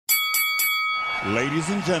Ladies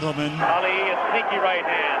and gentlemen. Ali, a sneaky right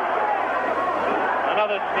hand.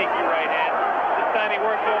 Another sneaky right hand. This time he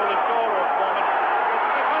works over the shoulder of Foreman.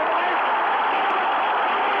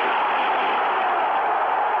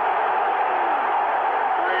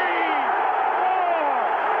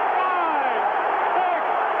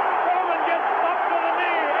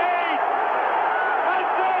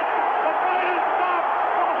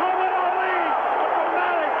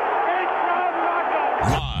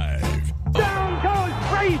 Down goes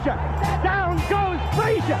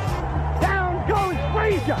Frazier! Down goes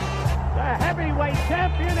Frazier! The heavyweight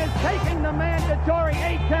champion is taking the mandatory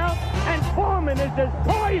 8 count, and Foreman is as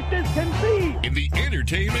poised as can be. In the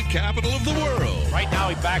entertainment capital of the world. Right now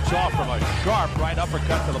he backs off from a sharp right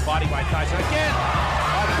uppercut to the body by Tyson. Again,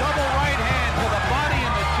 a double right hand to the body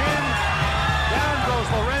and the chin. Down goes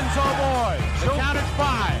Lorenzo Boyd. The count is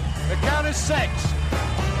 5. The count is 6.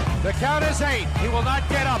 The count is 8. He will not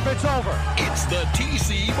get up. It's over. It's the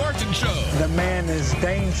T.C. Martin Show. The man is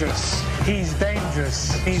dangerous. He's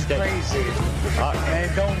dangerous. He's crazy.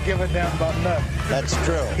 And don't give a damn about nothing. That's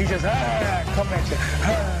true. He just, come at you.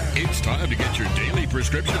 It's time to get your daily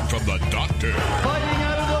prescription from the doctor. Fighting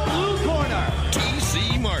out of the blue corner.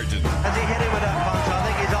 T.C. Martin. As he hit him with that punch, I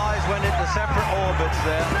think his eyes went into separate orbits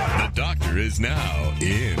there. The doctor is now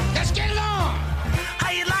in. Let's get it on.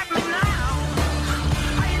 How you like me now?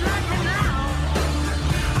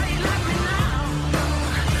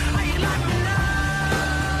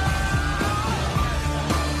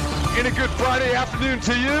 And a good Friday afternoon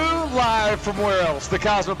to you, live from where else? The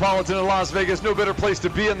Cosmopolitan in Las Vegas. No better place to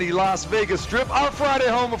be on the Las Vegas Strip. Our Friday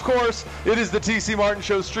home, of course, it is the T.C. Martin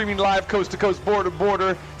Show, streaming live coast to coast, border to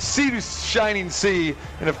border, sea to shining sea,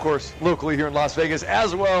 and of course, locally here in Las Vegas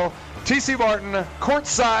as well. T.C. Martin,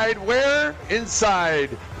 courtside, where? Inside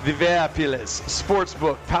the Fabulous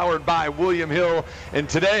Sportsbook, powered by William Hill. And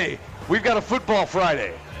today, we've got a football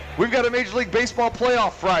Friday. We've got a Major League Baseball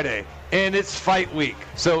playoff Friday. And it's fight week,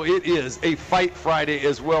 so it is a fight Friday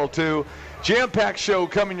as well, too. Jam-packed show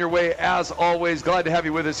coming your way, as always. Glad to have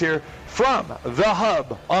you with us here from the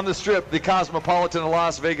hub on the Strip, the Cosmopolitan of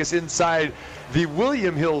Las Vegas, inside the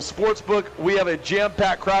William Hill Sportsbook. We have a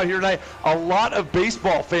jam-packed crowd here tonight. A lot of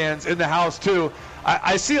baseball fans in the house, too.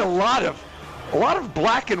 I see a lot of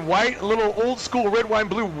black and white, a little old-school red, white, and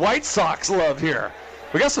blue White Sox love here.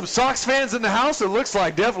 We got some Sox fans in the house, it looks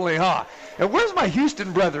like, definitely, huh? And where's my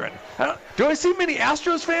Houston brethren? Do I see many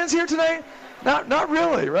Astros fans here tonight? Not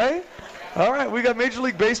really, right? All right, we got Major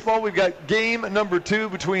League Baseball. We've got game number 2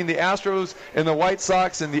 between the Astros and the White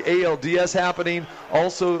Sox and the ALDS happening.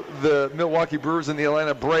 Also, the Milwaukee Brewers and the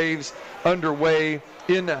Atlanta Braves underway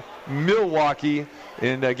in Milwaukee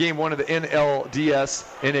in game 1 of the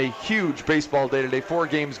NLDS, in a huge baseball day today. 4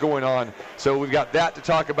 games going on. So we've got that to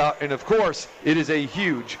talk about. And, of course, it is a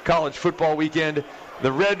huge college football weekend.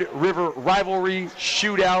 The Red River Rivalry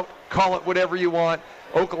Shootout, call it whatever you want.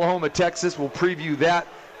 Oklahoma, Texas, we'll preview that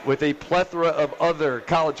with a plethora of other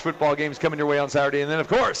college football games coming your way on Saturday. And then, of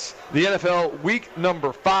course, the NFL week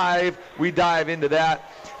number 5. We dive into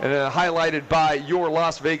that, and highlighted by your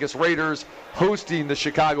Las Vegas Raiders hosting the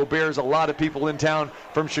Chicago Bears. A lot of people in town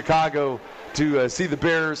from Chicago to see the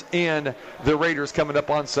Bears and the Raiders coming up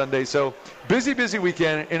on Sunday. So busy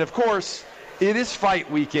weekend. And, of course, it is fight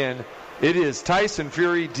weekend. It is Tyson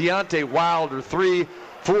Fury, Deontay Wilder 3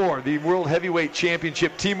 for the World Heavyweight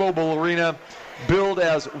Championship, T-Mobile Arena, billed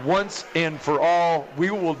as once and for all.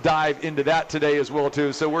 We will dive into that today as well,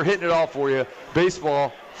 too. So we're hitting it all for you.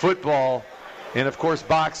 Baseball, football, and, of course,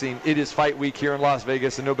 boxing. It is fight week here in Las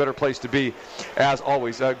Vegas, and no better place to be, as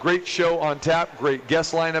always. A great show on tap, great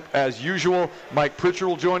guest lineup as usual. Mike Pritchard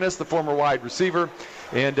will join us, the former wide receiver,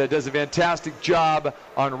 and does a fantastic job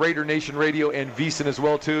on Raider Nation Radio and VSiN as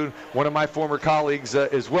well, too. One of my former colleagues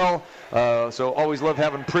as well. So always love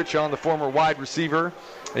having Pritch on, the former wide receiver,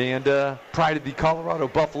 and pride of the Colorado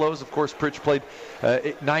Buffaloes. Of course, Pritch played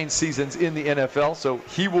 9 seasons in the NFL, so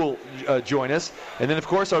he will join us. And then, of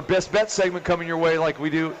course, our Best Bet segment coming your way like we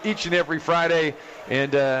do each and every Friday.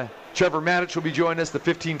 And Trevor Matich will be joining us, the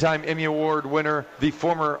 15-time Emmy Award winner, the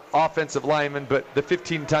former offensive lineman, but the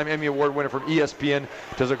 15-time Emmy Award winner from ESPN.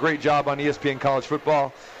 Does a great job on ESPN College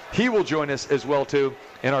Football. He will join us as well, too.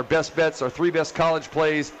 And our best bets, our 3 best college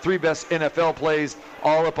plays, 3 best NFL plays,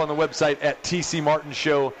 all up on the website at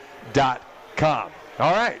tcmartinshow.com.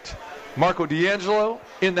 All right. Marco D'Angelo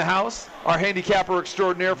in the house, our handicapper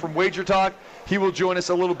extraordinaire from Wager Talk. He will join us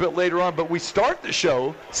a little bit later on, but we start the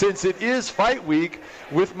show, since it is fight week,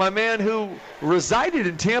 with my man who resided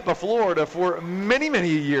in Tampa, Florida for many, many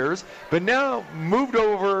years, but now moved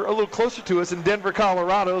over a little closer to us in Denver,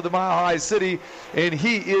 Colorado, the Mile High City, and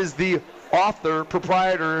he is the author,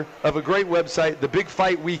 proprietor of a great website, The Big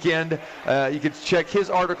Fight Weekend. You can check his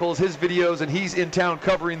articles, his videos, and he's in town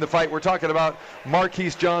covering the fight. We're talking about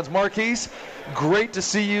Marquise Johns. Marquise, great to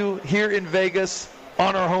see you here in Vegas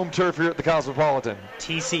on our home turf here at the Cosmopolitan.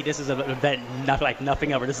 TC, this is an event like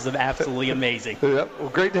nothing ever. This is absolutely amazing. Yep. Well,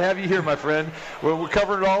 great to have you here, my friend. Well, we're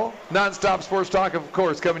covering it all. Non-stop sports talk, of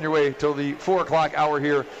course, coming your way till the 4 o'clock hour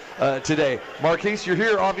here today. Marquise, you're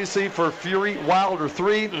here, obviously, for Fury Wilder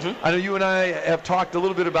 3. Mm-hmm. I know you and I have talked a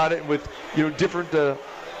little bit about it with different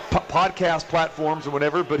podcast platforms and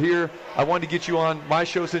whatever, but here I wanted to get you on my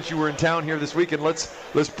show since you were in town here this week, and let's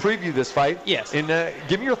preview this fight. Yes. And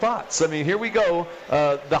give me your thoughts. I mean, here we go.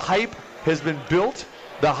 The hype has been built.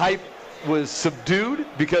 The hype was subdued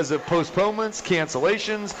because of postponements,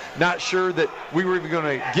 cancellations. Not sure that we were even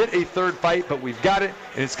going to get a third fight, but we've got it,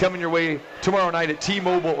 and it's coming your way tomorrow night at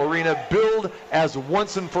T-Mobile Arena. Billed as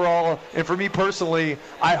once and for all. And for me personally,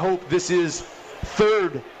 I hope this is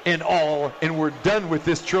third and all, and we're done with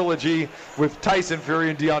this trilogy with Tyson Fury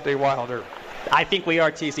and Deontay Wilder. I think we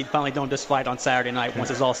are, TC, finally doing this fight on Saturday night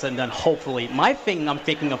once it's all said and done, hopefully. My thing I'm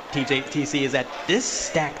thinking of, TC, is that this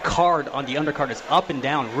stacked card on the undercard is up and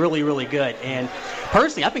down really, really good. And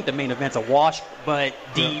personally, I think the main event's a wash, but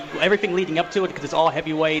everything leading up to it, because it's all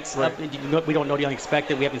heavyweights, right. We don't know the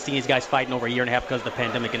unexpected. We haven't seen these guys fight in over a year and a half because of the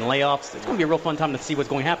pandemic and layoffs. It's going to be a real fun time to see what's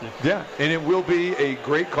going to happen. Yeah, and it will be a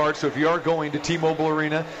great card. So if you are going to T-Mobile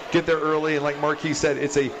Arena, get there early. And like Marquis said,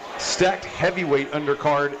 it's a stacked heavyweight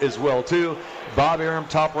undercard as well, too. Bob Arum,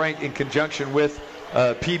 Top Rank, in conjunction with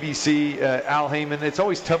PBC, Al Heyman. It's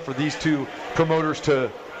always tough for these two promoters to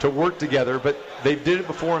work together, but they did it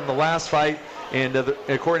before in the last fight. And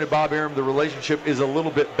according to Bob Arum, the relationship is a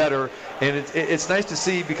little bit better. And it's nice to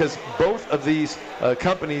see, because both of these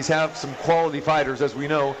companies have some quality fighters, as we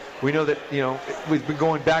know. We know that, we've been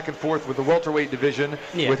going back and forth with the welterweight division,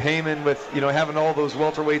 with Heyman, with, having all those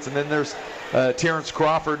welterweights. And then there's Terrence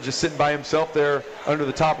Crawford just sitting by himself there under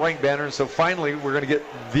the Top Rank banner. And so finally, we're going to get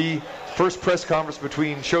the first press conference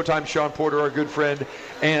between Showtime Sean Porter, our good friend,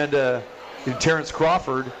 and Terrence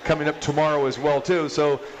Crawford coming up tomorrow as well, too.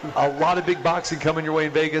 So a lot of big boxing coming your way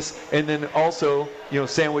in Vegas. And then also,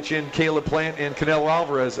 sandwich in Caleb Plant and Canelo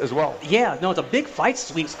Alvarez as well. Yeah, no, it's a big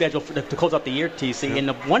fight week schedule to close out the year, TC. Yeah. And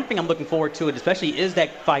the one thing I'm looking forward to, especially, is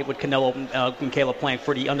that fight with Canelo and Caleb Plant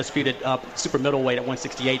for the undisputed super middleweight at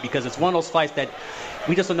 168, because it's one of those fights that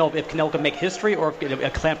we just don't know if Canelo can make history or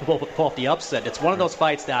if Plant can pull off the upset. It's one of those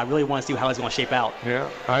fights that I really want to see how it's going to shape out. Yeah,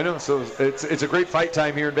 I know. So it's a great fight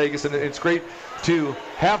time here in Vegas, and it's great to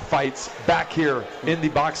have fights back here in the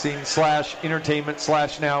boxing / entertainment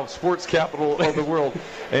 / now sports capital of the world.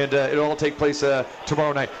 And it'll all take place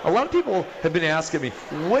tomorrow night. A lot of people have been asking me,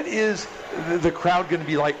 what is the crowd going to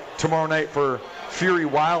be like tomorrow night for Fury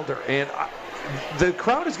Wilder? And the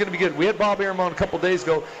crowd is going to be good. We had Bob Arum on a couple days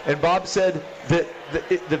ago, and Bob said that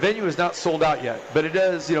the venue is not sold out yet, but it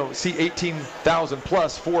does, see 18,000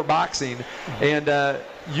 plus for boxing. And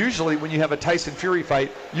usually when you have a Tyson Fury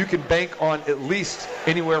fight, you can bank on at least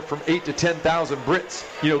anywhere from 8,000 to 10,000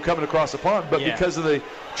 Brits, coming across the pond. But because of the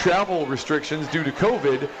travel restrictions due to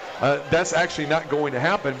COVID, that's actually not going to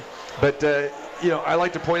happen. But I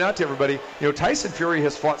like to point out to everybody, Tyson Fury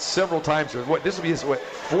has fought several times. This will be his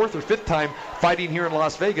fourth or fifth time fighting here in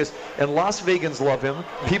Las Vegas, and Las Vegans love him.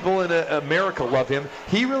 People in America love him.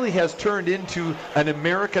 He really has turned into an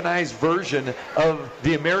Americanized version of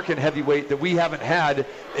the American heavyweight that we haven't had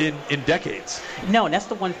in decades. No, and that's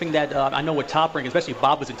the one thing that I know with Top Rank, especially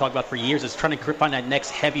Bob has been talking about for years, is trying to find that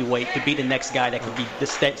next heavyweight to be the next guy that could be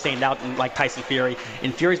just stand out like Tyson Fury.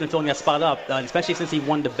 And Fury's been filling that spot up, especially since he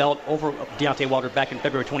won the belt over Deontay Wilder back in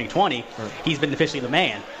February 2020. Right. He's been officially the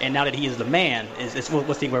man, and now that he is the man,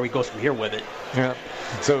 we'll see where he goes from here with it. Yeah.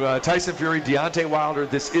 So Tyson Fury, Deontay Wilder,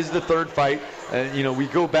 this is the third fight. We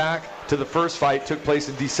go back to the first fight, took place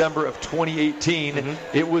in December of 2018.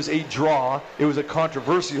 Mm-hmm. It was a draw. It was a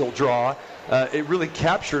controversial draw. It really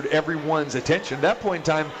captured everyone's attention. At that point in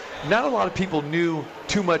time, not a lot of people knew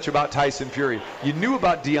too much about Tyson Fury. You knew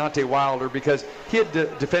about Deontay Wilder because he had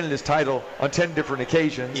defended his title on 10 different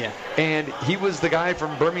occasions. Yeah. And he was the guy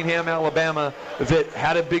from Birmingham, Alabama that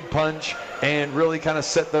had a big punch and really kind of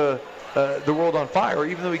set the world on fire,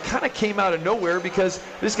 even though he kind of came out of nowhere because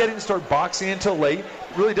this guy didn't start boxing until late.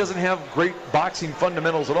 Really doesn't have great boxing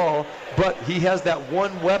fundamentals at all, but he has that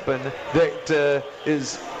one weapon that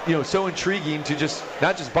is so intriguing to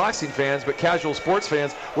not just boxing fans, but casual sports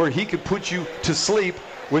fans, where he could put you to sleep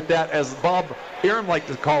with that, as Bob Arum liked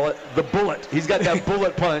to call it, the bullet. He's got that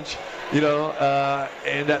bullet punch,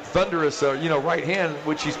 and that thunderous, right hand,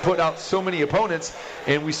 which he's put out so many opponents.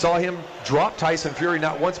 And we saw him drop Tyson Fury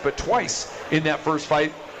not once but twice in that first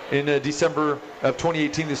fight. in December of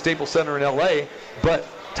 2018, the Staples Center in L.A., but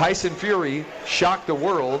Tyson Fury shocked the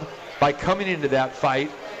world by coming into that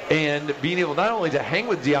fight and being able not only to hang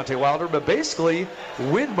with Deontay Wilder, but basically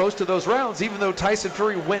win most of those rounds, even though Tyson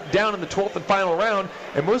Fury went down in the 12th and final round,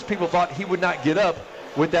 and most people thought he would not get up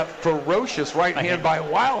with that ferocious right hand by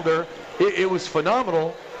Wilder. It was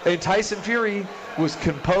phenomenal, and Tyson Fury was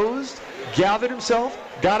composed, gathered himself,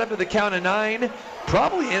 got up to the count of 9,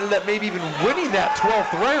 probably ended up maybe even winning that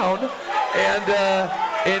 12th round,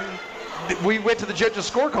 and we went to the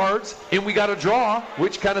judges' scorecards, and we got a draw,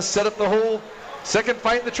 which kind of set up the whole second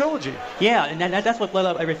fight in the trilogy. Yeah, and that's what led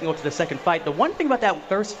up everything up to the second fight. The one thing about that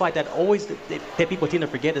first fight that people tend to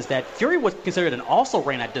forget is that Fury was considered an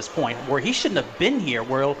also-ran at this point, where he shouldn't have been here,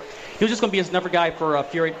 where he was just going to be another guy for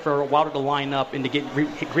Wilder to line up and to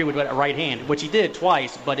agree with that right hand, which he did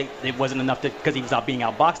twice, but it wasn't enough because he was being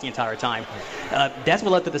outboxed the entire time. That's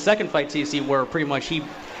what led to the second fight, TC, where pretty much he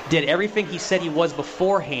did everything he said he was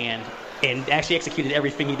beforehand, and actually executed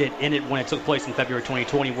everything he did in it when it took place in February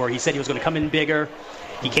 2020, where he said he was going to come in bigger.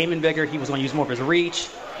 He came in bigger. He was going to use more of his reach.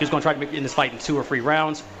 He was going to try to make in this fight in 2 or 3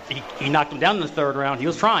 rounds. He knocked him down in the 3rd round. He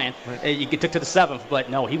was trying. He took to the 7th,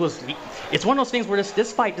 but no, it's one of those things where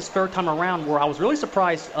this fight, this 3rd time around, where I was really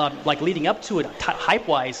surprised, leading up to it,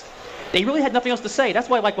 hype-wise, they really had nothing else to say. That's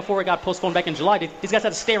why, before it got postponed back in July, these guys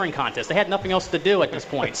had a staring contest. They had nothing else to do at this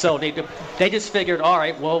point. So they just figured, all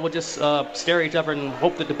right, well, we'll just stare at each other and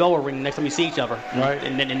hope that the bell will ring the next time we see each other. Right.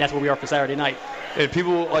 And that's where we are for Saturday night. And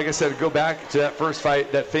people, like I said, go back to that first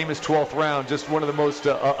fight, that famous 12th round, just one of the most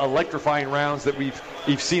electrifying rounds that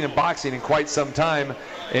we've seen in boxing in quite some time.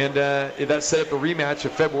 And that set up the rematch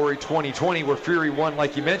of February 2020, where Fury won,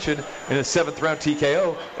 like you mentioned, in a 7th round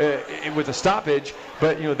TKO with a stoppage.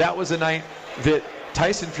 But, that was a night that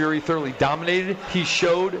Tyson Fury thoroughly dominated. He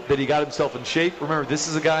showed that he got himself in shape. Remember, this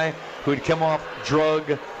is a guy who had come off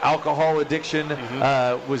drug, alcohol addiction,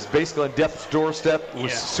 was basically on death's doorstep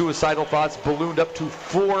with suicidal thoughts, ballooned up to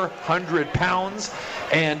 400 pounds.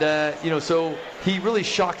 And, so he really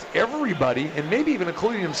shocked everybody, and maybe even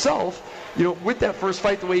including himself, with that first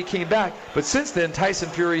fight, the way he came back. But since then, Tyson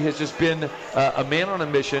Fury has just been a man on a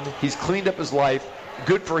mission. He's cleaned up his life.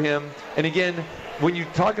 Good for him. And again, when you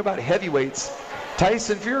talk about heavyweights,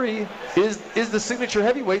 Tyson Fury is the signature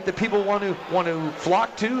heavyweight that people want to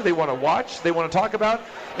flock to. They want to watch. They want to talk about.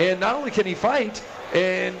 And not only can he fight,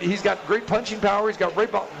 and he's got great punching power, he's got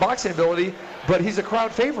great boxing ability, but he's a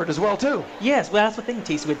crowd favorite as well, too. Yes, well, that's the thing,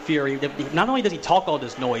 TC, with Fury. Not only does he talk all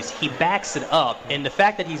this noise, he backs it up. And the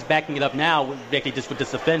fact that he's backing it up now, just with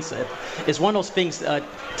this offensive, is one of those things,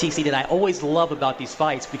 TC, that I always love about these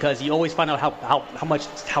fights, because you always find out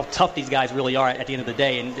how tough these guys really are at the end of the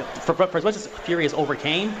day. And for as much as Fury has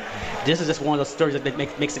overcame, this is just one of those stories that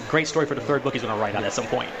makes a great story for the 3rd book he's going to write on at some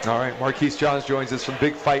point. All right, Marquise Johns joins us from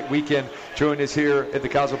Big Fight Weekend. Join us here at the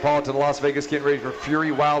Cosmopolitan Las Vegas, getting ready for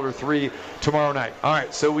Fury Wilder 3 tomorrow night. All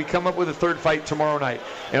right, so we come up with a 3rd fight tomorrow night.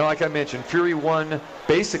 And like I mentioned, Fury won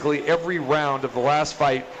basically every round of the last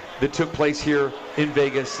fight that took place here in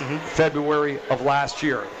Vegas, February of last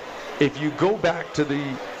year. If you go back to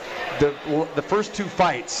the first 2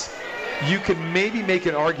 fights, you can maybe make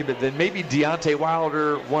an argument that maybe Deontay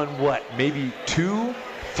Wilder won what? Maybe 2,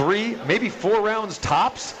 3, maybe 4 rounds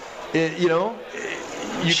tops?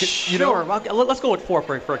 Sure. Well, let's go with 4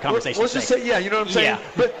 for a conversation. Let's just say, you know what I'm saying? Yeah.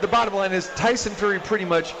 But the bottom line is Tyson Fury pretty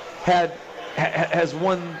much has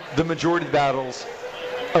won the majority of battles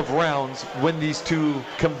of rounds when these 2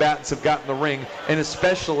 combatants have gotten in the ring, and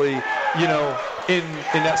especially, in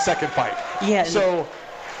that second fight. Yeah. So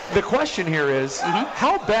the question here is,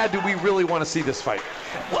 how bad do we really want to see this fight?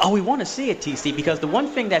 Well, we want to see it, TC, because the one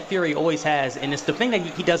thing that Fury always has, and it's the thing that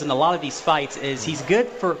he does in a lot of these fights, is he's good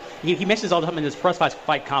for, he mentions all the time in his press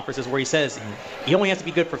fight conferences where he says he only has to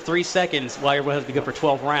be good for 3 seconds while everyone has to be good for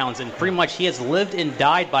 12 rounds, and pretty much he has lived and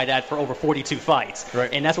died by that for over 42 fights.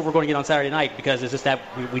 Right. And that's what we're going to get on Saturday night, because it's just that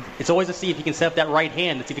it's always to see if he can set up that right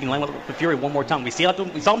hand and see if he can land with Fury one more time. We saw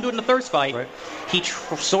him do it in the first fight. Right. He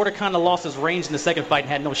sort of kind of lost his range in the second fight and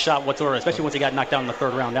had no shot whatsoever, especially once he got knocked down in the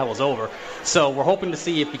 3rd round. That was over. So we're hoping to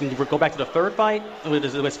see if he can go back to the 3rd fight, with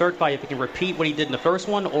his 3rd fight, if he can repeat what he did in the first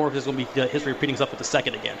one, or if there's going to be history repeating stuff with the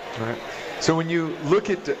second again. All right. So when you look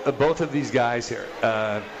at both of these guys here,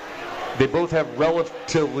 they both have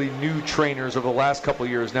relatively new trainers over the last couple of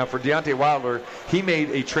years. Now, for Deontay Wilder, he made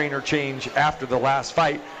a trainer change after the last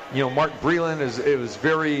fight. Mark Breland, it was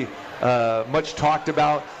very much talked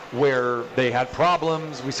about. where they had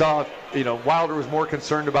problems. We saw, Wilder was more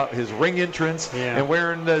concerned about his ring entrance and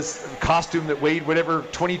wearing this costume that weighed whatever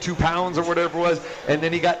 22 pounds or whatever it was, and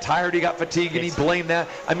then he got tired, he got fatigued, and he blamed that.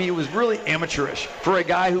 I mean, it was really amateurish for a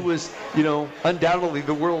guy who was, undoubtedly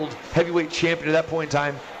the world heavyweight champion at that point in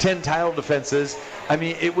time, 10 title defenses. I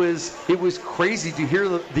mean, it was crazy to hear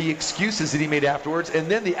the excuses that he made afterwards,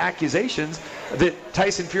 and then the accusations that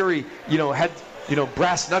Tyson Fury, had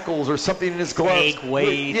brass knuckles or something in his gloves. Fake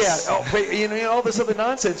weights. Yeah, all this other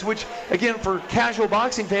nonsense, which, again, for casual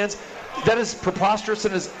boxing fans, that is preposterous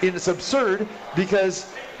and it's absurd,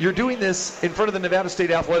 because you're doing this in front of the Nevada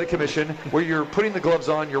State Athletic Commission, where you're putting the gloves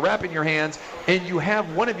on, you're wrapping your hands, and you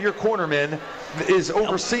have one of your cornermen is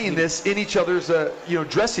overseeing this in each other's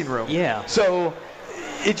dressing room. Yeah. So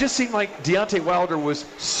it just seemed like Deontay Wilder was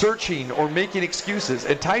searching or making excuses.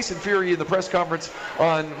 And Tyson Fury in the press conference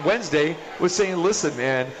on Wednesday was saying, listen,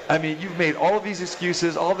 man, I mean, you've made all of these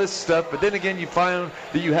excuses, all this stuff, but then again, you found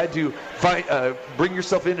that you had to bring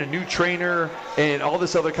yourself in a new trainer and all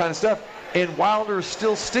this other kind of stuff. And Wilder is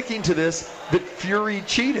still sticking to this, that Fury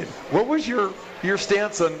cheated. What was your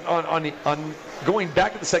stance on going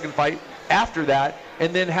back to the second fight after that,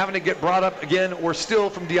 and then having to get brought up again, or still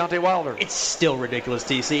from Deontay Wilder? It's still ridiculous,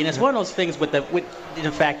 TC, and it's one of those things with the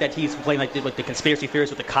fact that he's playing with the conspiracy theories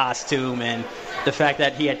with the costume, and the fact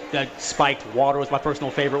that he had spiked Wilder was my personal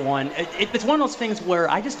favorite one. It's one of those things where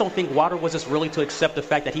I just don't think Wilder was just willing to accept the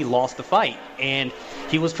fact that he lost the fight, and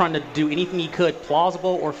he was trying to do anything he could,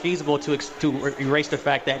 plausible or feasible, to erase the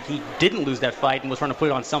fact that he didn't lose that fight and was trying to put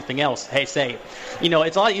it on something else. Hey, it's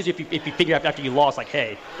a lot easier if you figure out after you lost, like,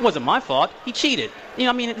 hey, it wasn't my fault. He cheated.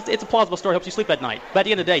 It's a plausible story. Helps you sleep at night. But at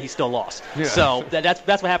the end of the day, he still lost. Yeah. So that's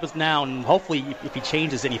what happens now. And hopefully, if he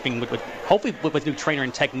changes anything, with his new trainer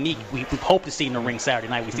and technique, we hope to see in the ring Saturday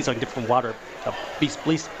night. We see something different from Wilder, at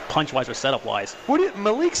least punch-wise or setup-wise.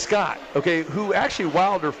 Malik Scott, who actually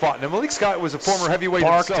Wilder fought. Now, Malik Scott was a former heavyweight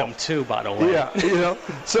himself. Sparked him too, by the way. Yeah,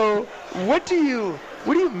 So what do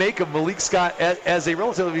you make of Malik Scott as a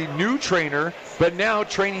relatively new trainer, but now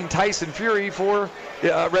training Tyson Fury for,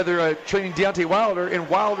 training Deontay Wilder in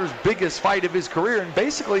Wilder's biggest fight of his career? And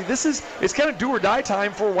basically, it's kind of do or die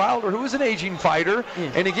time for Wilder, who is an aging fighter.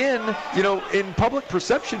 Yeah. And again, in public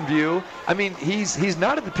perception view, I mean, he's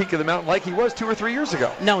not at the peak of the mountain like he was 2 or 3 years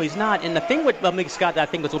ago. No, he's not. And the thing with Malik Scott that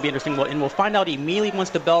I think will be interesting, and we'll find out immediately once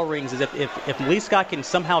the bell rings, is if Malik Scott can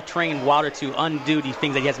somehow train Wilder to undo these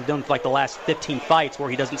things that he hasn't done for like the last 15 fights, where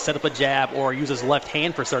he doesn't set up a jab or use his left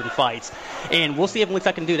hand for certain fights. And we'll see if Malik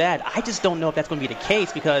Scott can do that. I just don't know if that's going to be the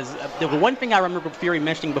case, because the one thing I remember Fury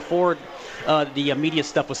mentioning before the media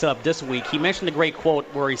stuff was set up this week, he mentioned a great quote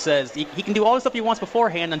where he says he can do all the stuff he wants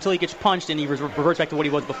beforehand until he gets punched and he reverts back to what he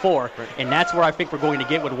was before. Right. And that's where I think we're going to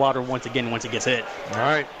get with Wilder once he gets hit. All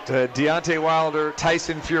right. Deontay Wilder,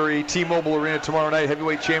 Tyson Fury, T-Mobile Arena tomorrow night,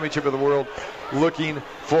 heavyweight championship of the world. Looking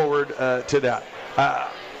forward to that.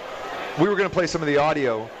 We were going to play some of the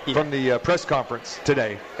audio from the press conference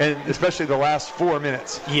today, and especially the last 4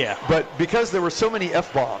 minutes. Yeah. But because there were so many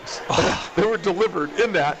F-bombs that were delivered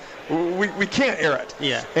in that, we can't air it.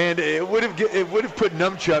 Yeah. And it would have put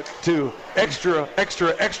Numchuck to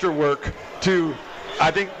extra work to,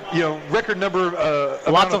 I think, record number.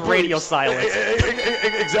 Lots of radio silence.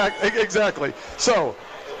 Exactly. So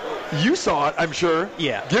you saw it, I'm sure.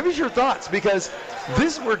 Yeah. Give us your thoughts, because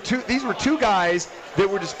these were two guys that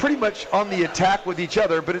were just pretty much on the attack with each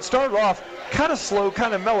other, but it started off kind of slow,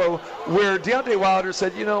 kind of mellow, where Deontay Wilder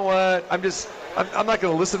said, you know what, I'm not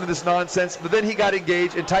going to listen to this nonsense. But then he got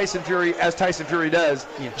engaged, and Tyson Fury, as Tyson Fury does,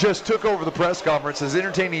 just took over the press conference, as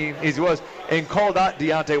entertaining as he was, and called out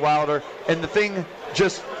Deontay Wilder, and the thing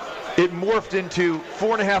just, it morphed into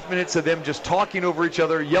 4.5 minutes of them just talking over each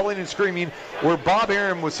other, yelling and screaming, where Bob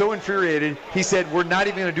Arum was so infuriated, he said, we're not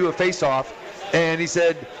even going to do a face-off. And he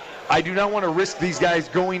said, I do not want to risk these guys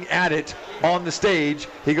going at it on the stage.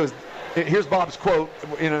 He goes, here's Bob's quote,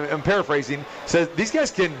 I'm paraphrasing, says, these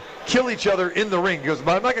guys can kill each other in the ring. He goes,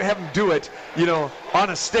 but I'm not going to have them do it, on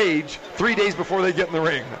a stage 3 days before they get in the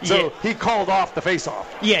ring. So he called off the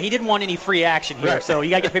face-off. Yeah, he didn't want any free action here. Right. So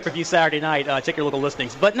you got to get pay-per-view Saturday night. Check your local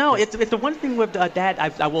listings. But no, it's the one thing with that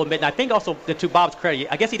I will admit, and I think also to Bob's credit,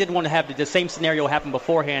 I guess he didn't want to have the same scenario happen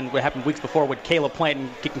beforehand, what happened weeks before with Caleb Plant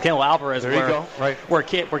and Canelo Alvarez. There you go. Right. Where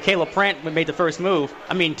Caleb Plant made the first move.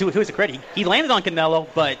 I mean, to his credit, he landed on Canelo,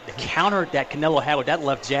 but the counter that Canelo had with that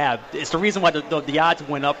left jab, it's the reason why the odds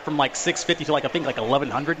went up from like 650 to like I think like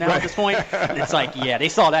 1100 now at this point. And it's like, yeah, they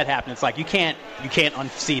saw that happen. It's like you can't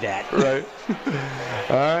unsee that. Right.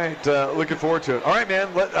 All right. Looking forward to it. All right, man.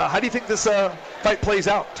 How do you think this fight plays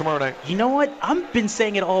out tomorrow night? You know what? I've been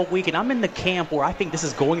saying it all week, and I'm in the camp where I think this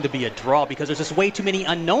is going to be a draw because there's just way too many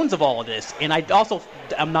unknowns of all of this. And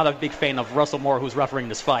I'm not a big fan of Russell Moore, who's refereeing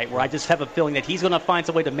this fight, where I just have a feeling that he's going to find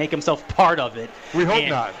some way to make himself part of it. We hope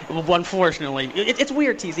not. Unfortunately. It's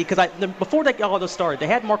weird, TZ, because before all this started, they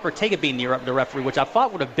had Mark Ortega being the referee, which I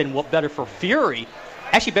thought would have been better for Fury.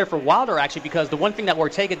 Actually, better for Wilder, actually, because the one thing that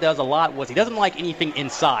Ortega does a lot was he doesn't like anything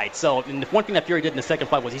inside. So, and the one thing that Fury did in the second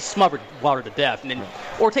fight was he smothered Wilder to death. And then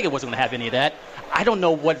Ortega wasn't going to have any of that. I don't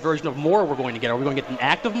know what version of Moore we're going to get. Are we going to get an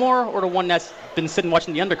active Moore or the one that's been sitting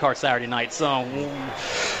watching the undercard Saturday night? So,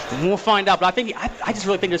 we'll find out. But I just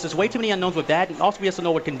really think there's just way too many unknowns with that. And also, we have to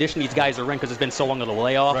know what condition these guys are in because it's been so long of the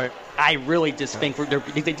layoff. Right. I really just think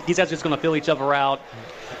these guys are just going to fill each other out.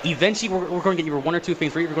 Eventually, we're going to get either one or two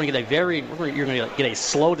things. We're going to get a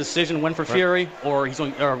slow decision win for Fury, or Fury's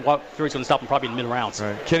going to stop him probably in the mid rounds.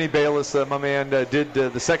 Right. Kenny Bayless, my man, did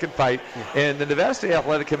the second fight, and the Nevada State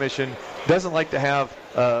Athletic Commission doesn't like to have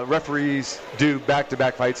referees do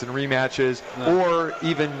back-to-back fights and rematches, or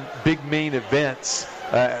even big main events.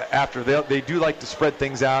 After they do like to spread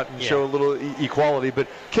things out and show a little equality, but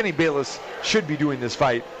Kenny Bayless should be doing this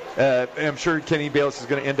fight. And I'm sure Kenny Bayless is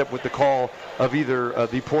going to end up with the call of either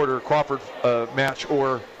the Porter-Crawford match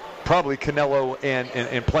or probably Canelo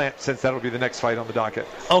and Plant, since that'll be the next fight on the docket.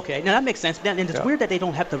 Okay, now that makes sense. And it's weird that they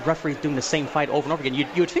don't have the referees doing the same fight over and over again. You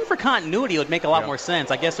would think for continuity it would make a lot more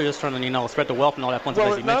sense. I guess they're just trying to spread the wealth and all that fun stuff.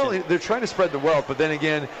 Well, not only they're trying to spread the wealth, but then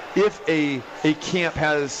again, if a camp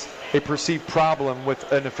has a perceived problem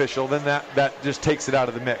with an official, then that just takes it out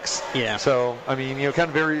of the mix. Yeah. So I mean, kind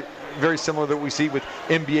of very, very similar that we see with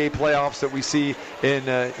NBA playoffs, that we see in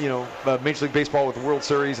Major League Baseball with the World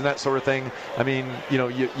Series and that sort of thing. I mean,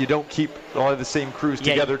 you don't keep all of the same crews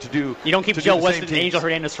together to do. You don't keep Joe West and Angel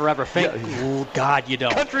Hernandez forever. Oh God, you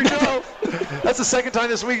don't. Country Joe. That's the second time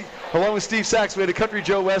this week, along with Steve Sachs, we had a Country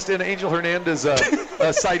Joe West and Angel Hernandez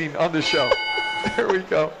sighting on the show. There we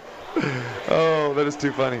go. Oh, that is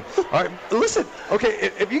too funny. All right, listen. Okay,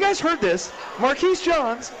 if you guys heard this, Marquise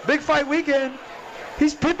Johns, big fight weekend.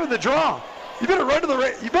 He's pimping the draw. You better run to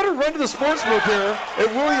the sports book here at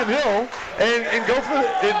William Hill and go for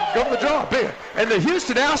the draw. Big. And the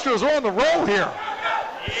Houston Astros are on the roll here.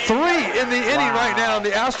 3 in the inning right now, and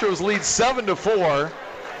the Astros lead 7-4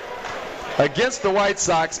 against the White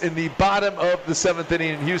Sox in the bottom of the 7th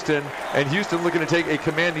inning in Houston. And Houston looking to take a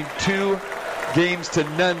commanding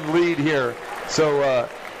 2-0 lead here. So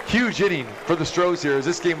huge inning for the Stros here, as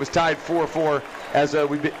this game was tied 4-4 as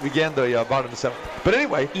we began the bottom of the 7th. But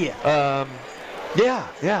anyway,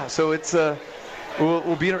 So it's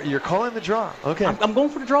we'll be. You're calling the draw. Okay. I'm going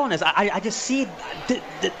for the draw on this. I just see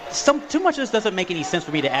too much of this doesn't make any sense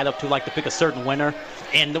for me to add up to pick a certain winner.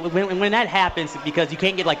 And when that happens, because you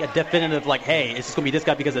can't get a definitive hey, it's just going to be this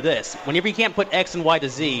guy because of this. Whenever you can't put X and Y to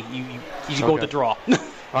Z, you should go with the draw.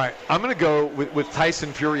 All right, I'm going to go with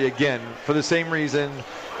Tyson Fury again for the same reason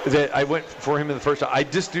that I went for him in the first round. I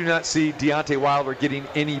just do not see Deontay Wilder getting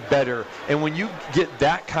any better. And when you get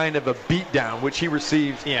that kind of a beatdown, which he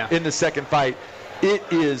received in the second fight, it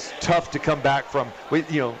is tough to come back from.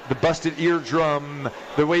 The busted eardrum,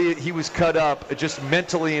 the way he was cut up, just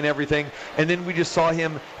mentally and everything. And then we just saw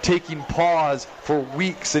him taking pause for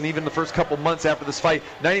weeks, and even the first couple months after this fight,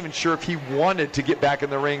 not even sure if he wanted to get back in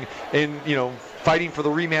the ring and, fighting for the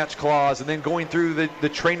rematch clause, and then going through the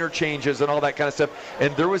trainer changes and all that kind of stuff.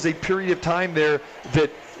 And there was a period of time there that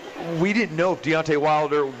we didn't know if Deontay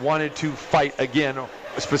Wilder wanted to fight again, or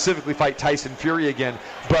specifically fight Tyson Fury again.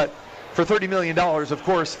 But for $30 million, of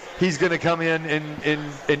course, he's going to come in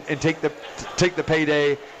and take the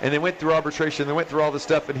payday. And they went through arbitration, they went through all this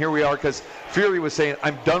stuff, and here we are, because Fury was saying,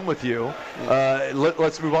 I'm done with you.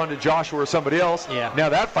 Let's move on to Joshua or somebody else. Yeah. Now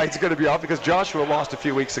that fight's going to be off because Joshua lost a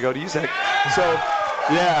few weeks ago to Usyk. So,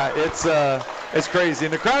 it's crazy.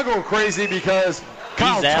 And the crowd go crazy because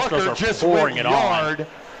Kyle Tucker just went yard.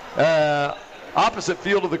 Opposite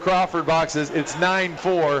field of the Crawford boxes. It's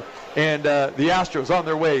 9-4, and the Astros on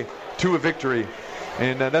their way to a victory.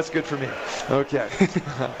 And that's good for me. Okay.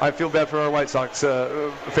 I feel bad for our White Sox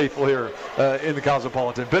faithful here in the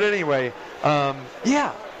Cosmopolitan. But anyway,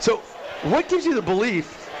 So what gives you the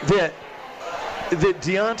belief that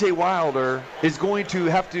Deontay Wilder is going to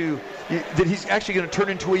that he's actually going to turn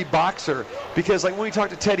into a boxer? Because when we talk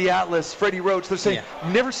to Teddy Atlas, Freddie Roach, they're saying,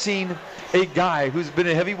 never seen a guy who's been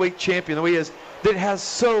a heavyweight champion the way he is, that has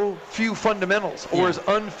so few fundamentals or is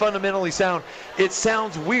unfundamentally sound. It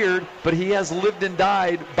sounds weird, but he has lived and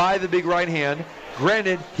died by the big right hand.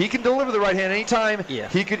 Granted, he can deliver the right hand anytime. Yeah.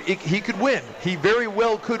 He could win. He very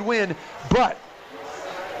well could win. But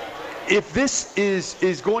if this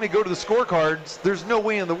is going to go to the scorecards, there's no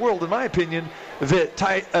way in the world, in my opinion, that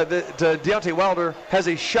Deontay Wilder has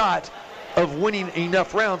a shot of winning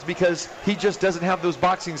enough rounds because he just doesn't have those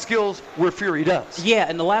boxing skills where Fury does. Yeah,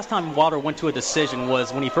 and the last time Wilder went to a decision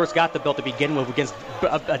was when he first got the belt to begin with against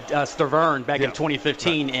Stavern back in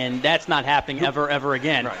 2015, and that's not happening ever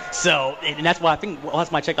again. Right. So, and that's why I think,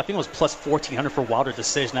 last time I checked, I think it was plus 1,400 for Wilder's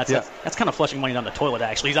decision. That's kind of flushing money down the toilet,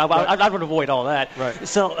 actually. I would avoid all that. Right.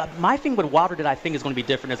 So, my thing with Wilder that I think is going to be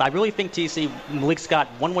different is I really think TC, Malik Scott,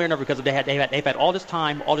 one way or another, because they've had all this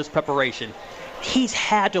time, all this preparation, he's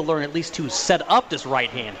had to learn at least to set up this right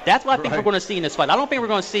hand. That's what I think we're going to see in this fight. I don't think we're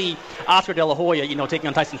going to see Oscar De La Hoya, taking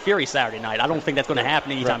on Tyson Fury Saturday night. I don't think that's going to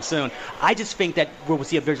happen anytime soon. I just think that we'll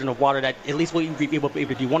see a version of Wilder that at least will be able to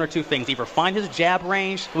do one or two things. Either find his jab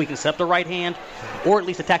range so he can set up the right hand, or at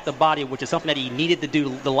least attack the body, which is something that he needed to do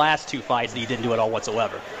the last two fights that he didn't do at all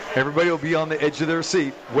whatsoever. Everybody will be on the edge of their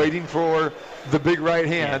seat waiting for the big right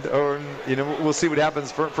hand, or we'll see what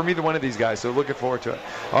happens from either one of these guys. So looking forward to it.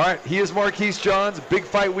 All right, he is Marquise Johns. Big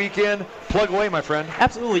fight weekend. Plug away, my friend.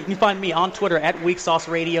 Absolutely. You can find me on Twitter at Weak Sauce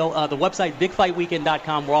Radio. The website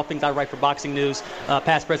BigFightWeekend.com, where all things I write for boxing news,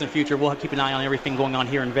 past, present, future. We'll keep an eye on everything going on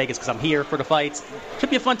here in Vegas because I'm here for the fights.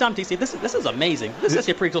 Should be a fun time, TC. This is amazing. This is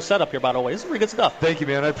actually a pretty cool setup here, by the way. This is pretty good stuff. Thank you,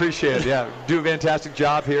 man. I appreciate it. Yeah, do a fantastic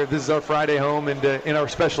job here. This is our Friday home and in our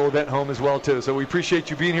special event home as well too. So we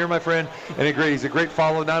appreciate you being here, my friend. And he's a great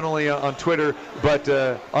follow, not only on Twitter but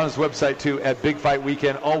on his website too at Big Fight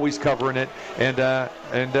Weekend. Always covering it. And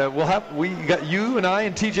we got you and I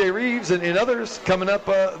and TJ Reeves and others coming up.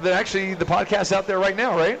 Actually, the podcast's out there right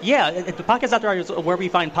now, right? Yeah, the podcast out there is where we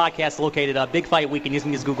find podcasts located. Big Fight Weekend. You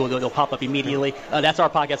can just Google; they'll pop up immediately. That's our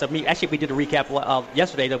podcast. Actually, we did a recap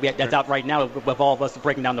yesterday. That's out right now with all of us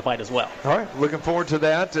breaking down the fight as well. All right, looking forward to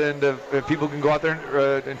that, and if people can go out there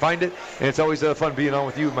and find it. And it's always fun being on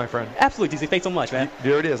with you, my friend. Absolutely, TC. Thanks so much, man.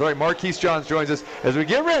 There it is. All right, Marquise Johns joins us as we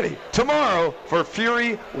get ready tomorrow for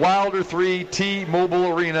Fury Wilder 3 T-Mobile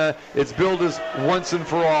Arena. It's billed as once and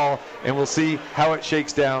for all, and we'll see how it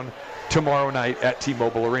shakes down tomorrow night at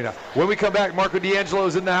T-Mobile Arena. When we come back, Marco D'Angelo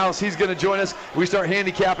is in the house. He's going to join us. We start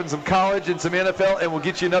handicapping some college and some NFL, and we'll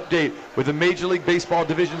get you an update with the Major League Baseball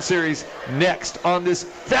Division Series next on this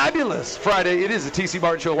fabulous Friday. It is the TC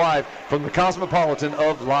Martin Show live from the Cosmopolitan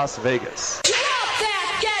of Las Vegas. Get out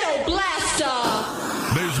that ghetto blaster!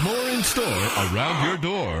 There's more in store around your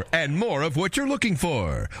door and more of what you're looking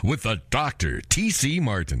for with the Dr. TC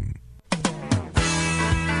Martin.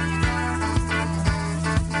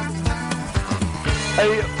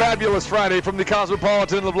 A fabulous Friday from the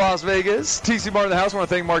Cosmopolitan of Las Vegas. TC Martin in the house. I want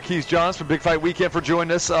to thank Marquise Johns from Big Fight Weekend for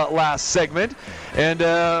joining us last segment. And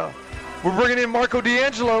we're bringing in Marco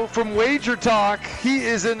D'Angelo from Wager Talk. He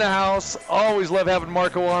is in the house. Always love having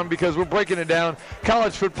Marco on because we're breaking it down.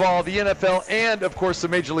 College football, the NFL, and, of course, the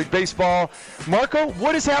Major League Baseball. Marco,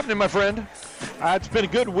 what is happening, my friend? It's been a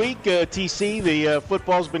good week, TC. The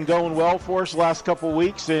football's been going well for us the last couple of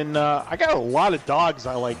weeks, and I got a lot of dogs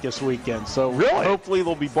I like this weekend. So really? Hopefully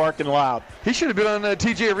they'll be barking loud. He should have been on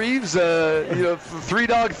TJ Reeves, Three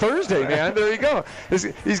Dog Thursday, man. There you go.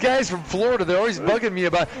 These guys from Florida, they're always bugging me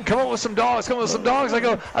about, come up with some dogs, come up with some dogs. I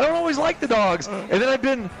go, I don't always like the dogs. And then I've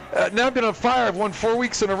been on fire. I've won 4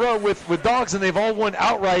 weeks in a row with dogs, and they've all won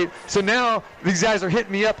outright. So now these guys are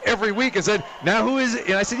hitting me up every week and said, now who is it?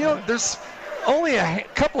 And I said, there's only a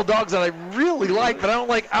couple dogs that I really like, but I don't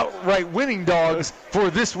like outright winning dogs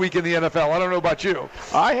for this week in the NFL. I don't know about you.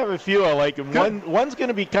 I have a few I like. And one's going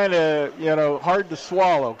to be kind of hard to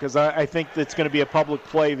swallow because I think it's going to be a public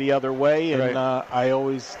play the other way, and right. I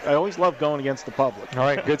always love going against the public. All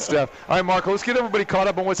right, good stuff. All right, Marco, let's get everybody caught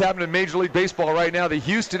up on what's happening in Major League Baseball right now. The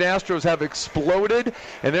Houston Astros have exploded,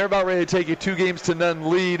 and they're about ready to take a 2-0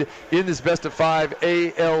 lead in this best-of-5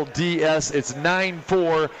 ALDS. It's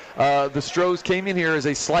 9-4. The Stros came in here as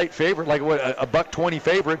a slight favorite, like a $1.20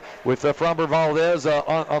 favorite, with Framber Valdez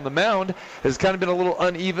on the mound. Has kind of been a little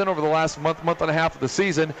uneven over the last month and a half of the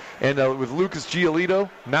season, and with Lucas Giolito,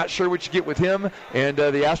 not sure what you get with him. And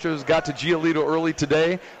the Astros got to Giolito early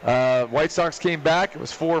today. White Sox came back. It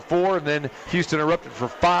was 4-4, and then Houston erupted for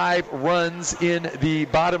 5 runs in the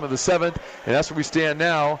bottom of the 7th, and that's where we stand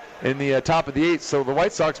now in the top of the 8th. So the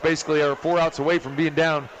White Sox basically are 4 outs away from being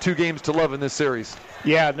down 2-0 in this series.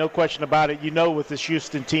 Yeah, no question about it. With this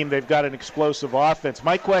Houston team, they've got an explosive offense.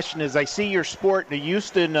 My question is, I see you're sporting a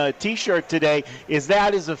Houston T-shirt today. Is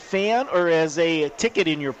that as a fan or as a ticket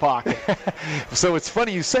in your pocket? So it's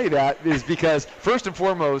funny you say that, is because, first and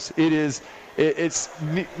foremost, it is it's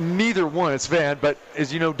neither one. It's Van, but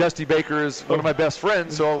as you know, Dusty Baker is one of my best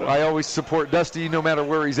friends, so I always support Dusty no matter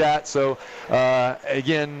where he's at. So,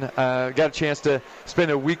 again, got a chance to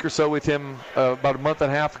spend a week or so with him about a month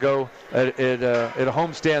and a half ago at a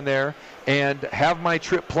homestand there and have my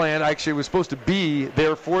trip planned. I actually was supposed to be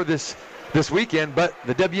there for this weekend, but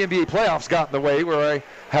the WNBA playoffs got in the way where I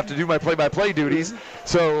have to do my play-by-play duties.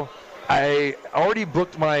 So I already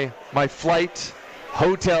booked my flight,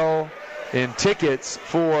 hotel, and tickets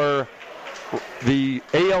for the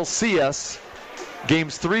ALCS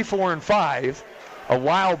games 3, 4, and 5 a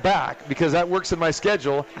while back because that works in my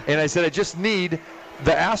schedule. And I said I just need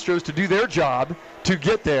the Astros to do their job to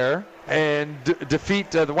get there and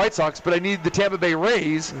defeat the White Sox, but I need the Tampa Bay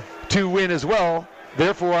Rays to win as well.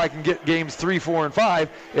 Therefore, I can get games 3, 4, and 5.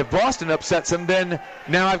 If Boston upsets them, then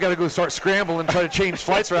now I've got to go start scrambling and try to change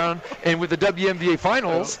flights around. And with the WNBA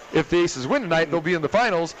Finals, if the Aces win tonight, they'll be in the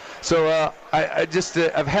Finals. So I just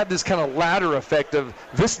I've had this kind of ladder effect of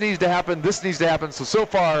this needs to happen, this needs to happen. So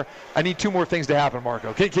far, I need 2 more things to happen,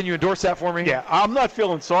 Marco. Can you endorse that for me? Yeah, I'm not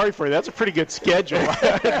feeling sorry for you. That's a pretty good schedule.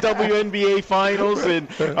 WNBA Finals and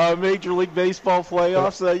Major League Baseball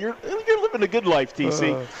playoffs. You're living a good life,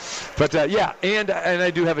 TC. And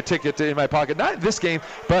I do have a ticket in my pocket. Not this game,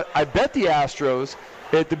 but I bet the Astros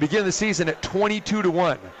at the beginning of the season at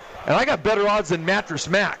 22-1. And I got better odds than Mattress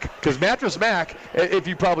Mac, because Mattress Mac, if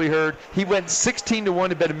you probably heard, he went 16-1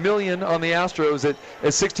 to bet $1 million on the Astros at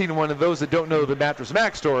 16-1. And those that don't know the Mattress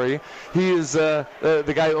Mac story, he is the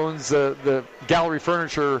guy who owns the Gallery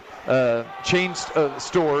Furniture chain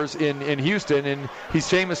stores in Houston, and he's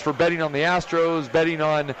famous for betting on the Astros, betting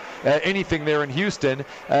on anything there in Houston.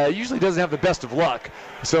 Usually doesn't have the best of luck.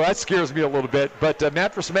 So that scares me a little bit. But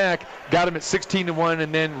Mattress Mac got him at 16-1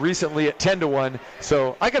 and then recently at 10-1.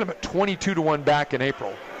 So I got him at 22-1 back in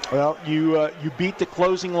April. Well, you beat the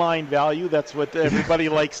closing line value. That's what everybody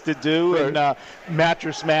likes to do. Right. And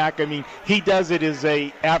Mattress Mac, I mean, he does it as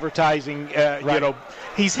a advertising, right.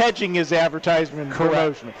 He's hedging his advertisement and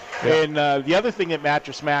promotion. Yeah. And the other thing that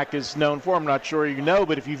Mattress Mac is known for, I'm not sure you know,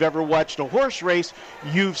 but if you've ever watched a horse race,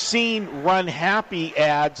 you've seen Run Happy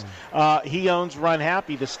ads. He owns Run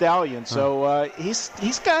Happy, the stallion. So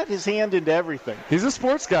he's got his hand into everything. He's a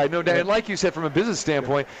sports guy, no doubt. And like you said, from a business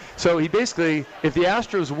standpoint, so he basically, if the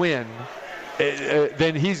Astros win,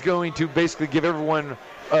 then he's going to basically give everyone,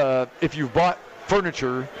 if you've bought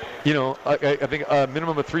furniture, I think a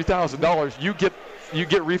minimum of $3,000, you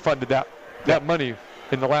get refunded that money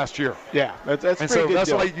in the last year. Yeah, that's and pretty so good that's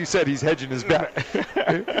deal. why you said he's hedging his bet,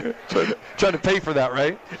 trying to pay for that,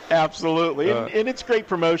 right? Absolutely, and it's great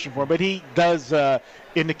promotion for him. But he does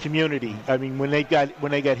in the community. I mean, when they got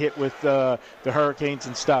hit with the hurricanes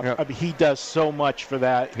and stuff, I mean, he does so much for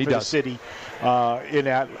that the city. In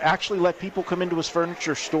that, actually let people come into his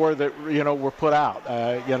furniture store that were put out,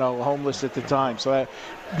 homeless at the time. So.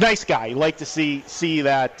 Nice guy. You like to see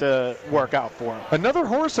that work out for him. Another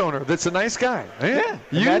horse owner that's a nice guy. Yeah.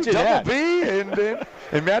 You, Double that. B,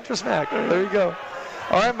 and Mattress Mac. There you go.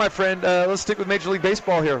 All right, my friend. Let's stick with Major League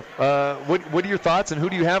Baseball here. What are your thoughts, and who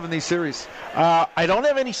do you have in these series? I don't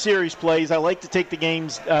have any series plays. I like to take the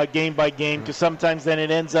games game by game because sometimes then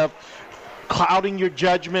it ends up clouding your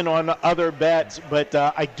judgment on other bets. But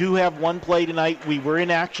I do have one play tonight. We were in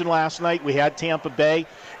action last night. We had Tampa Bay.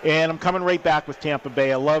 And I'm coming right back with Tampa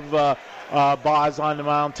Bay. I love Boz on the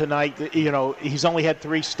mound tonight. He's only had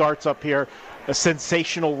 3 starts up here. A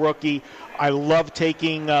sensational rookie. I love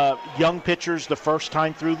taking young pitchers the first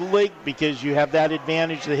time through the league because you have that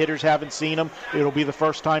advantage. The hitters haven't seen them. It'll be the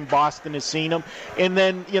first time Boston has seen them. And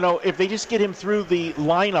then, if they just get him through the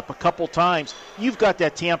lineup a couple times, you've got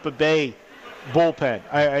that Tampa Bay bullpen.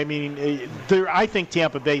 I think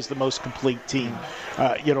Tampa Bay is the most complete team.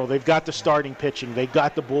 They've got the starting pitching. They've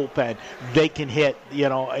got the bullpen. They can hit,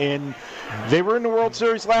 and they were in the World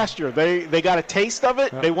Series last year. They got a taste of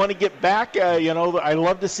it. They want to get back. I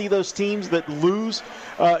love to see those teams that lose,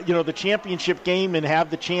 the championship game and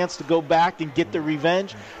have the chance to go back and get the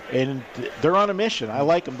revenge. And they're on a mission. I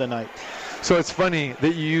like them tonight. So it's funny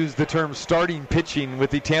that you use the term starting pitching with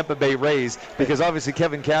the Tampa Bay Rays because obviously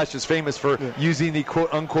Kevin Cash is famous for using the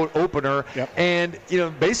quote-unquote opener. Yep. And,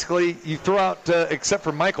 basically you throw out, except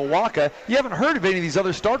for Michael Wacha, you haven't heard of any of these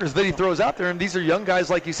other starters that he throws out there. And these are young guys,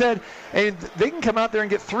 like you said, and they can come out there and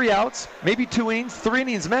get 3 outs, maybe 2 innings, 3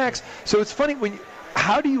 innings max. So it's funny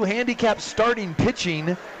how do you handicap starting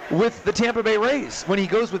pitching with the Tampa Bay Rays when he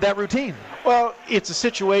goes with that routine. Well, it's a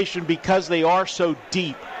situation because they are so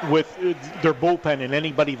deep with their bullpen and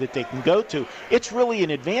anybody that they can go to. It's really an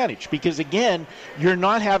advantage because, again, you're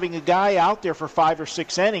not having a guy out there for 5 or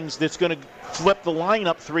 6 innings that's going to flip the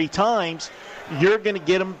lineup 3 times. You're going to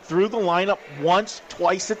get him through the lineup once,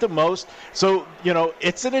 twice at the most. So,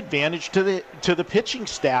 it's an advantage to the pitching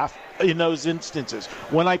staff in those instances.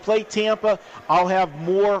 When I play Tampa, I'll have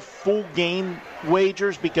more full game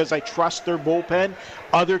wagers because I trust their bullpen.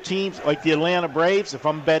 Other teams, like the Atlanta Braves, if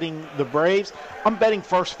I'm betting the Braves, I'm betting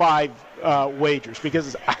first 5 wagers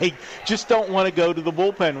because I just don't want to go to the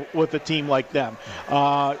bullpen with a team like them.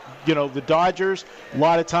 The Dodgers, a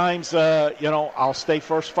lot of times, I'll stay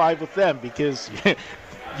first 5 with them because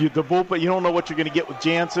the bullpen, you don't know what you're going to get with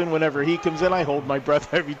Jansen whenever he comes in. I hold my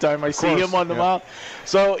breath every time I see him on the mound.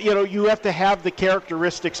 So, you have to have the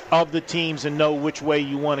characteristics of the teams and know which way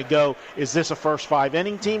you want to go. Is this a first 5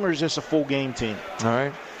 inning team or is this a full game team? All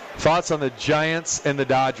right. Thoughts on the Giants and the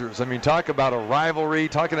Dodgers? I mean, talk about a rivalry.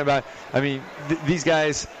 These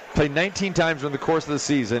guys played 19 times during the course of the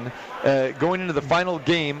season. Going into the final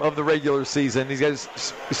game of the regular season, these guys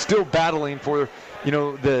still battling for,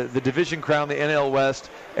 the division crown, the NL West,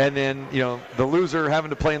 and then, the loser having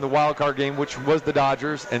to play in the wild card game, which was the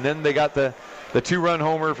Dodgers, and then they got the 2-run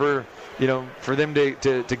homer for them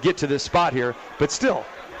to get to this spot here. But still,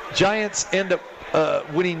 Giants end up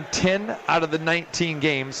winning 10 out of the 19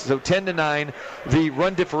 games, so 10-9. The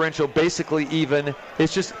run differential basically even.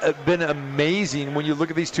 It's just been amazing when you look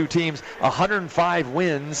at these two teams. 105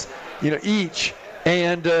 wins, each,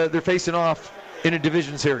 and they're facing off in a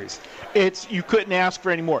division series. You couldn't ask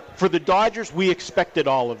for any more. For the Dodgers, we expected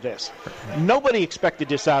all of this. Nobody expected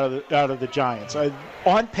this out of the Giants.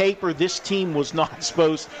 On paper, this team was not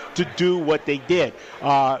supposed to do what they did.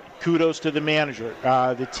 Kudos to the manager.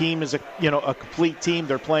 The team is a complete team.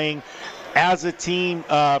 They're playing as a team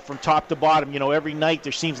from top to bottom. Every night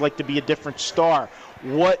there seems like to be a different star.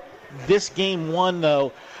 What this game won,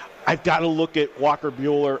 though, I've got to look at Walker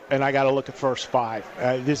Buehler, and I got to look at first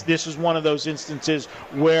 5. This is one of those instances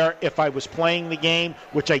where if I was playing the game,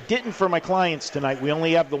 which I didn't for my clients tonight, we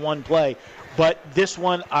only have the one play, but this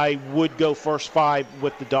one I would go first 5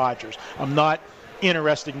 with the Dodgers. I'm not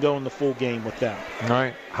interested in going the full game with them. All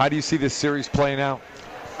right. How do you see this series playing out?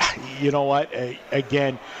 You know what?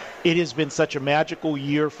 Again, it has been such a magical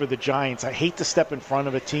year for the Giants. I hate to step in front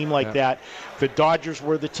of a team like that. The Dodgers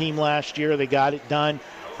were the team last year. They got it done.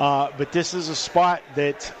 But this is a spot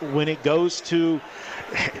that when it goes to,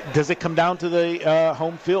 does it come down to the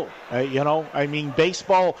home field?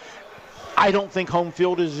 Baseball, I don't think home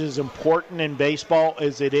field is as important in baseball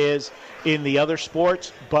as it is in the other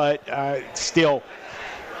sports. But still,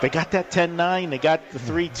 they got that 10-9. They got the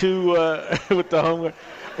 3-2 with the home.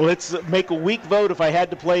 Let's make a weak vote. If I had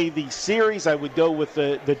to play the series, I would go with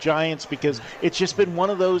the Giants because it's just been one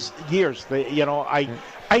of those years. I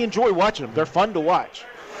enjoy watching them. They're fun to watch.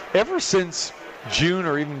 Ever since June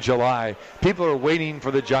or even July, people are waiting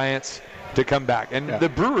for the Giants to come back. And the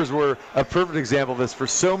Brewers were a perfect example of this for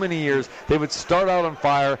so many years. They would start out on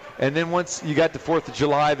fire, and then once you got to 4th of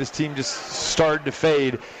July, this team just started to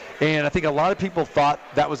fade. And I think a lot of people thought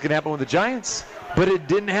that was going to happen with the Giants, but it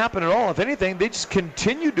didn't happen at all. If anything, they just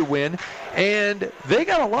continued to win, and they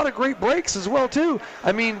got a lot of great breaks as well, too.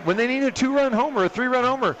 I mean, when they needed a 2-run homer, a 3-run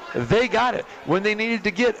homer, they got it. When they needed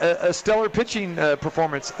to get a stellar pitching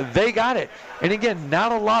performance, they got it. And again,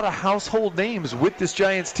 not a lot of household names with this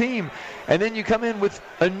Giants team. And then you come in with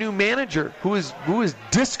a new manager who is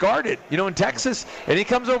discarded, in Texas, and he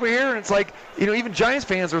comes over here, and it's like, even Giants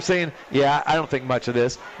fans are saying, yeah, I don't think much of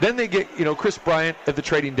this. Then they get, Chris Bryant at the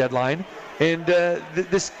trading deadline, and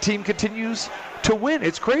this team continues to win.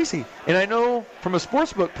 It's crazy. And I know from a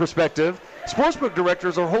sportsbook perspective, sportsbook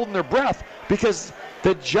directors are holding their breath because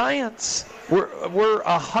the Giants were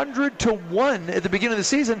 100-1 at the beginning of the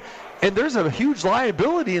season, and there's a huge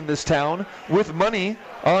liability in this town with money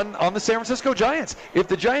on the San Francisco Giants. If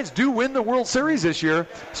the Giants do win the World Series this year,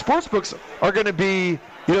 sportsbooks are going to be,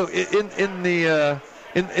 in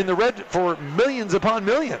the red for millions upon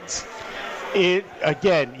millions. It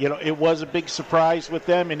was a big surprise with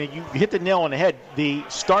them, and you hit the nail on the head. The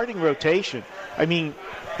starting rotation,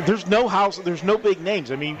 there's no big names.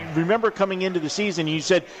 Remember coming into the season, you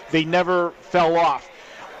said they never fell off.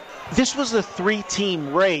 This was a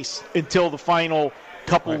 3-team race until the final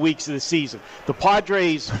couple weeks of the season. The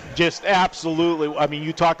Padres just absolutely, I mean,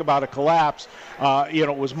 you talk about a collapse.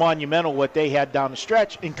 It was monumental what they had down the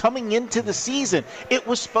stretch. And coming into the season, it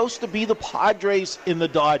was supposed to be the Padres and the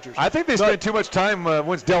Dodgers. I think they spent too much time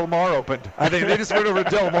once Del Mar opened. I think they just went over to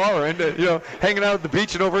Del Mar and, hanging out at the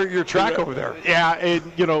beach and over at your track over there. Yeah, and,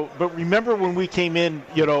 but remember when we came in,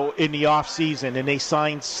 in the off season and they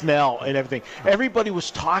signed Snell and everything. Everybody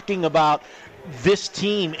was talking about this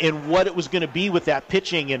team and what it was going to be with that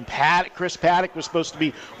pitching. And Chris Paddock was supposed to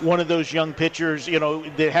be one of those young pitchers,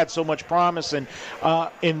 that had so much promise. And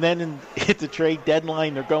then at the trade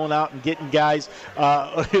deadline, they're going out and getting guys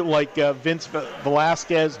like Vince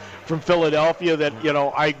Velasquez from Philadelphia that,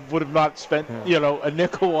 I would have not spent, a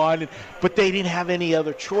nickel on. But they didn't have any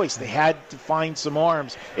other choice. They had to find some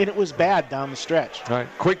arms, and it was bad down the stretch. All right,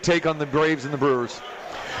 quick take on the Braves and the Brewers.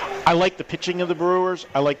 I like the pitching of the Brewers.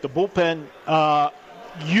 I like the bullpen.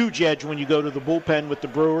 Huge edge when you go to the bullpen with the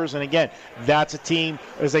Brewers. And, again, that's a team,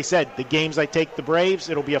 as I said, the games I take the Braves,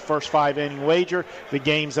 it'll be a first 5-inning wager. The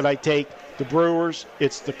games that I take the Brewers,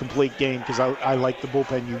 it's the complete game because I like the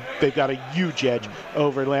bullpen. They've got a huge edge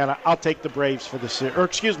over Atlanta. I'll take the Braves for the series. Or,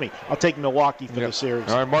 excuse me, I'll take Milwaukee for the series.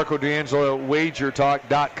 All right, Marco D'Angelo,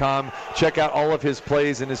 wagertalk.com. Check out all of his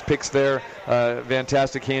plays and his picks there.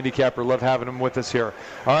 Fantastic handicapper. Love having him with us here.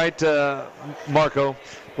 All right, Marco,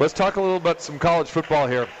 let's talk a little about some college football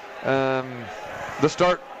here. Let's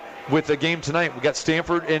start with the game tonight. We got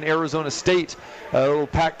Stanford and Arizona State. A little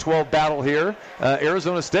Pac-12 battle here.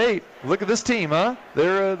 Arizona State, look at this team, huh?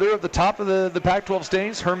 They're at the top of the Pac-12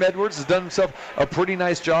 standings. Herm Edwards has done himself a pretty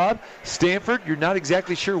nice job. Stanford, you're not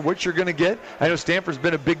exactly sure what you're going to get. I know Stanford's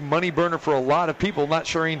been a big money burner for a lot of people, not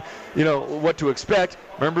sure, what to expect.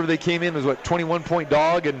 Remember they came in as 21-point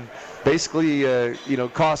dog and basically,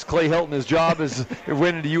 cost Clay Helton his job as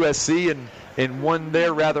winning to USC and won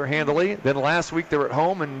there rather handily. Then last week they were at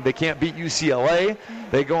home and they can't beat UCLA.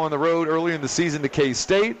 They go on the road earlier in the season to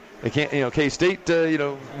K-State. They can't, K-State,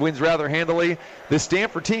 wins rather handily. This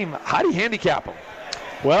Stanford team, how do you handicap them?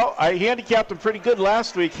 Well, I handicapped them pretty good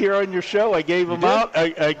last week here on your show. I gave them out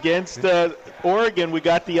against Oregon. We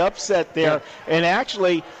got the upset there. Yeah. And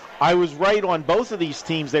actually, I was right on both of these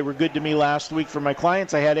teams. They were good to me last week. For my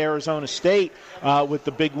clients, I had Arizona State with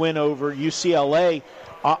the big win over UCLA.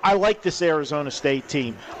 I like this Arizona State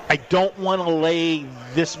team. I don't want to lay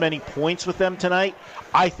this many points with them tonight.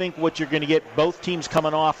 I think what you're going to get, both teams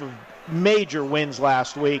coming off of major wins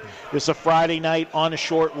last week. It's a Friday night on a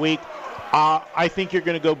short week. I think you're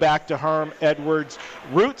going to go back to Herm Edwards'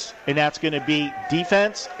 roots, and that's going to be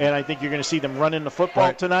defense, and I think you're going to see them running the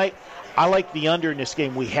football tonight. I like the under in this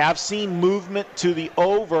game. We have seen movement to the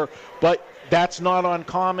over, but that's not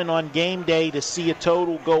uncommon on game day to see a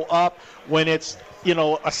total go up when it's,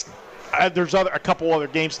 there's a couple other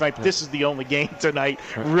games tonight, but this is the only game tonight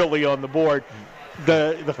really on the board.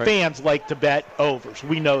 The fans like to bet overs.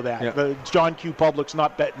 We know that. Yeah. The John Q. Public's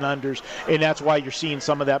not betting unders, and that's why you're seeing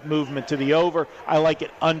some of that movement to the over. I like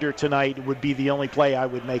it under tonight. It would be the only play I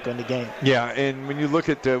would make on the game. Yeah, and when you look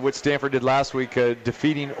at what Stanford did last week,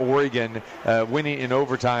 defeating Oregon, winning in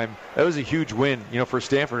overtime, that was a huge win, for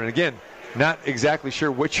Stanford. And again, not exactly sure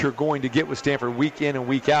what you're going to get with Stanford week in and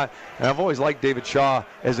week out. And I've always liked David Shaw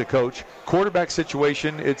as a coach. Quarterback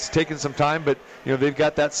situation, it's taken some time, but they've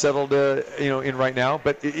got that settled in right now.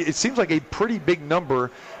 But it seems like a pretty big number,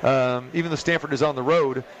 even though Stanford is on the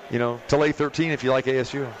road, to lay 13 if you like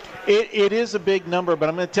ASU. It is a big number, but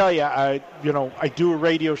I'm going to tell you, I do a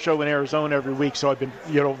radio show in Arizona every week, so I've been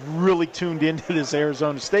really tuned into this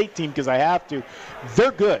Arizona State team because I have to.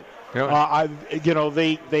 They're good.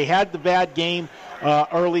 They had the bad game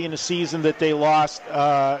early in the season that they lost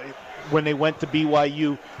when they went to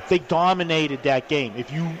BYU. They dominated that game.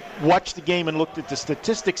 If you watched the game and looked at the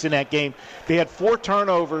statistics in that game, they had 4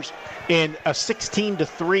 turnovers and a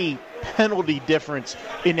 16-3 penalty difference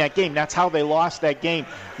in that game. That's how they lost that game.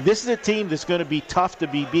 This is a team that's going to be tough to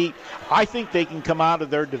be beat. I think they can come out of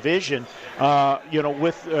their division,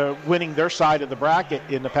 with winning their side of the bracket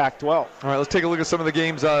in the Pac-12. All right, let's take a look at some of the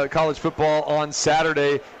games, college football on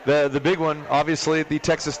Saturday. The big one, obviously, at the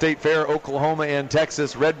Texas State Fair, Oklahoma and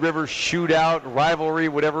Texas. Red River shootout, rivalry,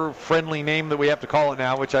 whatever friendly name that we have to call it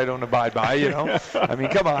now, which I don't abide by, I mean,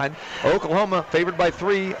 come on. Oklahoma favored by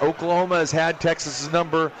 3. Oklahoma has had Texas's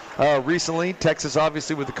number recently. Texas,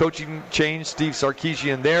 obviously, with the coaching change, Steve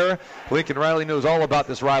Sarkisian there. Lincoln Riley knows all about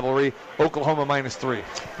this rivalry. Oklahoma -3.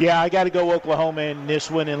 Yeah, I got to go Oklahoma in this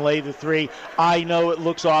one and lay the 3. I know it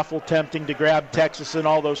looks awful tempting to grab Texas and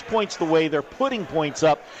all those points the way they're putting points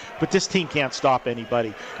up, but this team can't stop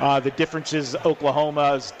anybody. The difference is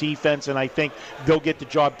Oklahoma's defense, and I think they'll get the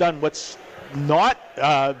job done. What's not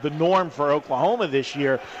the norm for Oklahoma this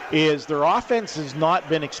year is their offense has not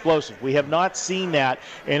been explosive. We have not seen that,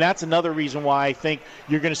 and that's another reason why I think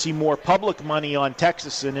you're going to see more public money on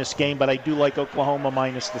Texas in this game, but I do like Oklahoma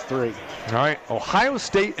minus the 3. All right, Ohio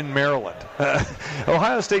State and Maryland.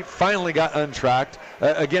 Ohio State finally got untracked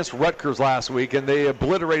against Rutgers last week, and they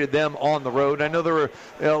obliterated them on the road. I know there were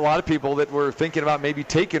a lot of people that were thinking about maybe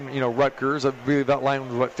taking, Rutgers. I believe that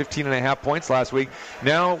line was, 15.5 points last week.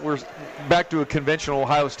 Now we're back to a conventional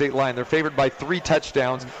Ohio State line. They're favored by 3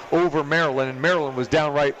 touchdowns over Maryland, and Maryland was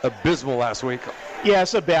downright abysmal last week. Yeah,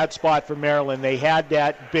 it's a bad spot for Maryland. They had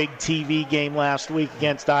that big TV game last week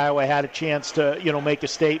against Iowa, had a chance to, make a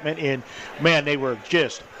statement, and, man, they were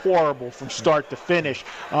just horrible from start to finish.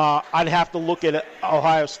 I'd have to look at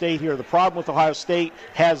Ohio State here. The problem with Ohio State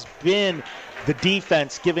has been the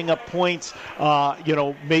defense giving up points.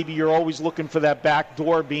 Maybe you're always looking for that back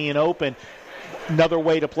door being open. Another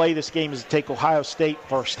way to play this game is to take Ohio State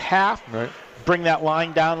first half. Right. Bring that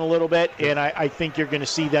line down a little bit, and I think you're going to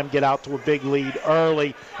see them get out to a big lead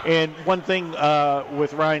early. And one thing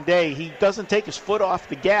with Ryan Day, he doesn't take his foot off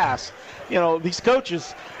the gas. These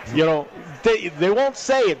coaches, they won't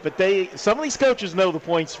say it, but some of these coaches know the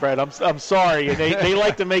point spread. I'm sorry, and they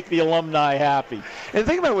like to make the alumni happy. And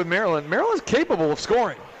think about it with Maryland. Maryland's capable of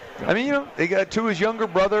scoring. I mean, they got to his younger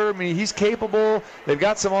brother. I mean, he's capable. They've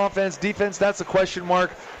got some offense, defense. That's a question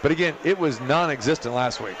mark. But, again, it was non-existent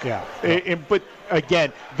last week. Yeah. But,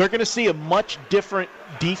 again, they're going to see a much different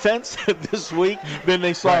defense this week than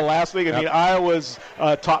they saw last week. I mean, Iowa's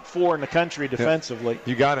top 4 in the country defensively.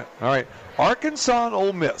 You got it. All right. Arkansas and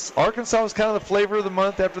Ole Miss. Arkansas was kind of the flavor of the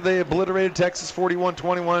month after they obliterated Texas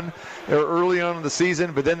 41-21 early on in the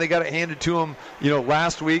season. But then they got it handed to them,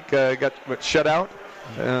 last week. Got shut out.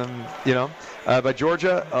 By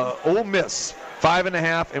Georgia. Ole Miss,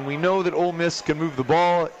 5.5, and we know that Ole Miss can move the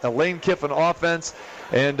ball. Lane Kiffin offense,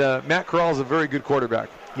 and Matt Corral is a very good quarterback.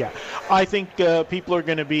 Yeah, I think people are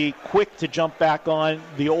going to be quick to jump back on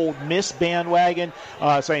the Ole Miss bandwagon,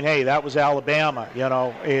 saying, hey, that was Alabama,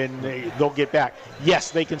 and they'll get back.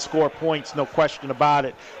 Yes, they can score points, no question about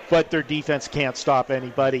it, but their defense can't stop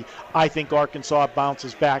anybody. I think Arkansas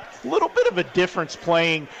bounces back. A little bit of a difference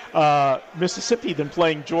playing Mississippi than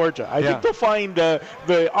playing Georgia. I think they'll find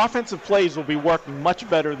the offensive plays will be working much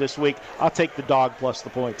better this week. I'll take the dog plus the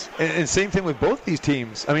points. And same thing with both these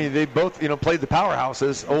teams. I mean, they both, played the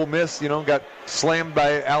powerhouses. Ole Miss, got slammed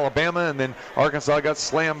by Alabama, and then Arkansas got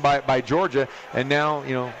slammed by Georgia, and now,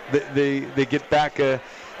 they get back, to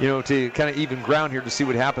kind of even ground here to see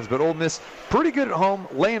what happens. But Ole Miss, pretty good at home,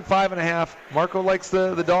 laying 5.5. Marco likes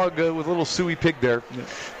the dog with a little suey pig there. Yeah.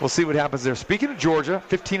 We'll see what happens there. Speaking of Georgia,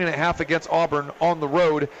 15.5 against Auburn on the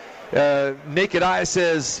road. Naked eye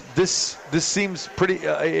says this seems pretty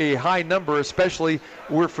a high number, especially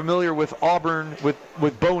we're familiar with Auburn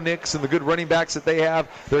with Bo Nix and the good running backs that they have.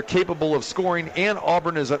 They're capable of scoring, and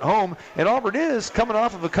Auburn is at home, and Auburn is coming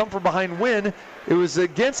off of a come-from-behind win. It was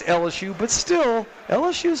against LSU, but still,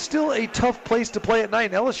 LSU is still a tough place to play at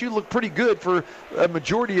night. LSU looked pretty good for a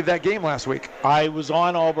majority of that game last week. I was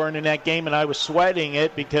on Auburn in that game, and I was sweating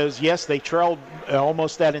it because, yes, they trailed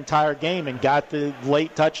almost that entire game and got the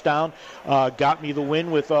late touchdown, got me the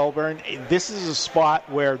win with Auburn. This is a spot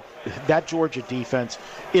where that Georgia defense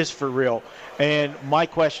is for real. And my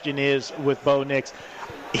question is with Bo Nix,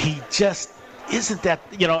 he just isn't that,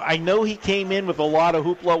 I know he came in with a lot of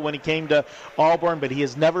hoopla when he came to Auburn, but he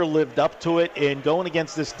has never lived up to it. And going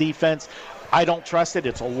against this defense, I don't trust it.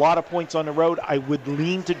 It's a lot of points on the road. I would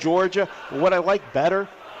lean to Georgia. What I like better,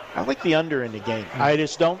 I like the under in the game. I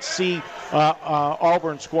just don't see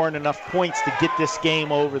Auburn scoring enough points to get this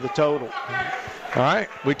game over the total. All right.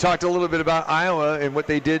 We talked a little bit about Iowa and what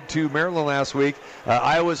they did to Maryland last week.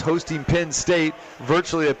 Iowa's hosting Penn State,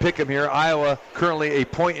 virtually a pick 'em here. Iowa currently a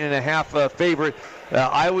 1.5 favorite.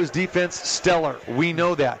 Iowa's defense, stellar. We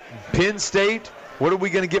know that. Penn State, what are we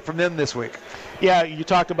going to get from them this week? Yeah, you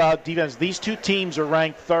talk about defense. These two teams are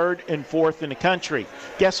ranked 3rd and 4th in the country.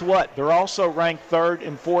 Guess what? They're also ranked 3rd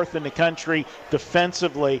and 4th in the country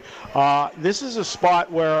defensively. This is a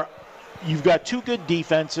spot where you've got two good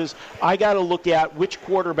defenses. I got to look at which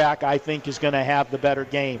quarterback I think is going to have the better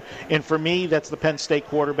game. And for me, that's the Penn State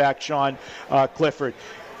quarterback, Sean Clifford.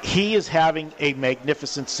 He is having a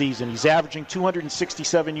magnificent season. He's averaging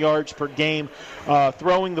 267 yards per game,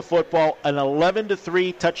 throwing the football, an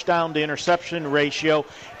 11-3 touchdown to interception ratio,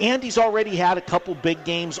 and he's already had a couple big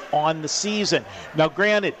games on the season. Now,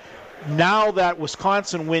 granted, now that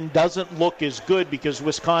Wisconsin win doesn't look as good because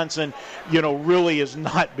Wisconsin, really has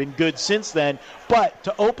not been good since then. But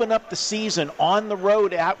to open up the season on the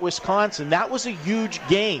road at Wisconsin, that was a huge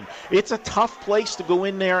game. It's a tough place to go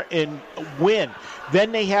in there and win.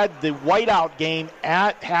 Then they had the whiteout game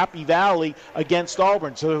at Happy Valley against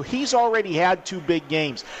Auburn. So he's already had 2 big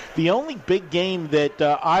games. The only big game that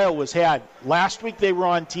Iowa's had, last week they were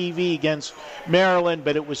on TV against Maryland,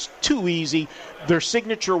 but it was too easy. Their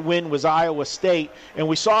signature win was Iowa State, and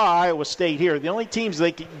we saw Iowa State here. The only teams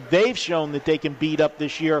they've shown that they can beat up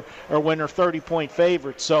this year are when they're 30-point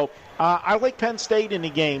favorites. So I like Penn State in the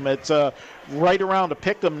game. It's right around to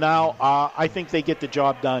pick them now. I think they get the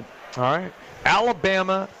job done. All right.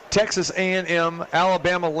 Alabama, Texas A&M.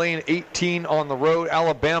 Alabama laying 18 on the road.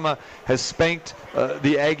 Alabama has spanked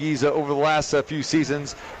the Aggies over the last few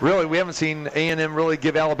seasons. Really, we haven't seen A&M really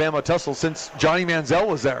give Alabama a tussle since Johnny Manziel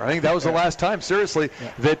was there. I think that was the last time, seriously,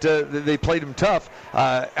 that they played him tough.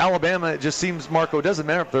 Alabama, it just seems, Marco, it doesn't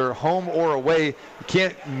matter if they're home or away. You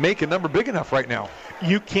can't make a number big enough right now.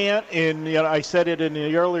 You can't, and I said it in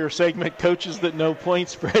the earlier segment, coaches that know point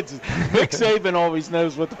spreads. Nick Saban always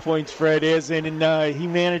knows what the point spread is, and he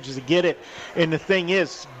manages to get it. And the thing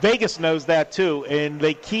is, Vegas knows that too, and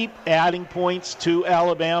they keep adding points to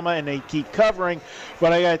Alabama, and they keep covering.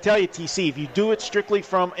 But I got to tell you, TC, if you do it strictly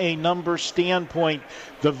from a number standpoint,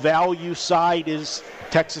 the value side is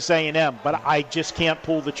Texas A&M, but I just can't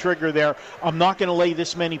pull the trigger there. I'm not going to lay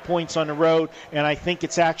this many points on the road, and I think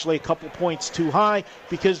it's actually a couple points too high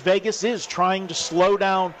because Vegas is trying to slow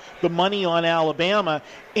down the money on Alabama.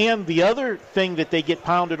 And the other thing that they get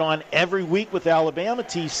pounded on every week with Alabama,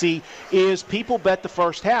 TC, is people bet the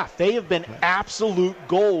first half. They have been absolute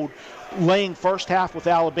gold laying first half with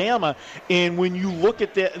Alabama. And when you look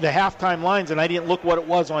at the halftime lines, and I didn't look what it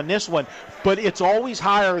was on this one, but it's always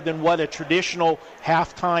higher than what a traditional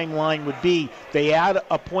halftime line would be. They add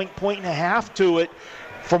a point and a half to it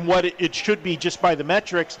from what it should be just by the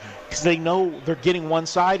metrics because they know they're getting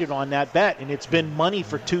one-sided on that bet, and it's been money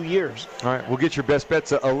for 2 years. All right, we'll get your best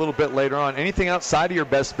bets a little bit later on. Anything outside of your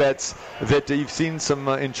best bets that you've seen some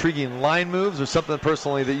intriguing line moves or something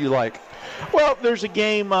personally that you like? Well, there's a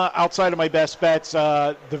game outside of my best bets.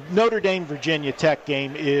 The Notre Dame-Virginia Tech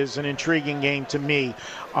game is an intriguing game to me.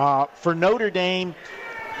 For Notre Dame,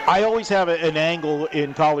 I always have an angle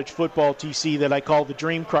in college football, TC, that I call the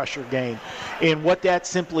Dream Crusher game. And what that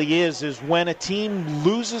simply is when a team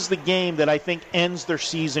loses the game that I think ends their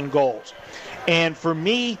season goals. And for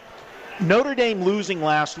me, Notre Dame losing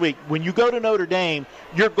last week, when you go to Notre Dame,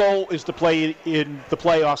 your goal is to play in the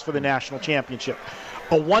playoffs for the national championship.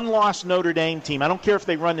 A one-loss Notre Dame team, I don't care if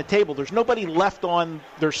they run the table, there's nobody left on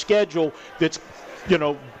their schedule that's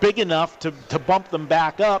big enough to bump them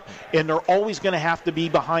back up, and they're always going to have to be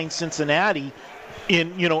behind Cincinnati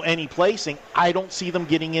in, any placing. I don't see them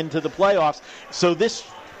getting into the playoffs. So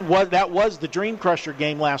that was the Dream Crusher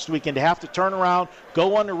game last weekend, to have to turn around,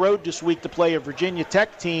 go on the road this week to play a Virginia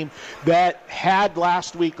Tech team that had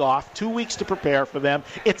last week off, 2 weeks to prepare for them.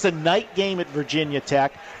 It's a night game at Virginia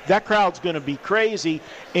Tech. That crowd's going to be crazy,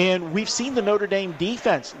 and we've seen the Notre Dame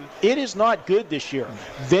defense. It is not good this year.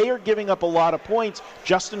 They are giving up a lot of points.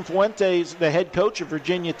 Justin Fuentes, the head coach of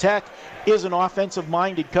Virginia Tech, is an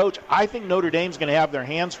offensive-minded coach. I think Notre Dame's going to have their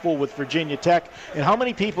hands full with Virginia Tech, and how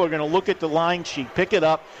many people are going to look at the line sheet, pick it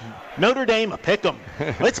up, Notre Dame, pick them.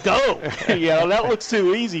 Let's go. That looks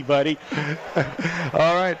too easy, buddy.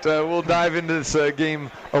 All right, we'll dive into this game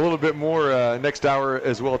a little bit more next hour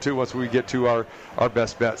as well, too, once we get to our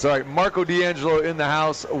best bets. All right, Marco D'Angelo in the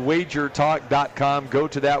house, wagertalk.com. Go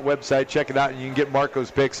to that website, check it out, and you can get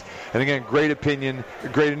Marco's picks. And, again, great opinion,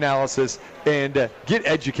 great analysis, and get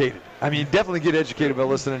educated. I mean, definitely get educated by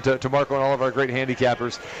listening to Marco and all of our great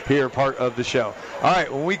handicappers here, part of the show. All right,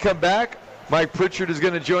 when we come back, Mike Pritchard is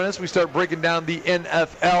going to join us. We start breaking down the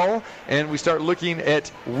NFL, and we start looking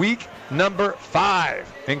at week number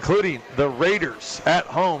 5, including the Raiders at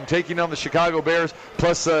home taking on the Chicago Bears,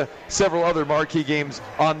 plus several other marquee games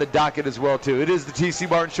on the docket as well, too. It is the T.C.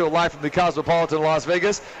 Martin Show live from the Cosmopolitan Las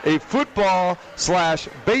Vegas, a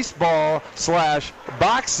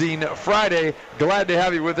football/baseball/boxing Friday. Glad to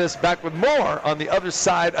have you with us. Back with more on the other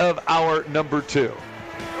side of hour number 2.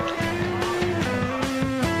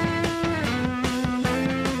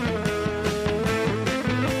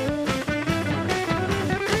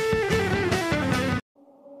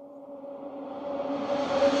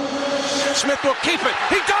 Smith will keep it.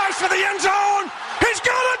 He dives for the end zone. He's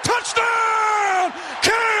got a touchdown!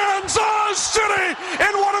 Kansas City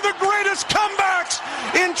in one of the greatest comebacks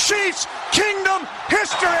in Chiefs Kingdom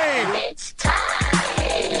history. It's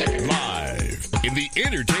time. Live in the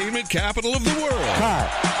entertainment capital of the world. Carr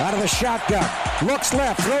out of the shotgun. Looks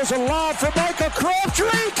left. Throws a lob for Michael Crabtree.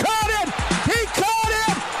 He caught it! He caught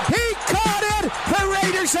it! He caught it!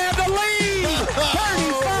 Raiders have the lead.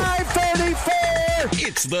 35-34.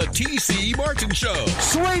 It's the T.C. Martin Show.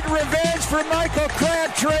 Sweet revenge for Michael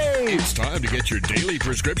Crabtree. It's time to get your daily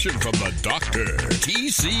prescription from the doctor,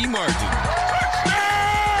 T.C. Martin.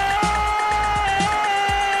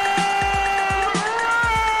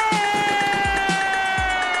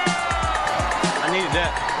 Needed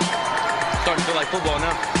that. Starting to feel like football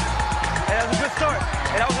now. Hey, that was a good start.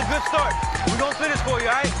 Hey, that was a good start. We're going to finish for you,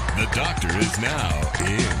 all right? The doctor is now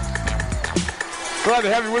in. Glad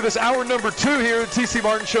to have you with us. Hour number 2 here at TC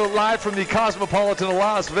Martin Show, live from the Cosmopolitan of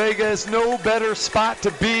Las Vegas. No better spot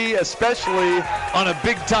to be, especially on a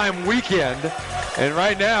big-time weekend. And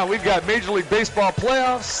right now, we've got Major League Baseball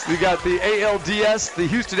playoffs. We got the ALDS. The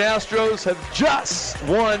Houston Astros have just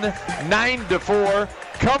won 9-4.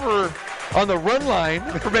 Cover on the run line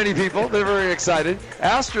for many people. They're very excited.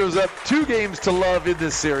 Astros up 2-0 in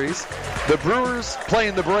this series. The Brewers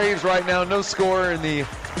playing the Braves right now. No score in the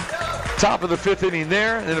top of the 5th inning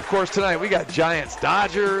there. And, of course, tonight we got Giants,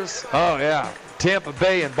 Dodgers. Oh, yeah. Tampa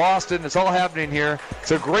Bay and Boston. It's all happening here.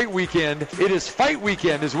 It's a great weekend. It is fight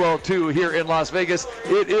weekend as well, too, here in Las Vegas.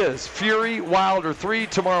 It is Fury Wilder 3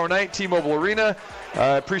 tomorrow night, T-Mobile Arena.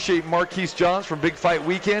 I appreciate Marquise Johns from Big Fight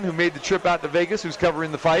Weekend, who made the trip out to Vegas, who's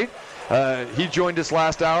covering the fight. He joined us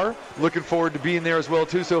last hour. Looking forward to being there as well,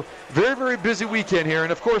 too. So very, very busy weekend here.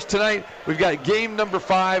 And, of course, tonight we've got game number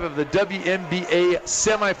 5 of the WNBA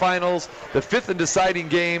semifinals, the 5th and deciding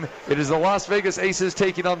game. It is the Las Vegas Aces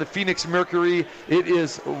taking on the Phoenix Mercury. It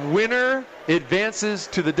is winner advances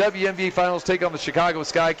to the WNBA finals, take on the Chicago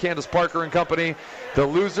Sky, Candace Parker and company. The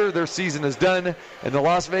loser, their season is done. And the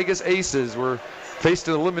Las Vegas Aces were faced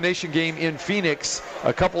an elimination game in Phoenix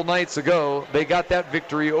a couple nights ago. They got that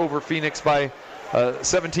victory over Phoenix by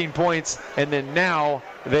 17 points, and then now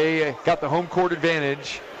they got the home court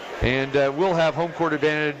advantage, and will have home court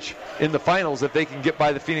advantage in the finals if they can get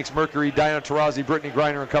by the Phoenix Mercury, Diana Taurasi, Brittany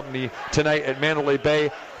Griner and company tonight at Mandalay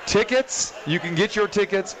Bay. Tickets, you can get your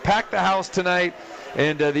tickets, pack the house tonight,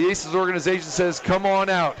 and the Aces organization says come on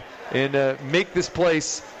out and make this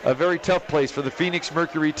place a very tough place for the Phoenix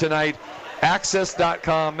Mercury tonight.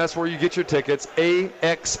 Access.com, that's where you get your tickets,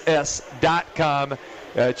 AXS.com.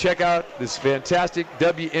 Check out this fantastic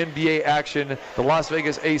WNBA action, the Las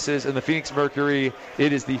Vegas Aces and the Phoenix Mercury.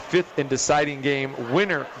 It is the 5th and deciding game.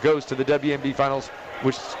 Winner goes to the WNBA Finals,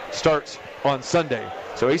 which starts on Sunday.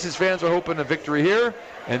 So Aces fans are hoping a victory here,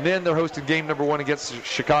 and then they're hosting game number 1 against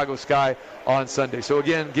Chicago Sky on Sunday. So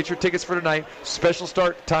again, get your tickets for tonight. Special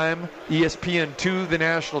start time, ESPN2, the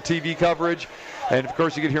national TV coverage. And, of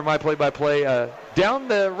course, you can hear my play-by-play down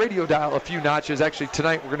the radio dial a few notches. Actually,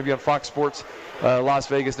 tonight we're going to be on Fox Sports Las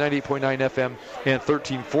Vegas, 98.9 FM and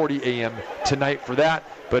 1340 AM tonight for that.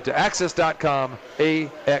 But to Access.com,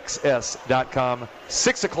 AXS.com.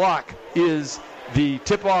 6 o'clock is the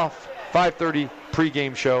tip-off, 5:30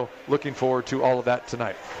 pregame show. Looking forward to all of that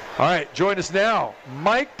tonight. All right, join us now.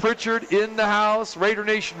 Mike Pritchard in the house, Raider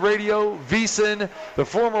Nation Radio, VSiN, the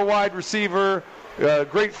former wide receiver,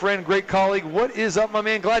 great friend, great colleague. What is up, my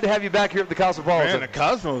man? Glad to have you back here at the Cosmopolitan. Man, the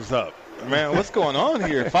Cosmo's up. Man, what's going on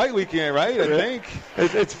here? Fight weekend, right? I think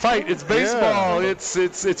it's fight. It's baseball. Yeah.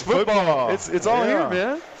 It's football. It's all here,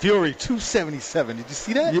 man. Fury 277. Did you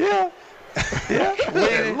see that? Yeah. Yeah.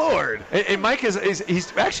 Good Lord. And Mike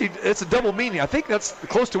he's actually, it's a double meaning. I think that's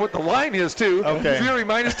close to what the line is too. Okay. Fury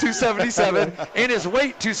minus 277 and his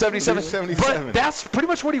weight 277. But that's pretty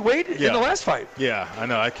much what he weighed in the last fight. Yeah, I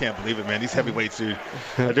know. I can't believe it, man. These heavyweights, dude.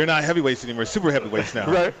 They're not heavyweights anymore. Super heavyweights now.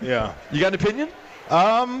 Right. Yeah. You got an opinion?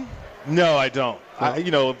 No, I don't.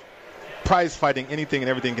 Prize fighting, anything and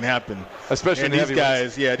everything can happen. Especially and these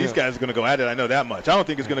guys. Yeah, these guys are going to go at it. I know that much. I don't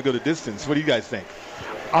think it's going to go the distance. What do you guys think?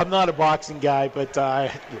 I'm not a boxing guy, but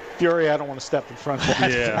Fury, I don't want to step in front of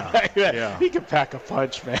that guy. Yeah. He can pack a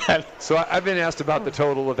punch, man. So I've been asked about the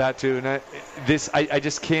total of that too, and I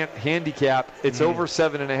just can't handicap. It's over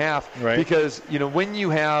 7.5 right. Because when you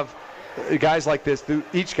have guys like this,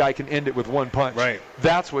 each guy can end it with one punch. Right.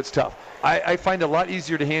 That's what's tough. I find it a lot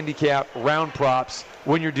easier to handicap round props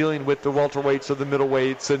when you're dealing with the welterweights or the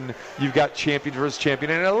middleweights, and you've got champion versus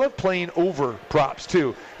champion. And I love playing over props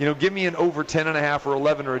too. Give me an over 10.5 or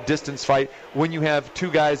 11 or a distance fight when you have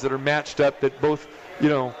two guys that are matched up that both,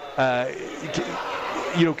 can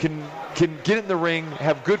get in the ring,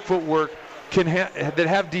 have good footwork, that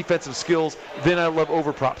have defensive skills. Then I love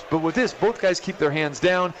over props. But with this, both guys keep their hands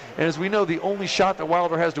down, and as we know, the only shot that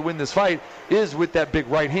Wilder has to win this fight is with that big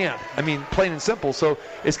right hand. I mean, plain and simple. So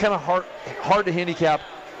it's kind of hard to handicap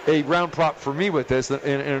a round prop for me with this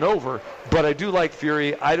in an over, but I do like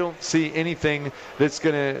Fury. I don't see anything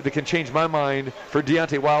that can change my mind for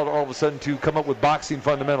Deontay Wilder all of a sudden to come up with boxing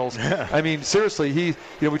fundamentals. I mean, seriously,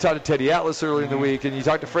 we talked to Teddy Atlas earlier in the week, and you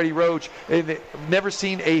talked to Freddie Roach, and they've never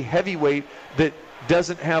seen a heavyweight that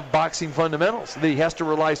doesn't have boxing fundamentals. He has to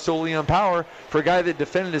rely solely on power for a guy that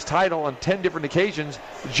defended his title on 10 different occasions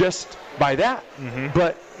just by that.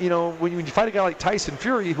 But, when you fight a guy like Tyson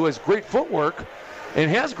Fury, who has great footwork and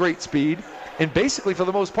has great speed, and basically for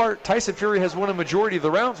the most part, Tyson Fury has won a majority of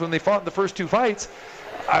the rounds when they fought in the first 2 fights.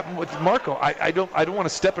 I'm with Marco. I don't want to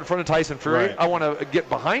step in front of Tyson Fury. Right. I want to get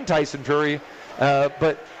behind Tyson Fury.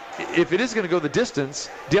 But if it is going to go the distance,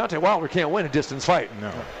 Deontay Wilder can't win a distance fight.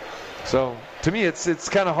 No. So to me, it's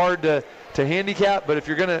kind of hard to handicap. But if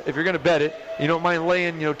you're gonna bet it, you don't mind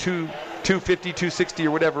laying 250, 260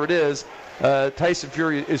 or whatever it is. Tyson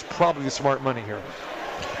Fury is probably the smart money here.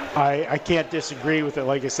 I can't disagree with it.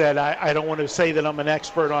 Like I said, I don't want to say that I'm an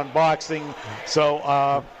expert on boxing, so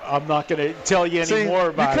I'm not going to tell you any more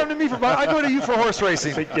about it. You come to me for I go to you for horse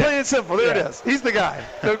racing. Plain and simple. There it is. He's the guy.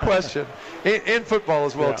 No question. And football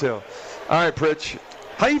as well, too. All right, Pritch.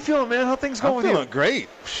 How you feeling, man? How things going with you? I'm feeling great.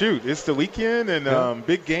 Shoot, it's the weekend and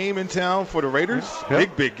big game in town for the Raiders.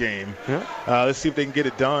 Big game. Let's see if they can get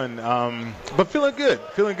it done. But feeling good.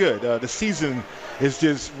 The season is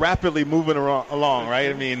just rapidly moving along,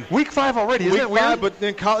 right? I mean, week 5 already. Isn't it weird? Week 5, but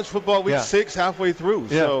then college football week 6 halfway through.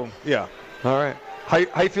 So All right. How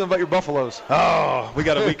you feeling about your Buffaloes? Oh, we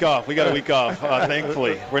got a week off.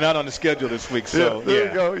 Thankfully. We're not on the schedule this week, so there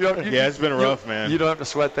you go. It's been rough, man. You don't have to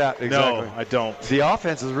sweat that. Exactly. No, I don't. The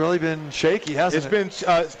offense has really been shaky, hasn't it?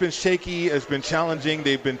 It's been shaky. It's been challenging.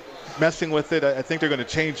 They've been messing with it. I think they're going to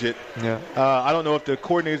change it. I don't know if the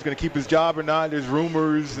coordinator is going to keep his job or not. There's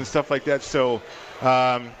rumors and stuff like that. So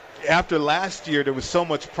after last year, there was so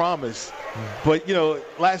much promise. But,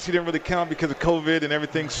 last year didn't really count because of COVID and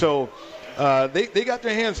everything. So they got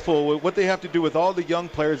their hands full with what they have to do with all the young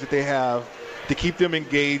players that they have to keep them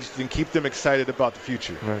engaged and keep them excited about the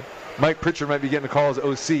future. Right. Mike Pritchard might be getting a call as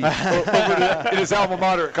OC in his alma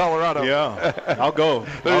mater at Colorado. Yeah, I'll go.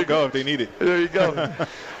 I'll go if they need it. There you go.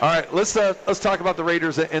 All right, let's talk about the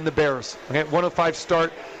Raiders and the Bears. Okay, 105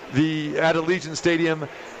 start at Allegiant Stadium.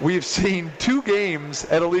 We've seen 2 games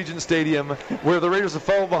at Allegiant Stadium where the Raiders have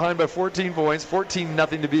fallen behind by 14 points,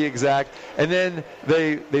 14-0 to be exact, and then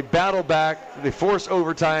they battle back, they force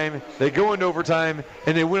overtime, they go into overtime,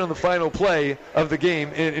 and they win on the final play of the game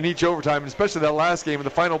in each overtime, especially that last game in the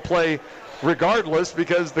final play, regardless,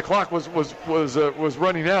 because the clock was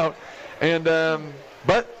running out. And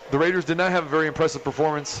but the Raiders did not have a very impressive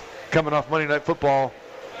performance coming off Monday Night Football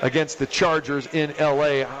against the Chargers in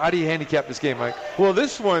L.A. How do you handicap this game, Mike? Well,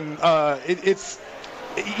 this one, it's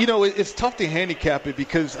tough to handicap it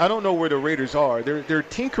because I don't know where the Raiders are. They're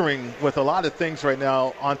tinkering with a lot of things right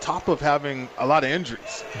now on top of having a lot of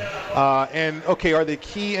injuries. And, okay, are they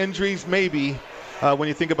key injuries? Maybe when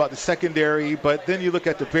you think about the secondary. But then you look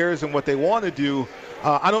at the Bears and what they want to do.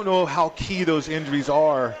 I don't know how key those injuries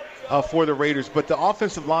are for the Raiders, but the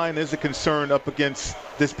offensive line is a concern up against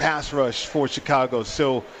this pass rush for Chicago.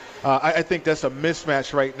 So I think that's a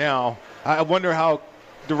mismatch right now. I wonder how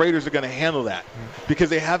the Raiders are going to handle that because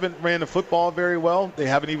they haven't ran the football very well. They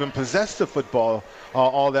haven't even possessed the football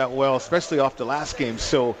all that well, especially off the last game.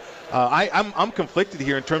 So I'm conflicted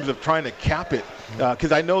here in terms of trying to cap it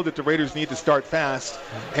because I know that the Raiders need to start fast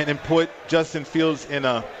and then put Justin Fields in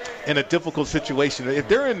a difficult situation. If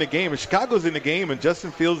they're in the game, if Chicago's in the game and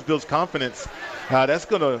Justin Fields builds confidence, that's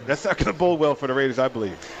not gonna bode well for the Raiders, I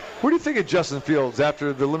believe. What do you think of Justin Fields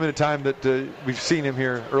after the limited time that we've seen him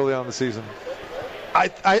here early on in the season?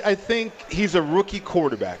 I think he's a rookie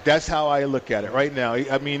quarterback. That's how I look at it right now.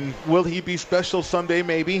 I mean, will he be special someday?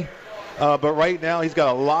 Maybe. But right now he's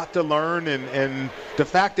got a lot to learn, and the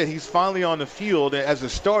fact that he's finally on the field as a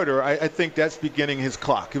starter, I think that's beginning his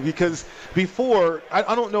clock. Because before,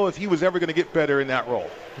 I don't know if he was ever going to get better in that role.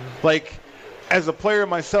 Like, as a player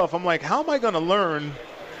myself, I'm like, how am I going to learn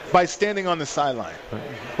by standing on the sideline?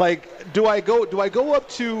 Like, do I go up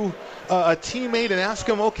to a teammate and ask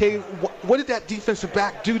him, okay, what did that defensive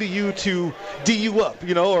back do to you to D you up,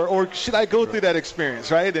 or should I go through that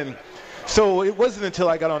experience, right? And so it wasn't until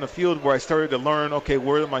I got on the field where I started to learn, okay,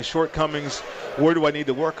 where are my shortcomings? Where do I need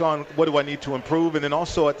to work on? What do I need to improve? And then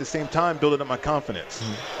also at the same time, building up my confidence.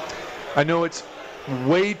 I know it's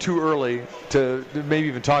way too early to maybe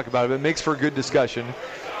even talk about it, but it makes for a good discussion.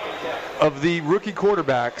 Of the rookie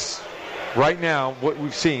quarterbacks right now, what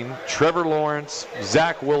we've seen, Trevor Lawrence,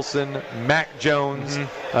 Zach Wilson, Mac Jones.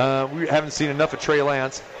 We haven't seen enough of Trey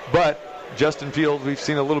Lance, but Justin Fields, we've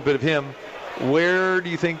seen a little bit of him. Where do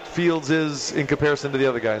you think Fields is in comparison to the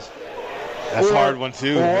other guys? That's a hard one,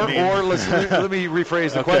 too. Let me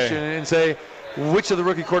rephrase the question and say, which of the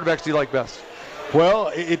rookie quarterbacks do you like best? Well,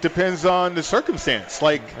 it depends on the circumstance.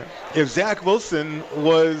 Like, if Zach Wilson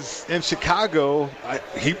was in Chicago,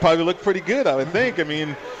 he'd probably look pretty good, I would think. I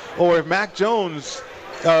mean, or if Mac Jones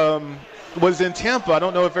was in Tampa, I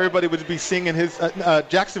don't know if everybody would be singing his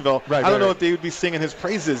Jacksonville. I don't know if they would be singing his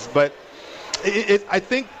praises. But I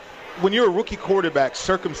think when you're a rookie quarterback,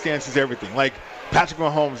 circumstance is everything. Like Patrick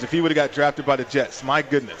Mahomes, if he would have got drafted by the Jets, my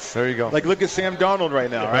goodness. There you go. Like, look at Sam Darnold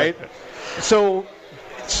right now, right?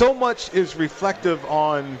 So much is reflective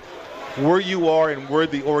on where you are and where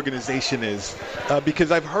the organization is,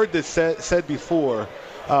 because I've heard this said before,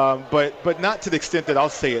 but not to the extent that I'll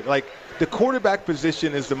say it. Like, the quarterback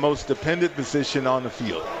position is the most dependent position on the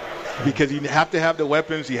field because you have to have the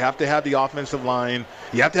weapons, you have to have the offensive line,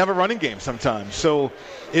 you have to have a running game sometimes. So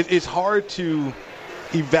it's hard to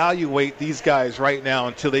evaluate these guys right now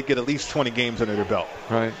until they get at least 20 games under their belt.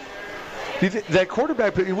 Right. That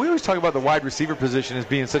quarterback, we always talk about the wide receiver position as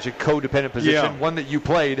being such a codependent position, one that you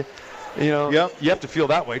played. You have to feel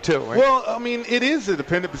that way too, right? Well, I mean, it is a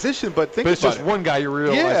dependent position, but think about it. But it's just one guy you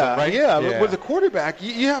realize, right? Yeah. With a quarterback,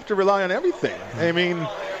 you have to rely on everything. I mean,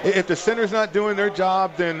 if the center's not doing their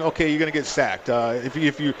job, then okay, you're going to get sacked.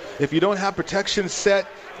 If you don't have protection set,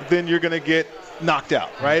 then you're going to get knocked out,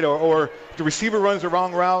 right? Or the receiver runs the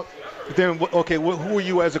wrong route. Then, okay, who are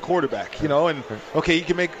you as a quarterback? And, okay, you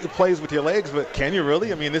can make plays with your legs, but can you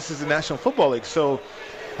really? I mean, this is the National Football League. So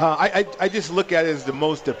I just look at it as the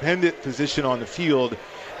most dependent position on the field.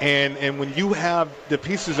 And when you have the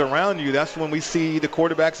pieces around you, that's when we see the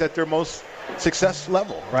quarterbacks at their most success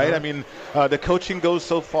level, right? I mean, the coaching goes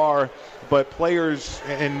so far, but players,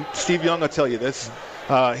 and Steve Young will tell you this,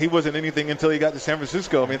 he wasn't anything until he got to San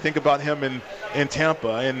Francisco. I mean, think about him in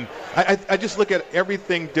Tampa. And I just look at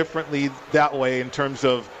everything differently that way in terms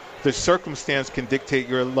of the circumstance can dictate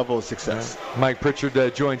your level of success. Right. Mike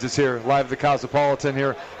Pritchard joins us here live at the Cosmopolitan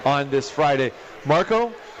here on this Friday.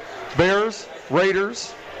 Marco, Bears,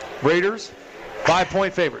 Raiders,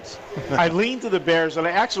 5-point favorites. I lean to the Bears, and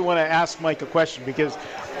I actually want to ask Mike a question because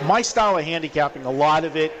my style of handicapping, a lot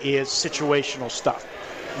of it is situational stuff.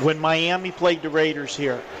 When Miami played the Raiders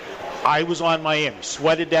here, I was on Miami.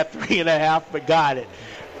 Sweated that 3.5, but got it.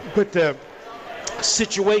 But the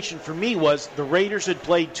situation for me was the Raiders had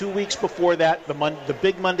played 2 weeks before that, the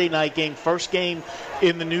big Monday night game, first game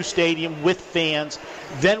in the new stadium with fans,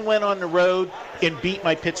 then went on the road and beat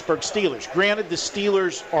my Pittsburgh Steelers. Granted, the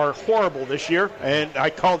Steelers are horrible this year, and I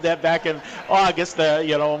called that back in August.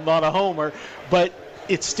 I'm not a homer, but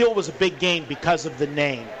it still was a big game because of the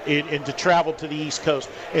name and to travel to the East Coast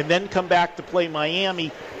and then come back to play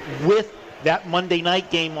Miami with that Monday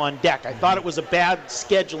night game on deck. I thought it was a bad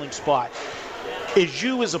scheduling spot. As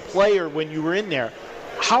you as a player, when you were in there,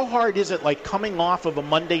 how hard is it like coming off of a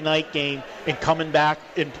Monday night game and coming back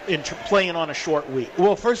and playing on a short week?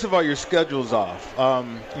 Well, first of all, your schedule's off.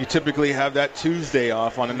 You typically have that Tuesday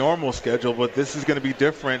off on a normal schedule, but this is going to be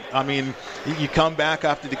different. I mean, you come back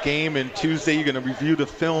after the game, and Tuesday you're going to review the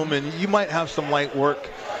film, and you might have some light work.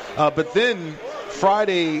 But then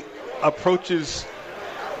Friday approaches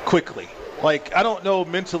quickly. Like, I don't know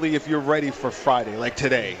mentally if you're ready for Friday, like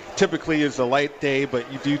today. Typically is a light day,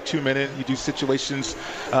 but you do 2 minutes, you do situations,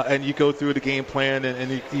 and you go through the game plan,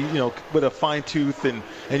 and you with a fine tooth, and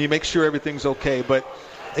you make sure everything's okay. But,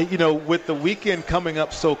 with the weekend coming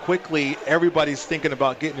up so quickly, everybody's thinking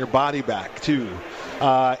about getting your body back, too.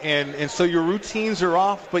 And so your routines are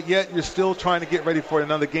off, but yet you're still trying to get ready for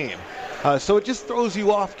another game. So it just throws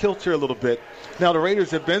you off kilter a little bit. Now, the Raiders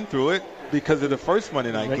have been through it because of the first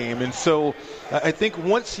Monday night game. And so I think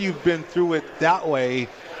once you've been through it that way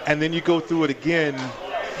and then you go through it again,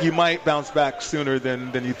 you might bounce back sooner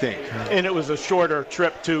than you think. And it was a shorter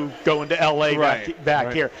trip to going to L.A.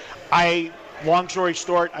 back here. Long story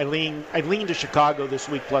short, I lean to Chicago this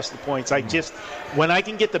week plus the points. When I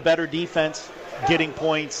can get the better defense, getting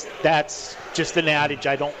points, that's just an adage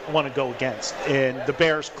I don't want to go against. And the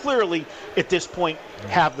Bears clearly, at this point,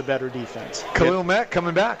 have the better defense. Khalil Mack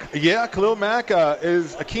coming back. Yeah, Khalil Mack.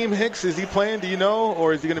 Is Akeem Hicks, is he playing, do you know?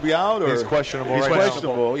 Or is he going to be out? Or? He's questionable He's right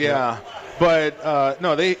questionable, now. Yeah. But,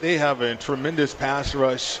 no, they have a tremendous pass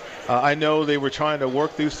rush. I know they were trying to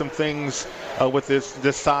work through some things with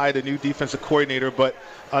this side, a new defensive coordinator. But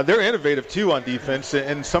they're innovative, too, on defense.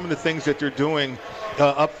 And some of the things that they're doing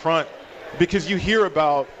up front. Because you hear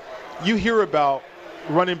about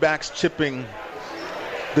running backs chipping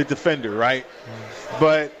the defender, right?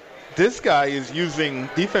 But this guy is using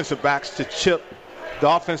defensive backs to chip the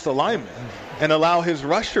offensive lineman and allow his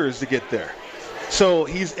rushers to get there. So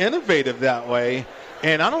he's innovative that way,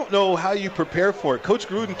 and I don't know how you prepare for it. Coach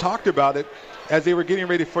Gruden talked about it as they were getting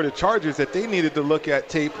ready for the Chargers, that they needed to look at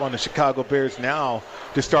tape on the Chicago Bears now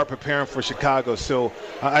to start preparing for Chicago. So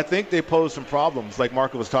I think they pose some problems like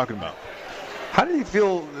Marco was talking about. How do you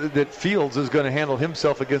feel that Fields is going to handle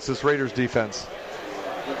himself against this Raiders defense?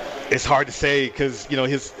 It's hard to say because,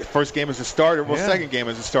 his first game as a starter, second game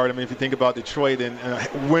as a starter. I mean, if you think about Detroit and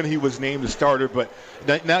when he was named the starter, but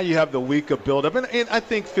now you have the week of build-up. And I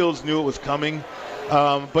think Fields knew it was coming,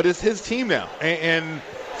 but it's his team now. And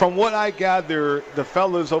from what I gather, the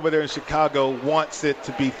fellas over there in Chicago wants it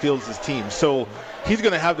to be Fields' team. So he's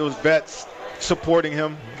going to have those vets supporting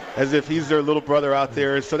him as if he's their little brother out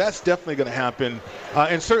there. So that's definitely going to happen.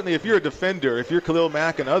 And certainly if you're a defender, if you're Khalil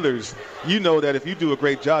Mack and others, you know that if you do a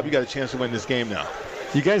great job, you got a chance to win this game now.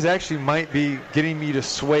 You guys actually might be getting me to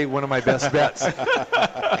sway one of my best bets.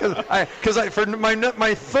 Because for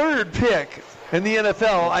my third pick in the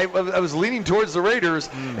NFL, I was leaning towards the Raiders,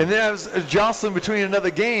 and then I was jostling between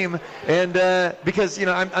another game, and because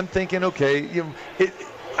I'm thinking, okay,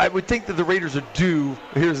 I would think that the Raiders are due.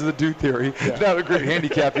 Here's the due theory. Yeah. Not a great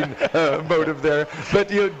handicapping motive there, but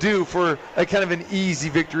due for a kind of an easy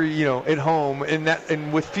victory, at home,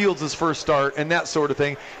 and with Fields' first start and that sort of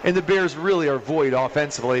thing. And the Bears really are void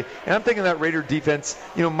offensively. And I'm thinking that Raider defense,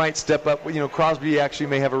 might step up. Crosby actually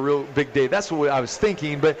may have a real big day. That's what I was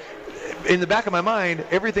thinking, but. In the back of my mind,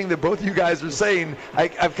 everything that both you guys are saying,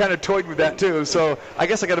 I've kind of toyed with that too. So I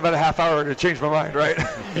guess I got about a half hour to change my mind, right?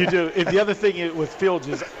 You do. The other thing with Fields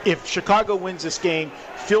is if Chicago wins this game,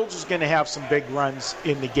 Fields is going to have some big runs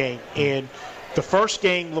in the game. And the first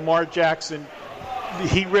game, Lamar Jackson,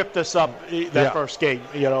 he ripped us up first game,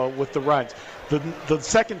 with the runs. The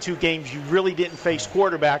second two games, you really didn't face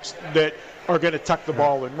quarterbacks that are going to tuck the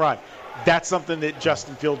ball and run. That's something that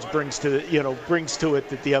Justin Fields brings to it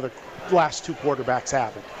that the other last two quarterbacks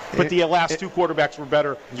haven't. But the last two quarterbacks were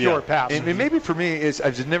better pure passes. And maybe for me,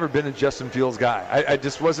 I've just never been a Justin Fields guy. I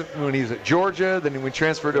just wasn't when he was at Georgia, then when he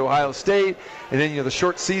transferred to Ohio State, and then the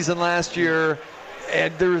short season last year.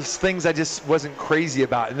 And there was things I just wasn't crazy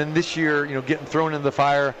about. And then this year, getting thrown in the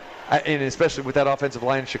fire, and especially with that offensive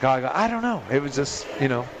line in Chicago, I don't know. It was just,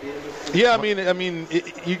 Yeah, I mean,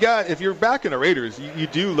 if you're back in the Raiders, you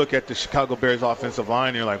do look at the Chicago Bears offensive line,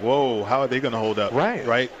 and you're like, whoa, how are they going to hold up?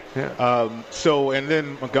 Right. Yeah. And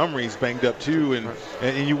then Montgomery's banged up too,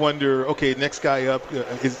 and you wonder, okay, next guy up,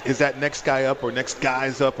 is that next guy up or next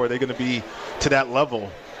guys up? Or are they going to be to that level?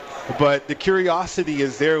 But the curiosity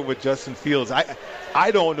is there with Justin Fields.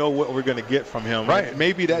 I don't know what we're going to get from him. Right.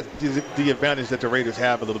 Maybe that's the advantage that the Raiders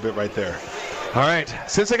have a little bit right there. All right.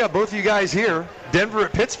 Since I got both of you guys here, Denver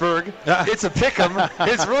at Pittsburgh, it's a pick'em.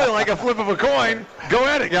 It's really like a flip of a coin. Go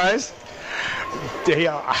at it, guys.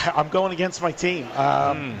 I'm going against my team.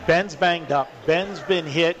 Ben's banged up. Ben's been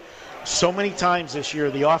hit so many times this year.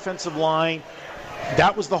 The offensive line,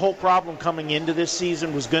 that was the whole problem coming into this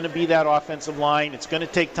season, was going to be that offensive line. It's going to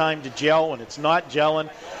take time to gel, and it's not gelling.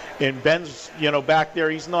 And Ben's, back there,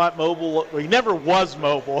 he's not mobile. He never was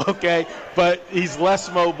mobile, okay? But he's less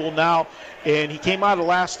mobile now. And he came out of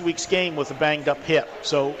last week's game with a banged-up hip.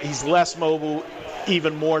 So he's less mobile,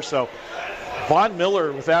 even more so. Von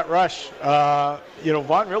Miller with that rush,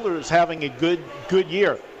 Von Miller is having a good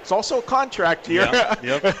year. It's also a contract year.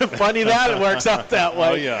 Yep. Funny that it works out that way.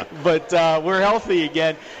 Oh, yeah. But we're healthy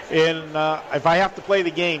again. And if I have to play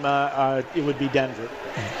the game, it would be Denver.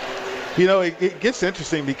 It gets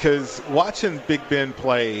interesting because watching Big Ben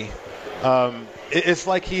play, it's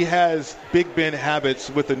like he has Big Ben habits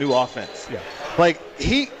with the new offense. Yeah. Like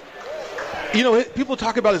people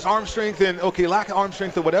talk about his arm strength and, lack of arm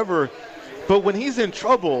strength or whatever. But when he's in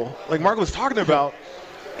trouble, like Mark was talking about,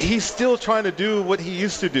 he's still trying to do what he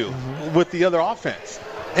used to do with the other offense.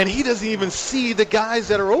 And he doesn't even see the guys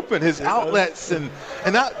that are open, his outlets. And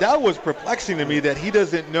that was perplexing to me that he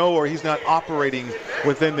doesn't know or he's not operating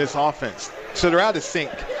within this offense. So they're out of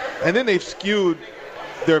sync. And then they've skewed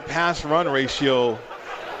their pass-run ratio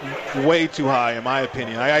way too high, in my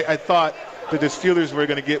opinion. I thought that the Steelers were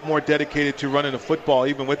going to get more dedicated to running the football,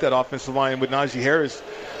 even with that offensive line with Najee Harris.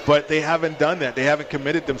 But they haven't done that. They haven't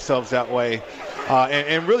committed themselves that way.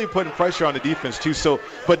 And really putting pressure on the defense, too.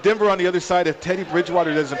 But Denver on the other side, if Teddy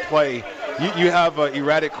Bridgewater doesn't play, you have an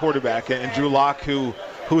erratic quarterback and Drew Lock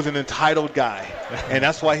who's an entitled guy. And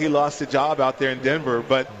that's why he lost the job out there in Denver.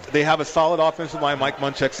 But they have a solid offensive line. Mike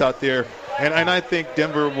Munchak's out there. And I think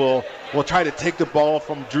Denver will try to take the ball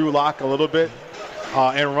from Drew Lock a little bit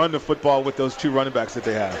and run the football with those two running backs that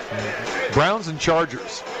they have. Browns and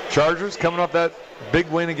Chargers. Chargers coming off that big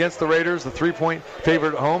win against the Raiders, the 3-point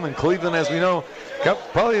favorite at home. And Cleveland, as we know, got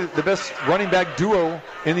probably the best running back duo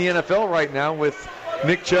in the NFL right now with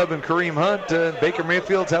Nick Chubb and Kareem Hunt. Baker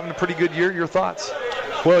Mayfield's having a pretty good year. Your thoughts?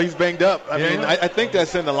 Well, he's banged up. I think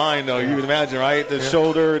that's in the line, though. You would imagine, right? The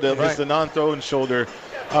shoulder, it's the non-throwing shoulder.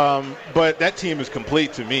 But that team is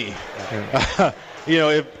complete to me.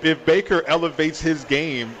 If Baker elevates his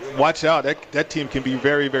game, watch out. That team can be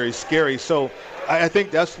very, very scary. So I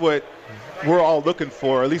think that's what we're all looking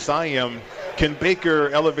for, at least I am. Can Baker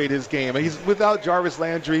elevate his game? He's without Jarvis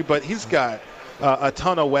Landry, but he's got a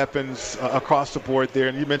ton of weapons across the board there.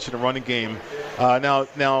 And you mentioned the running game.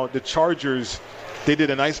 Now the Chargers, they did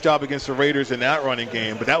a nice job against the Raiders in that running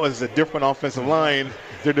game, but that was a different offensive line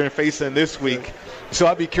they're facing this week. So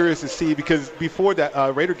I'd be curious to see, because before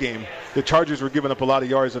that Raider game, the Chargers were giving up a lot of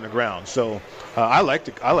yards on the ground. So I like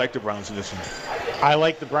the Browns in this one. I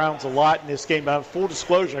like the Browns a lot in this game. Full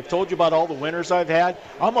disclosure, I've told you about all the winners I've had.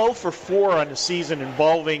 I'm 0 for 4 on the season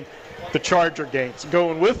involving the Charger games,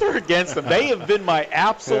 going with or against them. They have been my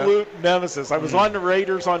absolute nemesis. I was on the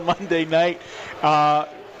Raiders on Monday night.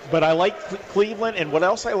 But I like Cleveland, and what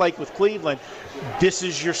else I like with Cleveland, this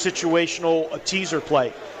is your situational teaser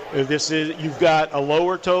play. You've got a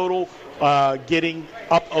lower total,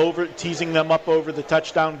 teasing them up over the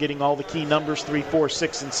touchdown, getting all the key numbers 3, 4,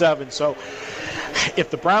 6, and 7. So if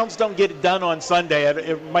the Browns don't get it done on Sunday,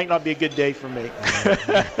 it might not be a good day for me.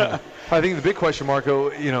 I think the big question, Marco,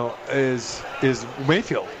 is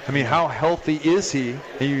Mayfield. I mean, how healthy is he?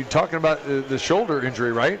 And you're talking about the shoulder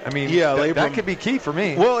injury, right? I mean, that could be key for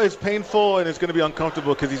me. Well, it's painful and it's going to be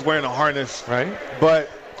uncomfortable because he's wearing a harness. Right. But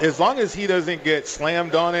as long as he doesn't get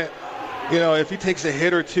slammed on it, if he takes a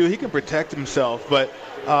hit or two, he can protect himself. But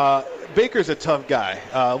Baker's a tough guy.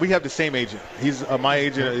 We have the same agent. He's my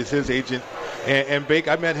agent is his agent. And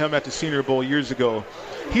Baker, I met him at the Senior Bowl years ago.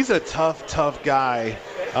 He's a tough guy.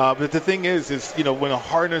 But the thing is when a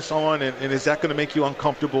harness on, and is that going to make you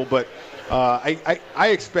uncomfortable? But I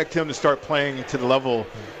expect him to start playing to the level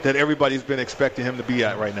that everybody's been expecting him to be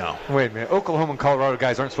at right now. Wait a minute. Oklahoma and Colorado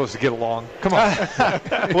guys aren't supposed to get along. Come on.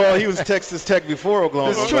 Well, he was Texas Tech before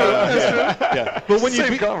Oklahoma. That's true. Yeah. But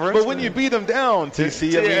when you beat him down,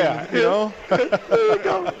 TC,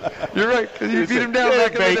 You're right. You beat him down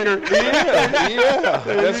back in the day. Yeah.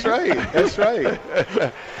 That's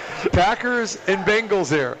right. Packers and Bengals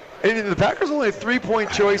here. And the Packers only a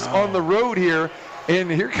 3-point choice on the road here.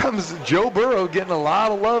 And here comes Joe Burrow getting a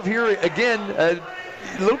lot of love here. Again, a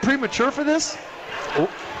little premature for this?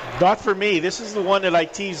 Not for me. This is the one that I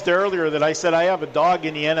teased earlier that I said I have a dog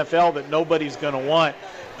in the NFL that nobody's going to want.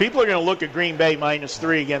 People are going to look at Green Bay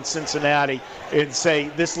 -3 against Cincinnati and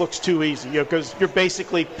say this looks too easy, because you're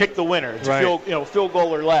basically pick the winner. It's right. a field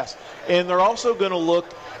goal or less. And they're also going to look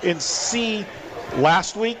and see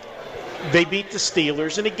last week they beat the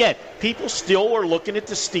Steelers. And again, people still are looking at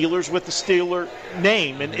the Steelers with the Steeler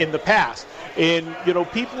name in the past. And,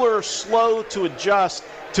 people are slow to adjust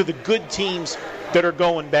to the good teams that are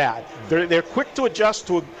going bad. They're quick to adjust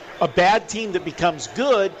to a bad team that becomes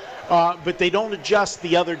good, but they don't adjust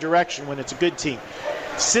the other direction when it's a good team.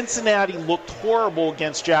 Cincinnati looked horrible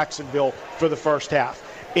against Jacksonville for the first half.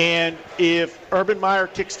 And if Urban Meyer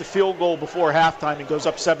kicks the field goal before halftime and goes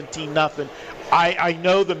up 17-0, I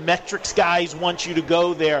know the metrics guys want you to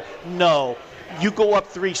go there. No. You go up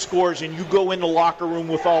 3 scores and you go in the locker room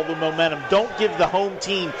with all the momentum. Don't give the home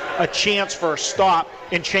team a chance for a stop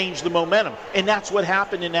and change the momentum. And that's what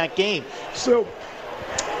happened in that game. So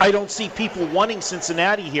I don't see people wanting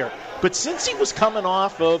Cincinnati here. But since he was coming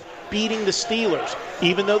off of beating the Steelers,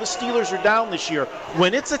 even though the Steelers are down this year,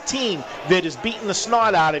 when it's a team that is beating the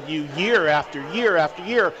snot out of you year after year after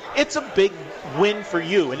year, it's a big win for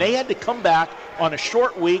you. And they had to come back on a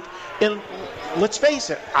short week. And let's face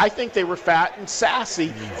it, I think they were fat and sassy,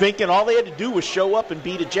 thinking all they had to do was show up and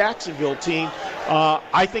beat a Jacksonville team.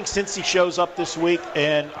 I think Cincy shows up this week,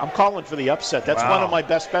 and I'm calling for the upset. That's one of my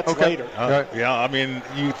best bets later. Yeah, I mean,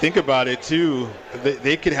 you think about it, too.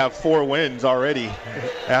 They could have 4 wins already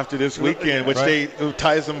after this weekend, which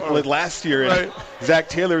ties them with last year. And Zach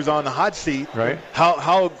Taylor's on the hot seat. Right.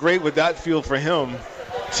 How great would that feel for him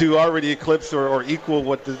to already eclipse or equal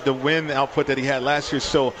what the win output that he had last year?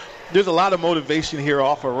 So there's a lot of motivation here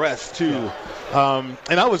off of rest, too.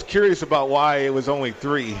 And I was curious about why it was only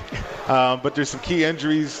 3. But there's some key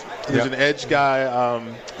injuries. There's an edge guy,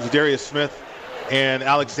 Darius Smith. And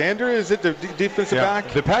Alexander, is it the defensive back?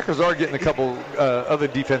 The Packers are getting a couple other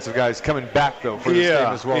defensive guys coming back, though, for this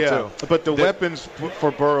game as well, too. But the weapons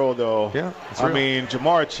for Burrow, though, I mean,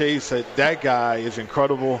 Jamar Chase, that guy is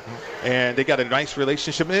incredible. And they got a nice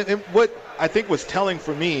relationship. And what I think was telling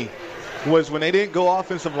for me was when they didn't go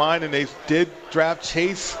offensive line and they did draft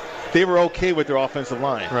Chase, they were okay with their offensive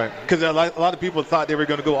line. Right. Because a lot of people thought they were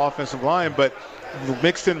going to go offensive line, but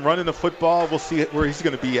Mixon running the football, we'll see where he's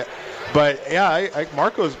going to be at. But, yeah,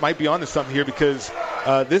 Marcos might be onto something here because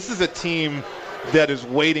this is a team that is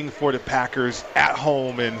waiting for the Packers at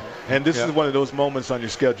home, and this is one of those moments on your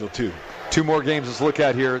schedule, too. Two more games let's look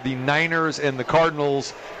at here. The Niners and the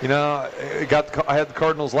Cardinals. You know, I had the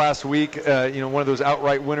Cardinals last week, one of those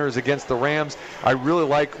outright winners against the Rams. I really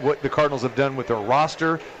like what the Cardinals have done with their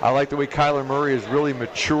roster. I like the way Kyler Murray has really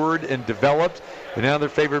matured and developed. And now they're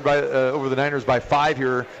favored by over the Niners by 5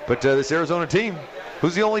 here. But this Arizona team,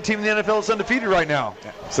 who's the only team in the NFL that's undefeated right now?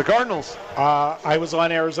 It's the Cardinals. I was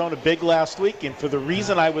on Arizona big last week, and for the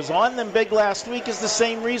reason I was on them big last week is the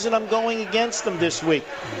same reason I'm going against them this week.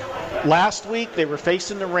 Last week, they were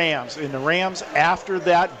facing the Rams, and the Rams, after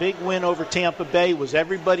that big win over Tampa Bay, was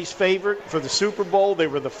everybody's favorite for the Super Bowl. They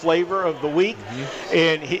were the flavor of the week,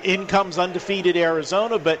 and in comes undefeated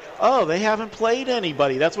Arizona, but, they haven't played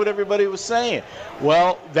anybody. That's what everybody was saying.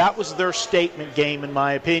 Well, that was their statement game, in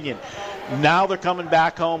my opinion. Now they're coming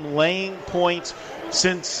back home, laying points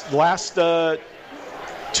since last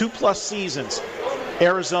 2+ seasons.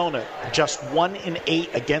 Arizona, just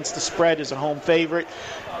 1-8 against the spread as a home favorite.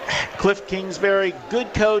 Cliff Kingsbury,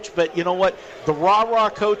 good coach, but you know what? The rah-rah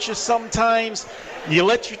coaches sometimes, you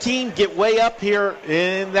let your team get way up here,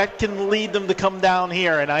 and that can lead them to come down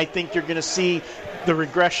here. And I think you're going to see the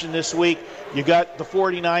regression this week. You got the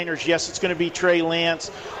 49ers. Yes, it's going to be Trey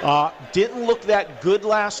Lance. Didn't look that good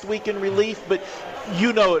last week in relief, but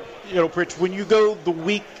you know it, Pritch, when you go the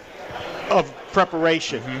week of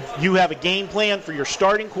preparation, you have a game plan for your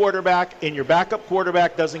starting quarterback, and your backup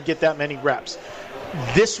quarterback doesn't get that many reps.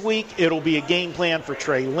 This week, it'll be a game plan for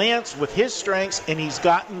Trey Lance with his strengths, and he's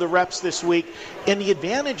gotten the reps this week. And the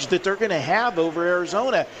advantage that they're going to have over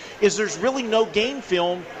Arizona is there's really no game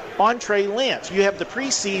film on Trey Lance. You have the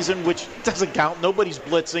preseason, which doesn't count. Nobody's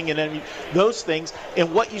blitzing and any those things.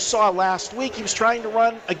 And what you saw last week, he was trying to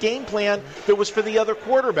run a game plan that was for the other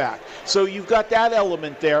quarterback. So you've got that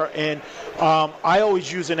element there. And I always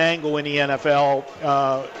use an angle in the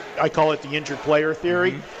NFL. I call it the injured player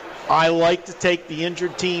theory. I like to take the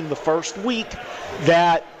injured team the first week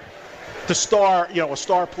that a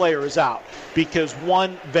star player is out, because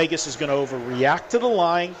one, Vegas is going to overreact to the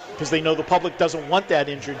line because they know the public doesn't want that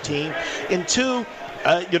injured team, and two,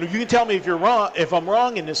 you can tell me if I'm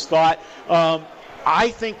wrong in this thought. I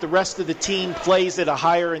think the rest of the team plays at a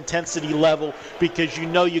higher intensity level because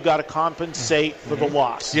you got to compensate for the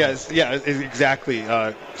loss. Yes, exactly.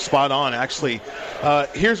 Spot on, actually.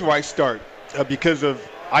 Here's where I start because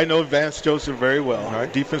I know Vance Joseph very well,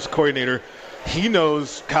 defense coordinator. He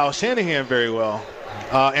knows Kyle Shanahan very well,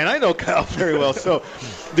 and I know Kyle very well. So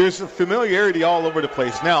there's a familiarity all over the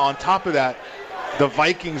place. Now, on top of that, the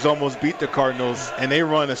Vikings almost beat the Cardinals, and they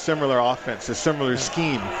run a similar offense, a similar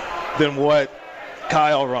scheme than what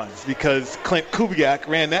Kyle runs, because Clint Kubiak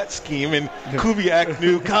ran that scheme, and Kubiak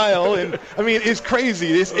knew Kyle. And, I mean, it's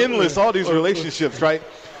crazy. It's endless, all these relationships, right?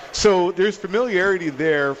 So there's familiarity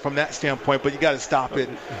there from that standpoint, but you got to stop it.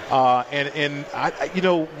 And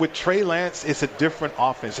I with Trey Lance, it's a different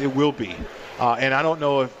offense. It will be, and I don't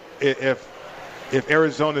know if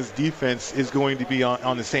Arizona's defense is going to be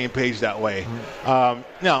on the same page that way.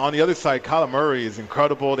 Now on the other side, Kyler Murray is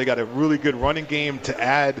incredible. They got a really good running game to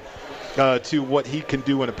add to what he can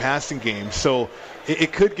do in a passing game. So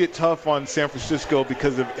it could get tough on San Francisco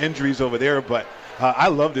because of injuries over there, but. I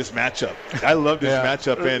love this matchup.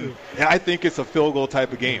 And I think it's a field goal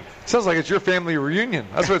type of game. Sounds like it's your family reunion.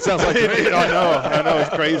 That's what it sounds like to me. I know. It's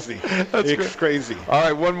crazy. It's crazy. All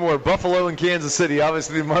right, one more. Buffalo and Kansas City,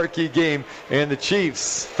 obviously the marquee game. And the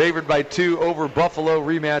Chiefs favored by 2 over Buffalo,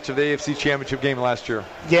 rematch of the AFC Championship game last year.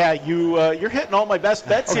 Yeah, you're hitting all my best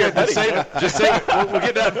bets here, buddy. Just save it. We'll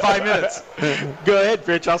get that in 5 minutes. Go ahead,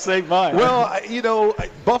 Rich. I'll save mine. Well,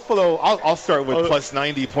 Buffalo, I'll start with plus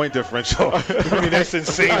 90 point differential. I mean, that's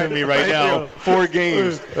insane to me right now. 4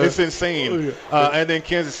 games. It's insane. And then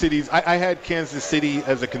Kansas City's. I had Kansas City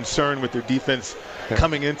as a concern with their defense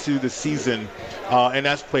coming into the season, and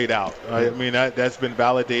that's played out. I mean, that's been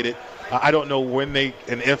validated. I don't know when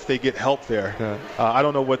and if they get help there. I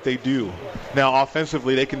don't know what they do. Now,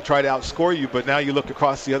 offensively, they can try to outscore you, but now you look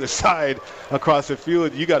across the other side, across the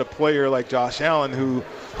field, you got a player like Josh Allen who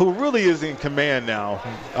really is in command now.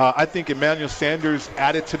 I think Emmanuel Sanders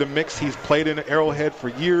added to the mix. He's played in Arrowhead for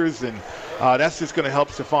years, and that's just going to help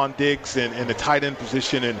Stephon Diggs in the tight end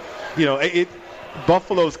position. And,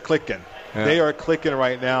 Buffalo's clicking. Yeah. They are clicking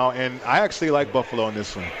right now, and I actually like Buffalo in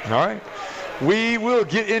this one. All right. We will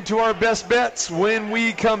get into our best bets when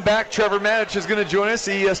we come back. Trevor Matich is going to join us,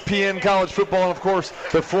 ESPN College Football, and, of course,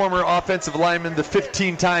 the former offensive lineman, the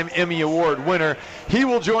 15-time Emmy Award winner. He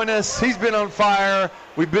will join us. He's been on fire.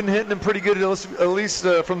 We've been hitting him pretty good, at least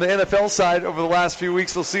from the NFL side over the last few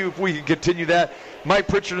weeks. We'll see if we can continue that. Mike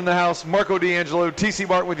Pritchard in the house, Marco D'Angelo, TC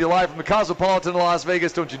Martin with you live from the Cosmopolitan of Las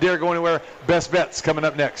Vegas. Don't you dare go anywhere. Best bets coming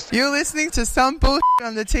up next. You're listening to Some Bullshit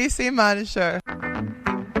on the TC Martin Show.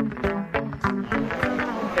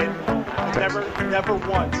 Never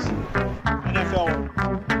once. NFL.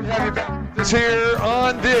 Have you back this here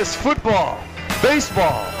on this football,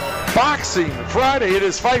 baseball, boxing Friday. It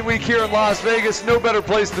is fight week here in Las Vegas. No better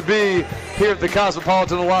place to be here at the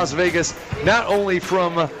Cosmopolitan of Las Vegas. Not only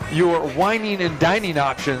from your wining and dining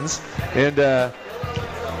options, and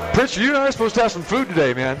Pritchard, you and I are supposed to have some food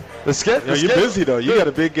today, man. You're busy though. You got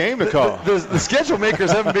a big game to call. The schedule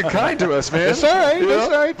makers haven't been kind to us, man. That's all right.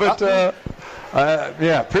 That's all right. But.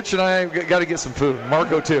 Pritch and I got to get some food.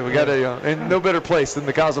 Marco too. We got to, and no better place than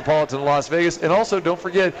the Cosmopolitan of Las Vegas. And also, don't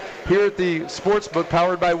forget, here at the Sportsbook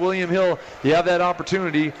powered by William Hill, you have that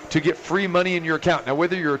opportunity to get free money in your account. Now,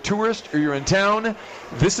 whether you're a tourist or you're in town,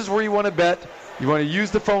 this is where you want to bet. You want to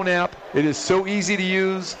use the phone app. It is so easy to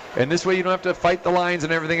use, and this way you don't have to fight the lines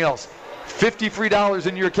and everything else. $50 free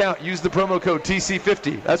in your account. Use the promo code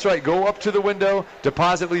TC50. That's right. Go up to the window,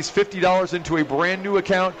 deposit at least $50 into a brand new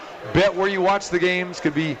account. Bet where you watch the games.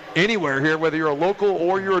 Could be anywhere here, whether you're a local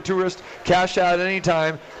or you're a tourist. Cash out at any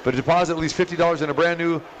time, but deposit at least $50 in a brand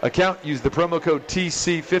new account. Use the promo code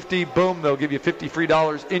TC50. Boom, they'll give you $50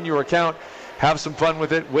 free in your account. Have some fun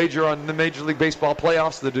with it. Wager on the Major League Baseball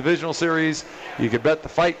playoffs, the divisional series. You can bet the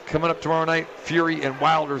fight coming up tomorrow night, Fury and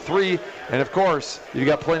Wilder 3. And, of course, you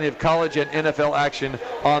got plenty of college and NFL action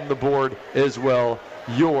on the board as well.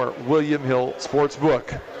 Your William Hill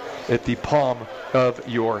Sportsbook at the palm of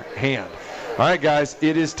your hand. All right, guys,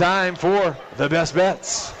 it is time for the best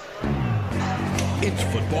bets. It's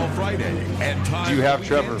Football Friday, and time Do you have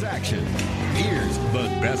Trevor? Action. Here's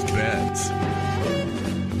the best bets.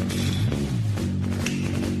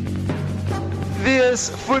 This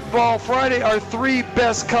Football Friday, our 3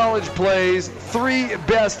 best college plays, 3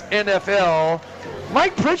 best NFL.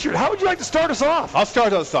 Mike Pritchard, how would you like to start us off? I'll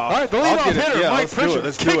start us off. All right, the lead-off hitter, Mike Pritchard.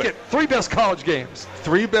 Let's kick it. 3 best college games.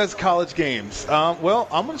 3 best college games. Well,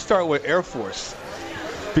 I'm going to start with Air Force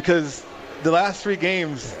because the last 3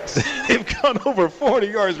 games, they've gone over 40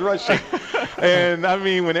 yards rushing. And, I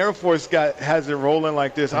mean, when Air Force has it rolling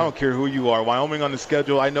like this, I don't care who you are. Wyoming on the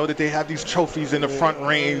schedule, I know that they have these trophies in the front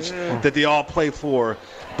range that they all play for.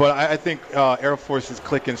 But I think Air Force is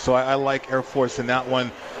clicking, so I like Air Force in that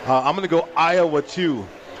one. I'm going to go Iowa, too.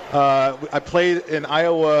 I played in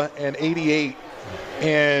Iowa in '88.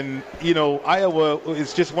 And, Iowa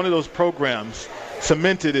is just one of those programs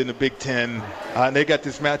cemented in the Big Ten. And they got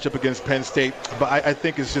this matchup against Penn State. But I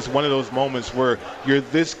think it's just one of those moments where you're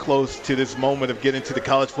this close to this moment of getting to the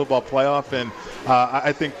college football playoff. And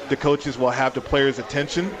I think the coaches will have the players'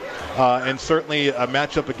 attention. And certainly a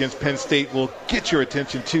matchup against Penn State will get your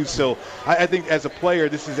attention, too. So I think as a player,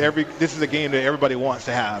 this is a game that everybody wants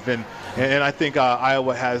to have. And I think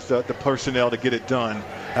Iowa has the personnel to get it done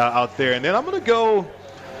out there. And then I'm going to go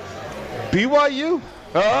BYU.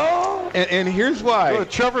 Oh, and here's why. Oh,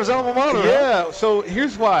 Trevor's alma mater. Yeah, so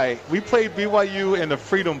here's why. We played BYU in the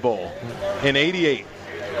Freedom Bowl in '88.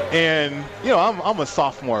 And, I'm a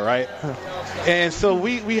sophomore, right? And so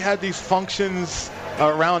we had these functions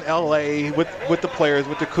around L.A. with the players,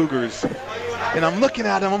 with the Cougars. And I'm looking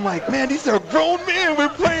at them, I'm like, man, these are grown men we're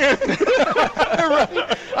playing.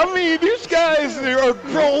 Right? I mean, these guys are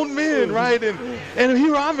grown men, right? And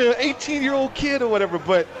here I'm an 18-year-old kid or whatever,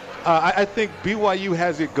 but I think BYU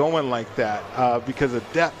has it going like that because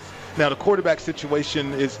of depth. Now, the quarterback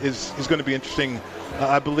situation is going to be interesting.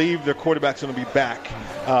 I believe their quarterback's going to be back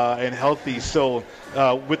and healthy. So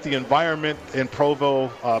with the environment in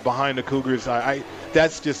Provo behind the Cougars,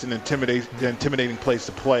 that's just an intimidating place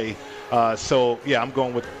to play. I'm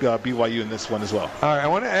going with BYU in this one as well. All right, I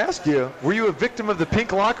want to ask you, were you a victim of the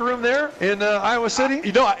pink locker room there in Iowa City?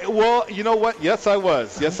 You know what? Yes, I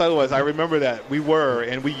was. I remember that. We were,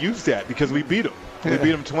 and we used that because we beat them. We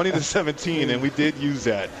beat them 20-17, and we did use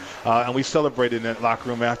that. And we celebrated in that locker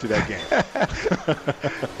room after that game.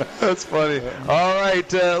 That's funny. All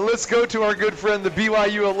right, let's go to our good friend, the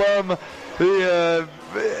BYU alum, the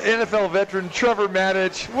NFL veteran, Trevor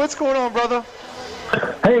Matich. What's going on, brother?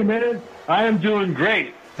 Hey, man, I am doing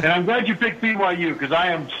great. And I'm glad you picked BYU because I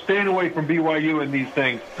am staying away from BYU in these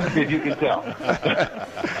things, if you can tell.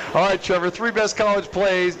 All right, Trevor, 3 best college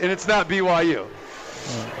plays, and it's not BYU.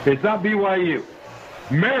 It's not BYU.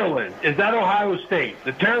 Maryland is at Ohio State.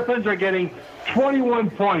 The Terrapins are getting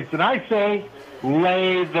 21 points, and I say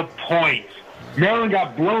lay the points. Maryland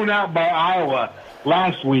got blown out by Iowa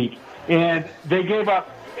last week, and they gave up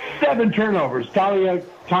 7 turnovers. Talia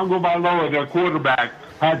Tagovailoa, their quarterback,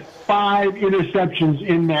 had 5 interceptions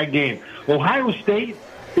in that game. Ohio State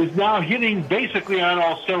is now hitting basically on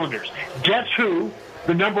all cylinders. Guess who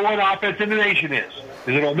the number 1 offense in the nation is?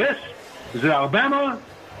 Is it Ole Miss? Is it Alabama?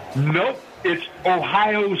 Nope. It's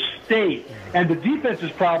Ohio State. And the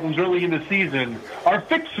defense's problems early in the season are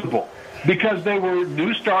fixable because they were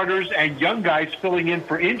new starters and young guys filling in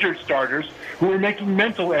for injured starters who were making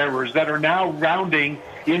mental errors that are now rounding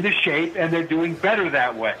into shape, and they're doing better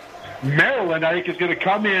that way. Maryland, I think, is going to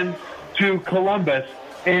come in to Columbus,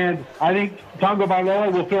 and I think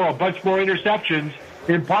Tagovailoa will throw a bunch more interceptions,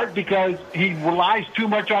 in part because he relies too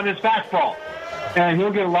much on his fastball. And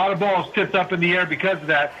he'll get a lot of balls tipped up in the air because of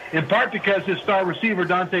that, in part because his star receiver,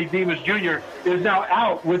 Dante Demas Jr., is now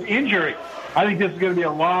out with injury. I think this is going to be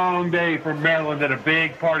a long day for Maryland and a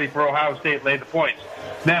big party for Ohio State lay the points.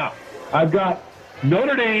 Now, I've got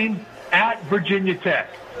Notre Dame at Virginia Tech.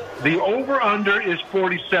 The over-under is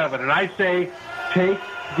 47, and I say take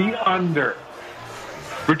the under.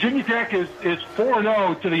 Virginia Tech is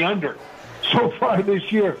 4-0 to the under so far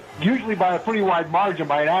this year, usually by a pretty wide margin,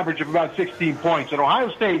 by an average of about 16 points. And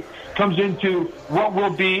Ohio State comes into what will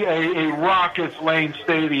be a raucous Lane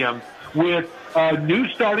Stadium with a new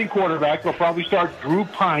starting quarterback. They'll probably start Drew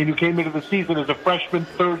Pine, who came into the season as a freshman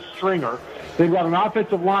third stringer. They've got an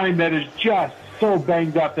offensive line that is just so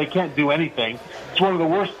banged up they can't do anything. It's one of the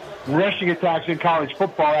worst rushing attacks in college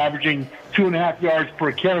football, averaging 2.5 yards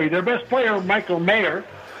per carry. Their best player, Michael Mayer,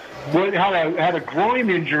 had a groin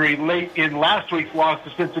injury late in last week's loss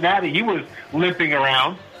to Cincinnati. He was limping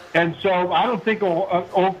around. And so I don't think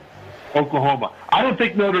Oklahoma. I don't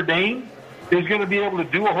think Notre Dame is going to be able to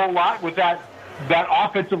do a whole lot with that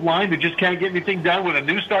offensive line that just can't get anything done with a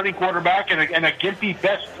new starting quarterback and a gimpy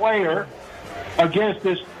best player against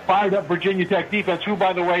this fired-up Virginia Tech defense, who,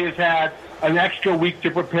 by the way, has had an extra week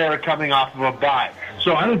to prepare coming off of a bye.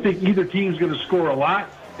 So I don't think either team is going to score a lot,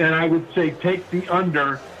 and I would say take the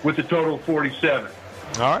under with the total 47.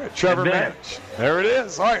 All right, Trevor Match. There it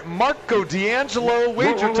is. All right, Marco D'Angelo,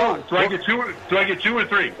 wager talk. Do I get two or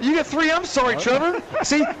three? You get 3. I'm sorry, Trevor.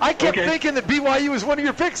 See, I kept thinking that BYU was one of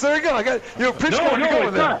your picks. There you go. I got Pittsburgh to go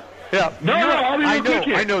with that. Yeah.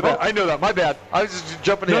 I know that. My bad. I was just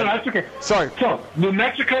jumping in. No, that's okay. Sorry. So, New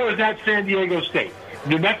Mexico is at San Diego State.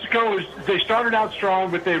 New Mexico they started out strong,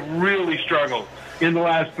 but they've really struggled in the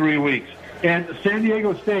last 3 weeks. And San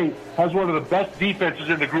Diego State has one of the best defenses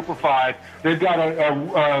in the Group of 5. They've got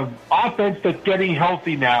a offense that's getting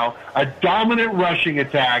healthy now, a dominant rushing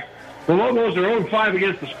attack. The Lobos are 0-5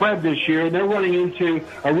 against the spread this year, and they're running into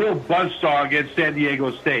a real buzzsaw against San Diego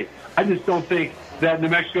State. I just don't think that New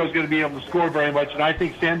Mexico is going to be able to score very much, and I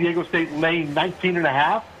think San Diego State laying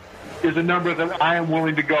 19.5 is a number that I am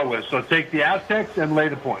willing to go with. So take the Aztecs and lay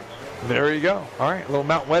the points. There you go. All right, a little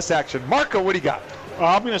Mountain West action. Marco, what do you got?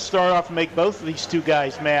 I'm going to start off and make both of these two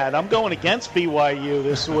guys mad. I'm going against BYU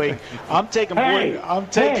this week. I'm taking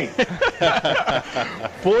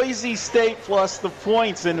Boise State plus the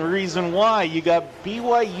points, and the reason why, you got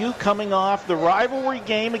BYU coming off the rivalry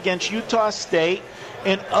game against Utah State,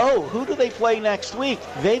 and who do they play next week?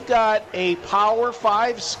 They've got a Power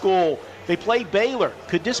 5 school. They play Baylor.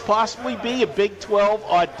 Could this possibly be a Big 12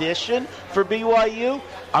 audition for BYU?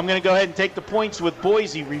 I'm going to go ahead and take the points with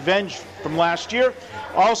Boise. Revenge from last year.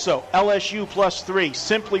 Also, LSU plus 3.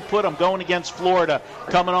 Simply put, I'm going against Florida.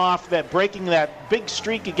 Coming off breaking that big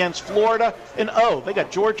streak against Florida. And, they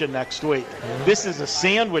got Georgia next week. This is a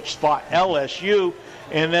sandwich spot, LSU.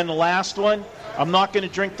 And then the last one, I'm not going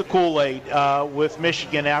to drink the Kool-Aid with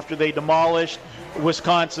Michigan after they demolished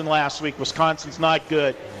Wisconsin last week. Wisconsin's not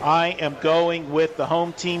good. I am going with the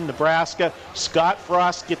home team, Nebraska. Scott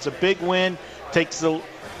Frost gets a big win, takes a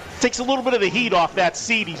little bit of the heat off that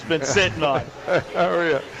seat he's been sitting on. Oh,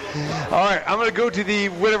 yeah. All right, I'm going to go to the,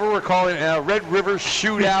 whatever we're calling Red River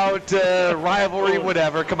Shootout, rivalry,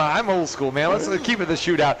 whatever. Come on, I'm old school, man. Let's keep it the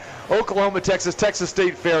shootout. Oklahoma, Texas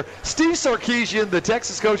State Fair. Steve Sarkisian, the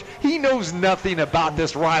Texas coach, he knows nothing about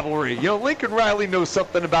this rivalry. Lincoln Riley knows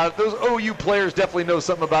something about it. Those OU players definitely know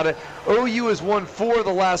something about it. OU has won 4 of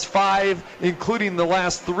the last 5, including the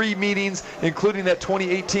last 3 meetings, including that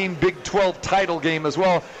 2018 Big 12 title game as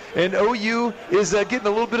well. And OU is getting a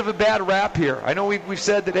little bit of a bad rap here. I know we've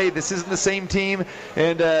said that, hey, this isn't the same team.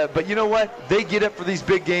 And but you know what? They get up for these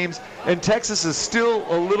big games, and Texas is still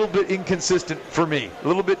a little bit inconsistent for me. A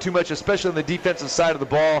little bit too much, especially on the defensive side of the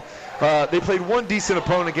ball. They played one decent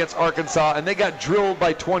opponent against Arkansas, and they got drilled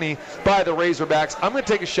by 20 by the Razorbacks. I'm going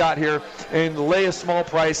to take a shot here and lay a small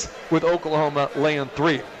price with Oklahoma laying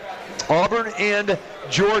 3. Auburn and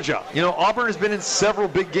Georgia. You know, Auburn has been in several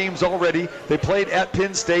big games already. They played at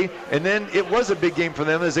Penn State, and then it was a big game for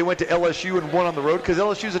them as they went to LSU and won on the road because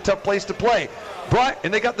LSU is a tough place to play.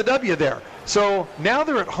 And they got the W there. So now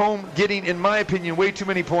they're at home getting, in my opinion, way too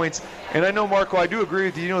many points. And I know, Marco, I do agree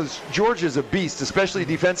with you. You know, Georgia's a beast, especially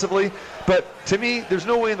defensively. But to me, there's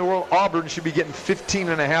no way in the world Auburn should be getting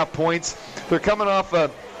 15.5 points. They're coming off a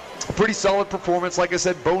pretty solid performance. Like I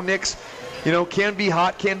said, Bo Nix, you know, can be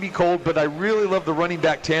hot, can be cold, but I really love the running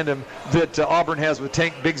back tandem that Auburn has with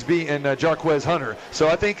Tank Bigsby and Jarquez Hunter. So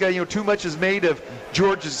I think, you know, too much is made of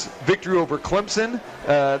Georgia's victory over Clemson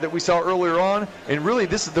that we saw earlier on. And really,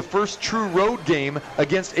 this is the first true road game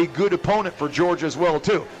against a good opponent for Georgia as well,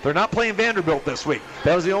 too. They're not playing Vanderbilt this week.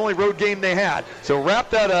 That was the only road game they had. So wrap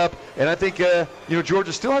that up. And I think, you know,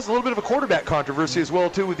 Georgia still has a little bit of a quarterback controversy as well,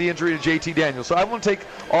 too, with the injury to J.T. Daniels. So I want to take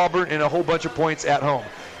Auburn and a whole bunch of points at home.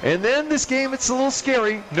 And then this game, it's a little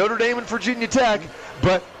scary, Notre Dame and Virginia Tech,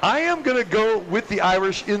 but I am going to go with the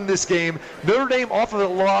Irish in this game. Notre Dame off of a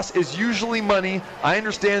loss is usually money. I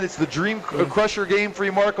understand it's the dream crusher game for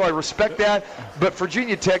you, Marco. I respect that, but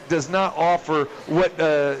Virginia Tech does not offer what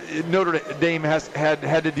Notre Dame had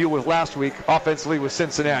to deal with last week offensively with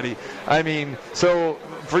Cincinnati. I mean, so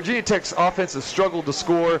Virginia Tech's offense has struggled to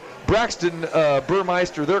score. Braxton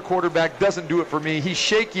Burmeister, their quarterback, doesn't do it for me. He's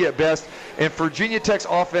shaky at best. And Virginia Tech's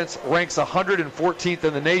offense ranks 114th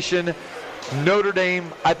in the nation. Notre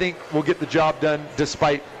Dame, I think, will get the job done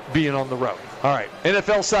despite being on the road. All right,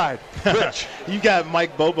 NFL side, Rich. You got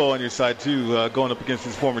Mike Bobo on your side, too, going up against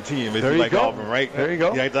his former team. If there you you like go. Auburn, right? There you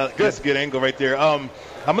go. Yeah, that's a good angle right there. I'm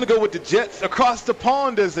going to go with the Jets across the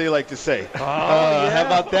pond, as they like to say. Yeah. How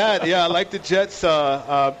about that? Yeah, I like the Jets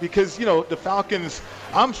because, you know, the Falcons,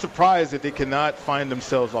 I'm surprised that they cannot find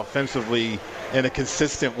themselves offensively in a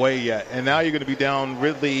consistent way yet. And now you're going to be down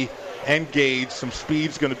Ridley and Gage. Some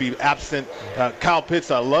speed's going to be absent. Kyle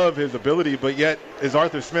Pitts, I love his ability, but yet is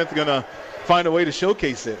Arthur Smith going to find a way to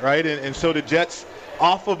showcase it, right? And so the Jets,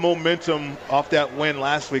 off of momentum, off that win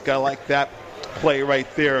last week, I like that play right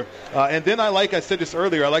there. And then I said this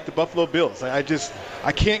earlier, I like the Buffalo Bills. I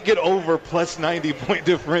can't get over plus 90 point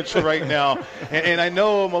differential right now. And I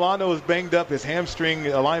know Milano is banged up, his hamstring,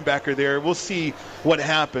 a linebacker there. We'll see what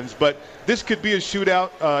happens. But this could be a shootout,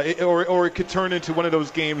 or it could turn into one of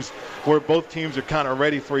those games where both teams are kind of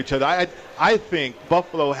ready for each other. I think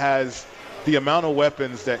Buffalo has the amount of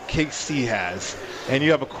weapons that KC has, and you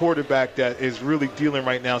have a quarterback that is really dealing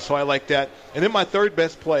right now, so I like that. And then my third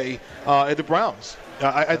best play are the Browns.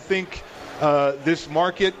 I think this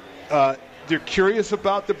market, they're curious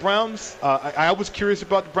about the Browns. I was curious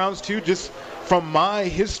about the Browns too, just from my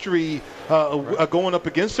history going up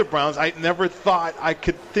against the Browns. I never thought I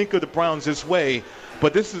could think of the Browns this way,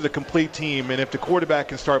 but this is a complete team, and if the quarterback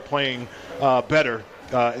can start playing better,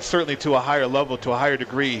 certainly to a higher level, to a higher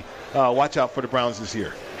degree, watch out for the Browns this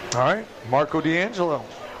year. All right, Marco D'Angelo.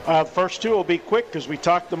 First two will be quick because we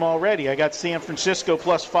talked them already. I got San Francisco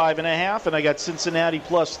plus 5.5, and I got Cincinnati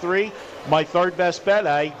plus 3. My third best bet,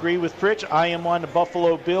 I agree with Pritch. I am on the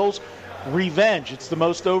Buffalo Bills. Revenge. It's the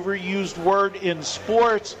most overused word in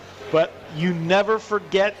sports, but you never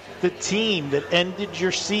forget the team that ended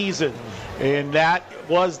your season. And that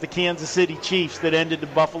was the Kansas City Chiefs that ended the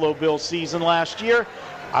Buffalo Bills season last year.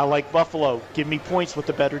 I like Buffalo. Give me points with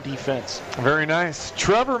the better defense. Very nice.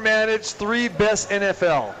 Trevor Manage, 3 best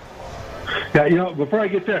NFL. Yeah, you know, before I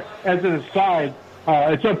get there, as an aside,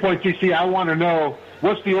 at some point, TC, I want to know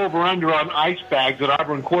what's the over-under on ice bags that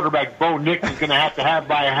Auburn quarterback Bo Nix is going to have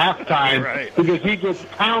by halftime, right? Because he gets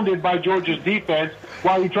pounded by Georgia's defense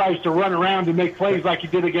while he tries to run around and make plays like he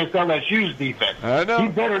did against LSU's defense. I know. He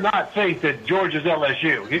better not think that Georgia's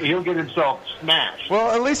LSU. He'll get himself smashed. Well,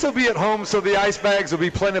 at least he'll be at home, so the ice bags will be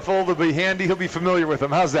plentiful. They'll be handy. He'll be familiar with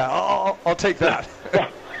them. How's that? I'll take that.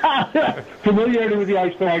 Familiarity with the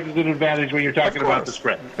ice bags is an advantage when you're talking about the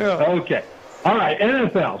spread. Yeah. Okay. All right,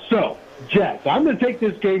 NFL. So, Jets. I'm going to take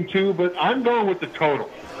this game too, but I'm going with the total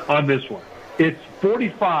on this one. It's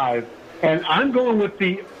 45, and I'm going with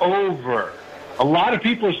the over. A lot of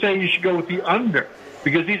people are saying you should go with the under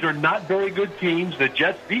because these are not very good teams. The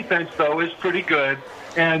Jets' defense, though, is pretty good,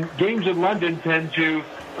 and games in London tend to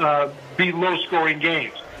be low-scoring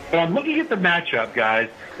games. But I'm looking at the matchup, guys,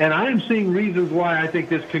 and I am seeing reasons why I think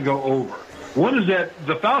this can go over. One is that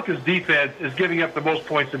the Falcons' defense is giving up the most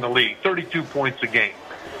points in the league, 32 points a game.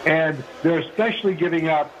 And they're especially giving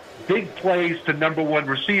up big plays to number one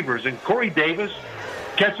receivers. And Corey Davis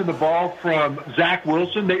catching the ball from Zach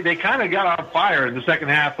Wilson, they kind of got on fire in the second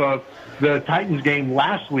half of the Titans game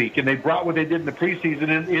last week, and they brought what they did in the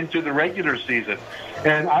preseason into the regular season.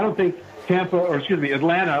 And I don't think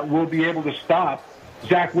Atlanta will be able to stop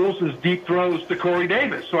Zach Wilson's deep throws to Corey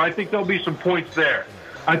Davis. So I think there'll be some points there.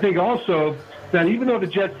 I think also that even though the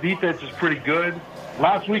Jets' defense is pretty good,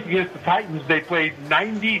 last week against the Titans, they played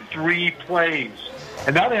 93 plays.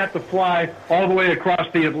 And now they have to fly all the way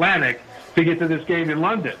across the Atlantic to get to this game in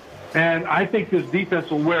London. And I think this defense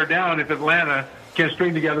will wear down if Atlanta can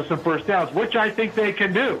string together some first downs, which I think they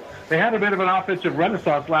can do. They had a bit of an offensive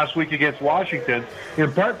renaissance last week against Washington,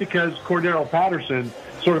 in part because Cordero Patterson,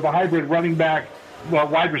 sort of a hybrid running back,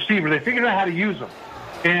 wide receiver, they figured out how to use him.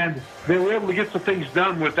 And they were able to get some things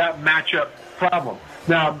done with that matchup problem.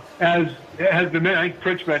 Now, as has been, I think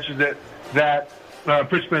Prince mentioned that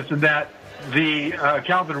the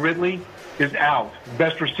Calvin Ridley is out,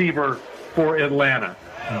 best receiver for Atlanta.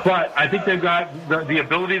 But I think they've got the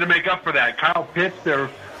ability to make up for that. Kyle Pitts, their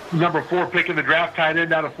number 4 pick in the draft, tight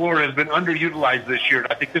end out of Florida, has been underutilized this year.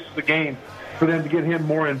 I think this is the game for them to get him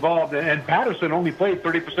more involved. And Patterson only played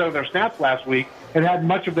 30% of their snaps last week and had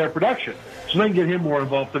much of their production. So they can get him more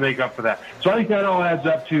involved to make up for that. So I think that all adds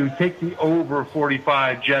up to take the over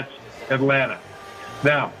 45 Jets Atlanta.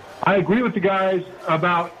 Now, I agree with the guys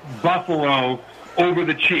about Buffalo over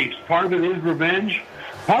the Chiefs. Part of it is revenge.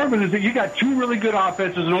 Part of it is that you got 2 really good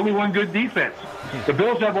offenses and only 1 good defense. The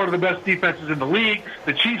Bills have one of the best defenses in the league.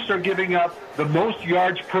 The Chiefs are giving up the most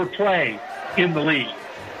yards per play in the league.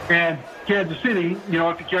 And Kansas City, if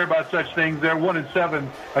you care about such things, they're 1-7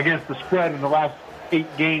 against the spread in the last 8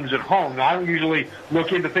 games at home. Now, I don't usually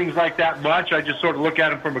look into things like that much. I just sort of look at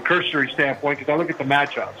them from a cursory standpoint because I look at the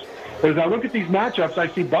matchups. But as I look at these matchups, I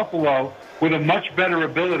see Buffalo with a much better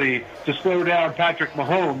ability to slow down Patrick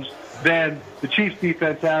Mahomes than the Chiefs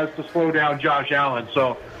defense has to slow down Josh Allen.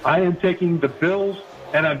 So I am taking the Bills,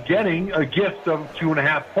 and I'm getting a gift of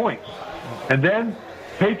 2.5 points. And then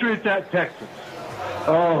Patriots at Texans.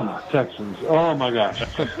 Oh, Texans. Oh, my gosh.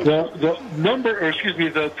 The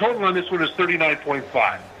total on this one is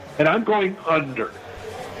 39.5. And I'm going under.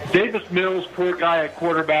 Davis Mills, poor guy at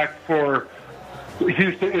quarterback for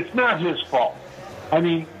Houston. It's not his fault. I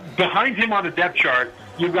mean, behind him on the depth chart,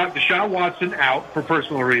 you've got Deshaun Watson out for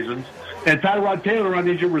personal reasons, and Tyrod Taylor on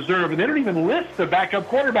injured reserve, and they don't even list the backup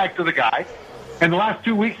quarterback to the guy. And the last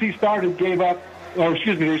 2 weeks he started, they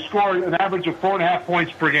scored an average of 4.5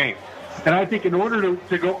 points per game. And I think in order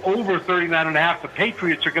to go over 39.5, the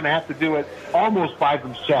Patriots are going to have to do it almost by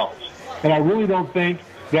themselves. And I really don't think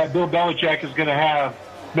that Bill Belichick is going to have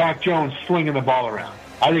Mac Jones slinging the ball around.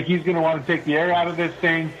 I think he's going to want to take the air out of this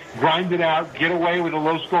thing, grind it out, get away with a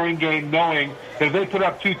low-scoring game, knowing that if they put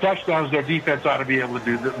up 2 touchdowns, their defense ought to be able to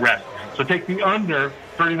do the rest. So take the under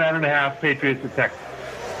 39.5 Patriots at Texas.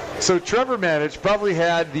 So Trevor Manich probably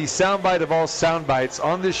had the soundbite of all soundbites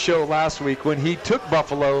on this show last week when he took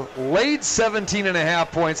Buffalo, laid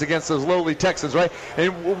 17.5 points against those lowly Texans, right?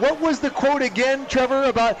 And what was the quote again, Trevor,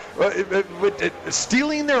 about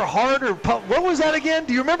stealing their heart? Or what was that again?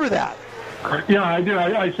 Do you remember that? Yeah, I do.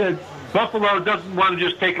 I said Buffalo doesn't want to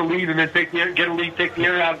just take a lead and then take the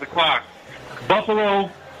air out of the clock.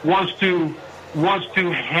 Buffalo wants to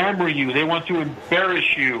hammer you. They want to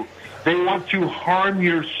embarrass you. They want to harm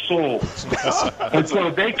your soul. And so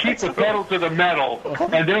they keep the pedal to the metal,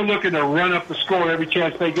 and they're looking to run up the score every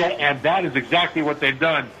chance they get, and that is exactly what they've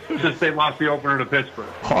done since they lost the opener to Pittsburgh.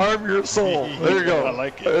 Harm your soul. There you go. I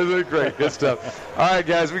like it. That's great. Good stuff. All right,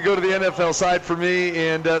 guys, we go to the NFL side for me,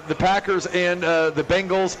 and the Packers and the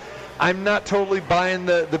Bengals. I'm not totally buying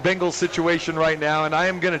the Bengals situation right now, and I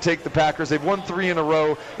am going to take the Packers. They've won 3 in a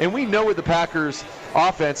row, and we know what the Packers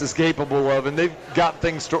offense is capable of, and they've got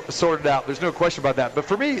things sorted out. There's no question about that. But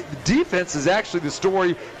for me, the defense is actually the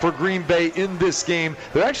story for Green Bay in this game.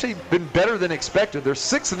 They've actually been better than expected. They're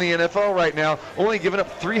 6th in the NFL right now, only giving up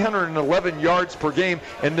 311 yards per game,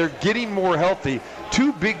 and they're getting more healthy.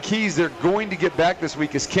 2 big keys they're going to get back this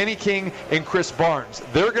week is Kenny King and Chris Barnes.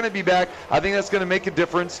 They're going to be back. I think that's going to make a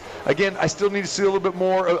difference. Again, I still need to see a little bit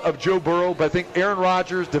more of Joe Burrow, but I think Aaron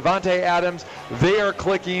Rodgers, Devontae Adams, they are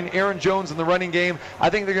clicking. Aaron Jones in the running game.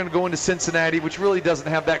 I think they're going to go into Cincinnati, which really doesn't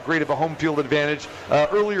have that great of a home field advantage.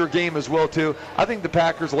 Earlier game as well, too. I think the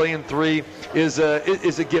Packers laying 3 is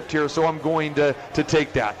a gift here, so I'm going to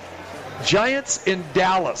take that. Giants in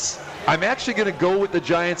Dallas. I'm actually going to go with the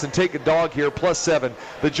Giants and take a dog here, +7.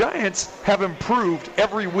 The Giants have improved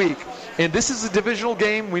every week. And this is a divisional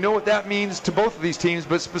game. We know what that means to both of these teams,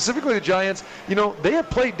 but specifically the Giants, they have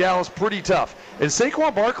played Dallas pretty tough. And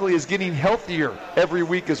Saquon Barkley is getting healthier every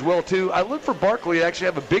week as well, too. I look for Barkley to actually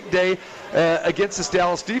have a big day against this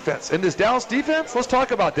Dallas defense. And this Dallas defense, let's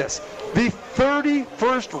talk about this. The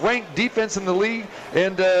 31st ranked defense in the league,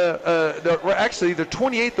 and actually they're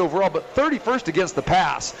 28th overall, but 31st against the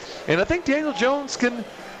pass. And I think Daniel Jones can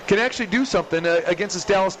actually do something against this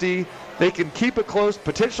Dallas D. They can keep it close,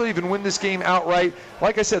 potentially even win this game outright.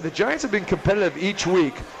 Like I said, the Giants have been competitive each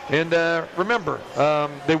week. And remember,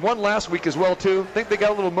 they won last week as well, too. I think they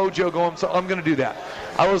got a little mojo going, so I'm going to do that.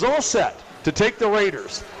 I was all set to take the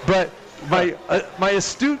Raiders, but my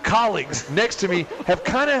astute colleagues next to me have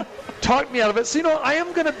kind of talked me out of it. So, I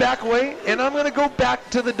am going to back away, and I'm going to go back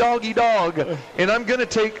to the doggy dog, and I'm going to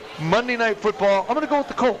take Monday Night Football. I'm going to go with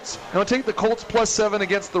the Colts. I'm going to take the Colts +7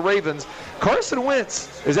 against the Ravens. Carson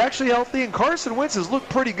Wentz is actually healthy, and Carson Wentz has looked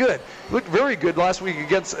pretty good. Looked very good last week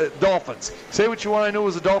against Dolphins. Say what you want, I know it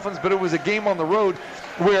was the Dolphins, but it was a game on the road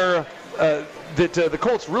where the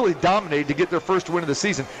Colts really dominated to get their first win of the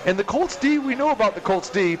season. And the Colts D, we know about the Colts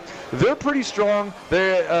D. They're pretty strong.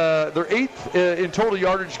 They're 8th in total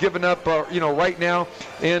yardage given up, right now.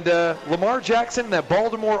 And Lamar Jackson, that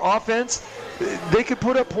Baltimore offense, they could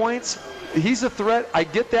put up points. He's a threat. I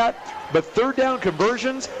get that. But third down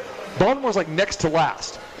conversions, Baltimore's like next to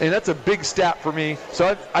last. And that's a big stat for me.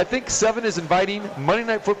 So I think 7 is inviting. Monday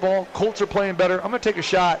Night Football, Colts are playing better. I'm going to take a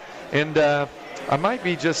shot. And I might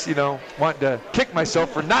be just, wanting to kick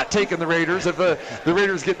myself for not taking the Raiders if the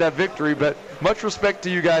Raiders get that victory. But much respect to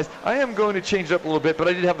you guys. I am going to change it up a little bit, but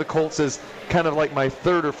I did have the Colts as kind of like my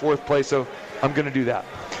 3rd or 4th play, so I'm going to do that.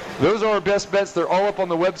 Those are our best bets. They're all up on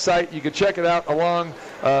the website. You can check it out along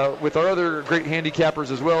with our other great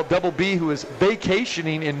handicappers as well. Double B, who is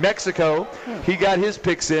vacationing in Mexico, he got his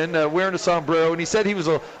picks in wearing a sombrero, and he said he was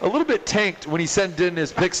a little bit tanked when he sent in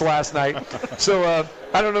his picks last night. So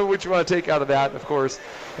I don't know what you want to take out of that, of course.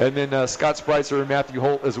 And then Scott Spreitzer and Matthew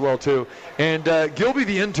Holt as well, too. And Gilby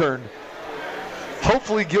the intern.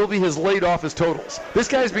 Hopefully Gilby has laid off his totals. This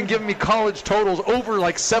guy's been giving me college totals over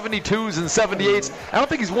like 72s and 78s. I don't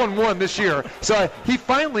think he's won one this year. So he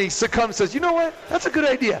finally succumbs and says, you know what? That's a good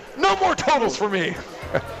idea. No more totals for me.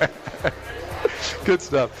 Good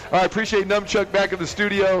stuff. All right, appreciate Numchuck back in the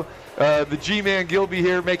studio. The G-Man Gilby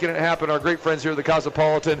here making it happen. Our great friends here at the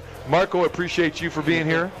Cosmopolitan. Marco, appreciate you for being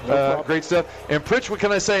here. Great stuff. And Pritch, what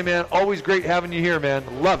can I say, man? Always great having you here, man.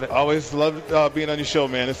 Love it. Always love being on your show,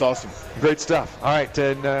 man. It's awesome. Great stuff. All right,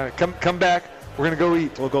 and come back. We're going to go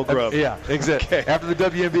eat. We'll go grub. Yeah, exactly. Okay. After the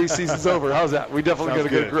WNBA season's over. How's that? We definitely going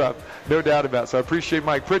to go grub. No doubt about it. So I appreciate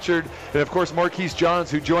Mike Pritchard. And, of course, Marquise Johns,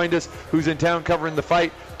 who joined us, who's in town covering the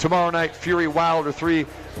fight. Tomorrow night, Fury Wilder 3.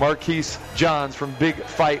 Marquise Johns from Big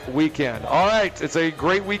Fight Weekend. All right, it's a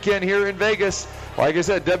great weekend here in Vegas. Like I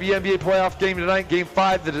said, WNBA playoff game tonight, Game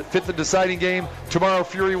 5, the 5th and deciding game. Tomorrow,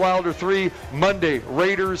 Fury Wilder 3. Monday,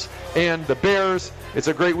 Raiders and the Bears. It's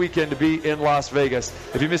a great weekend to be in Las Vegas.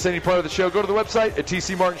 If you miss any part of the show, go to the website at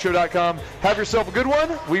tcmartinshow.com. Have yourself a good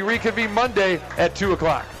one. We reconvene Monday at 2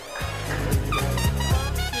 o'clock.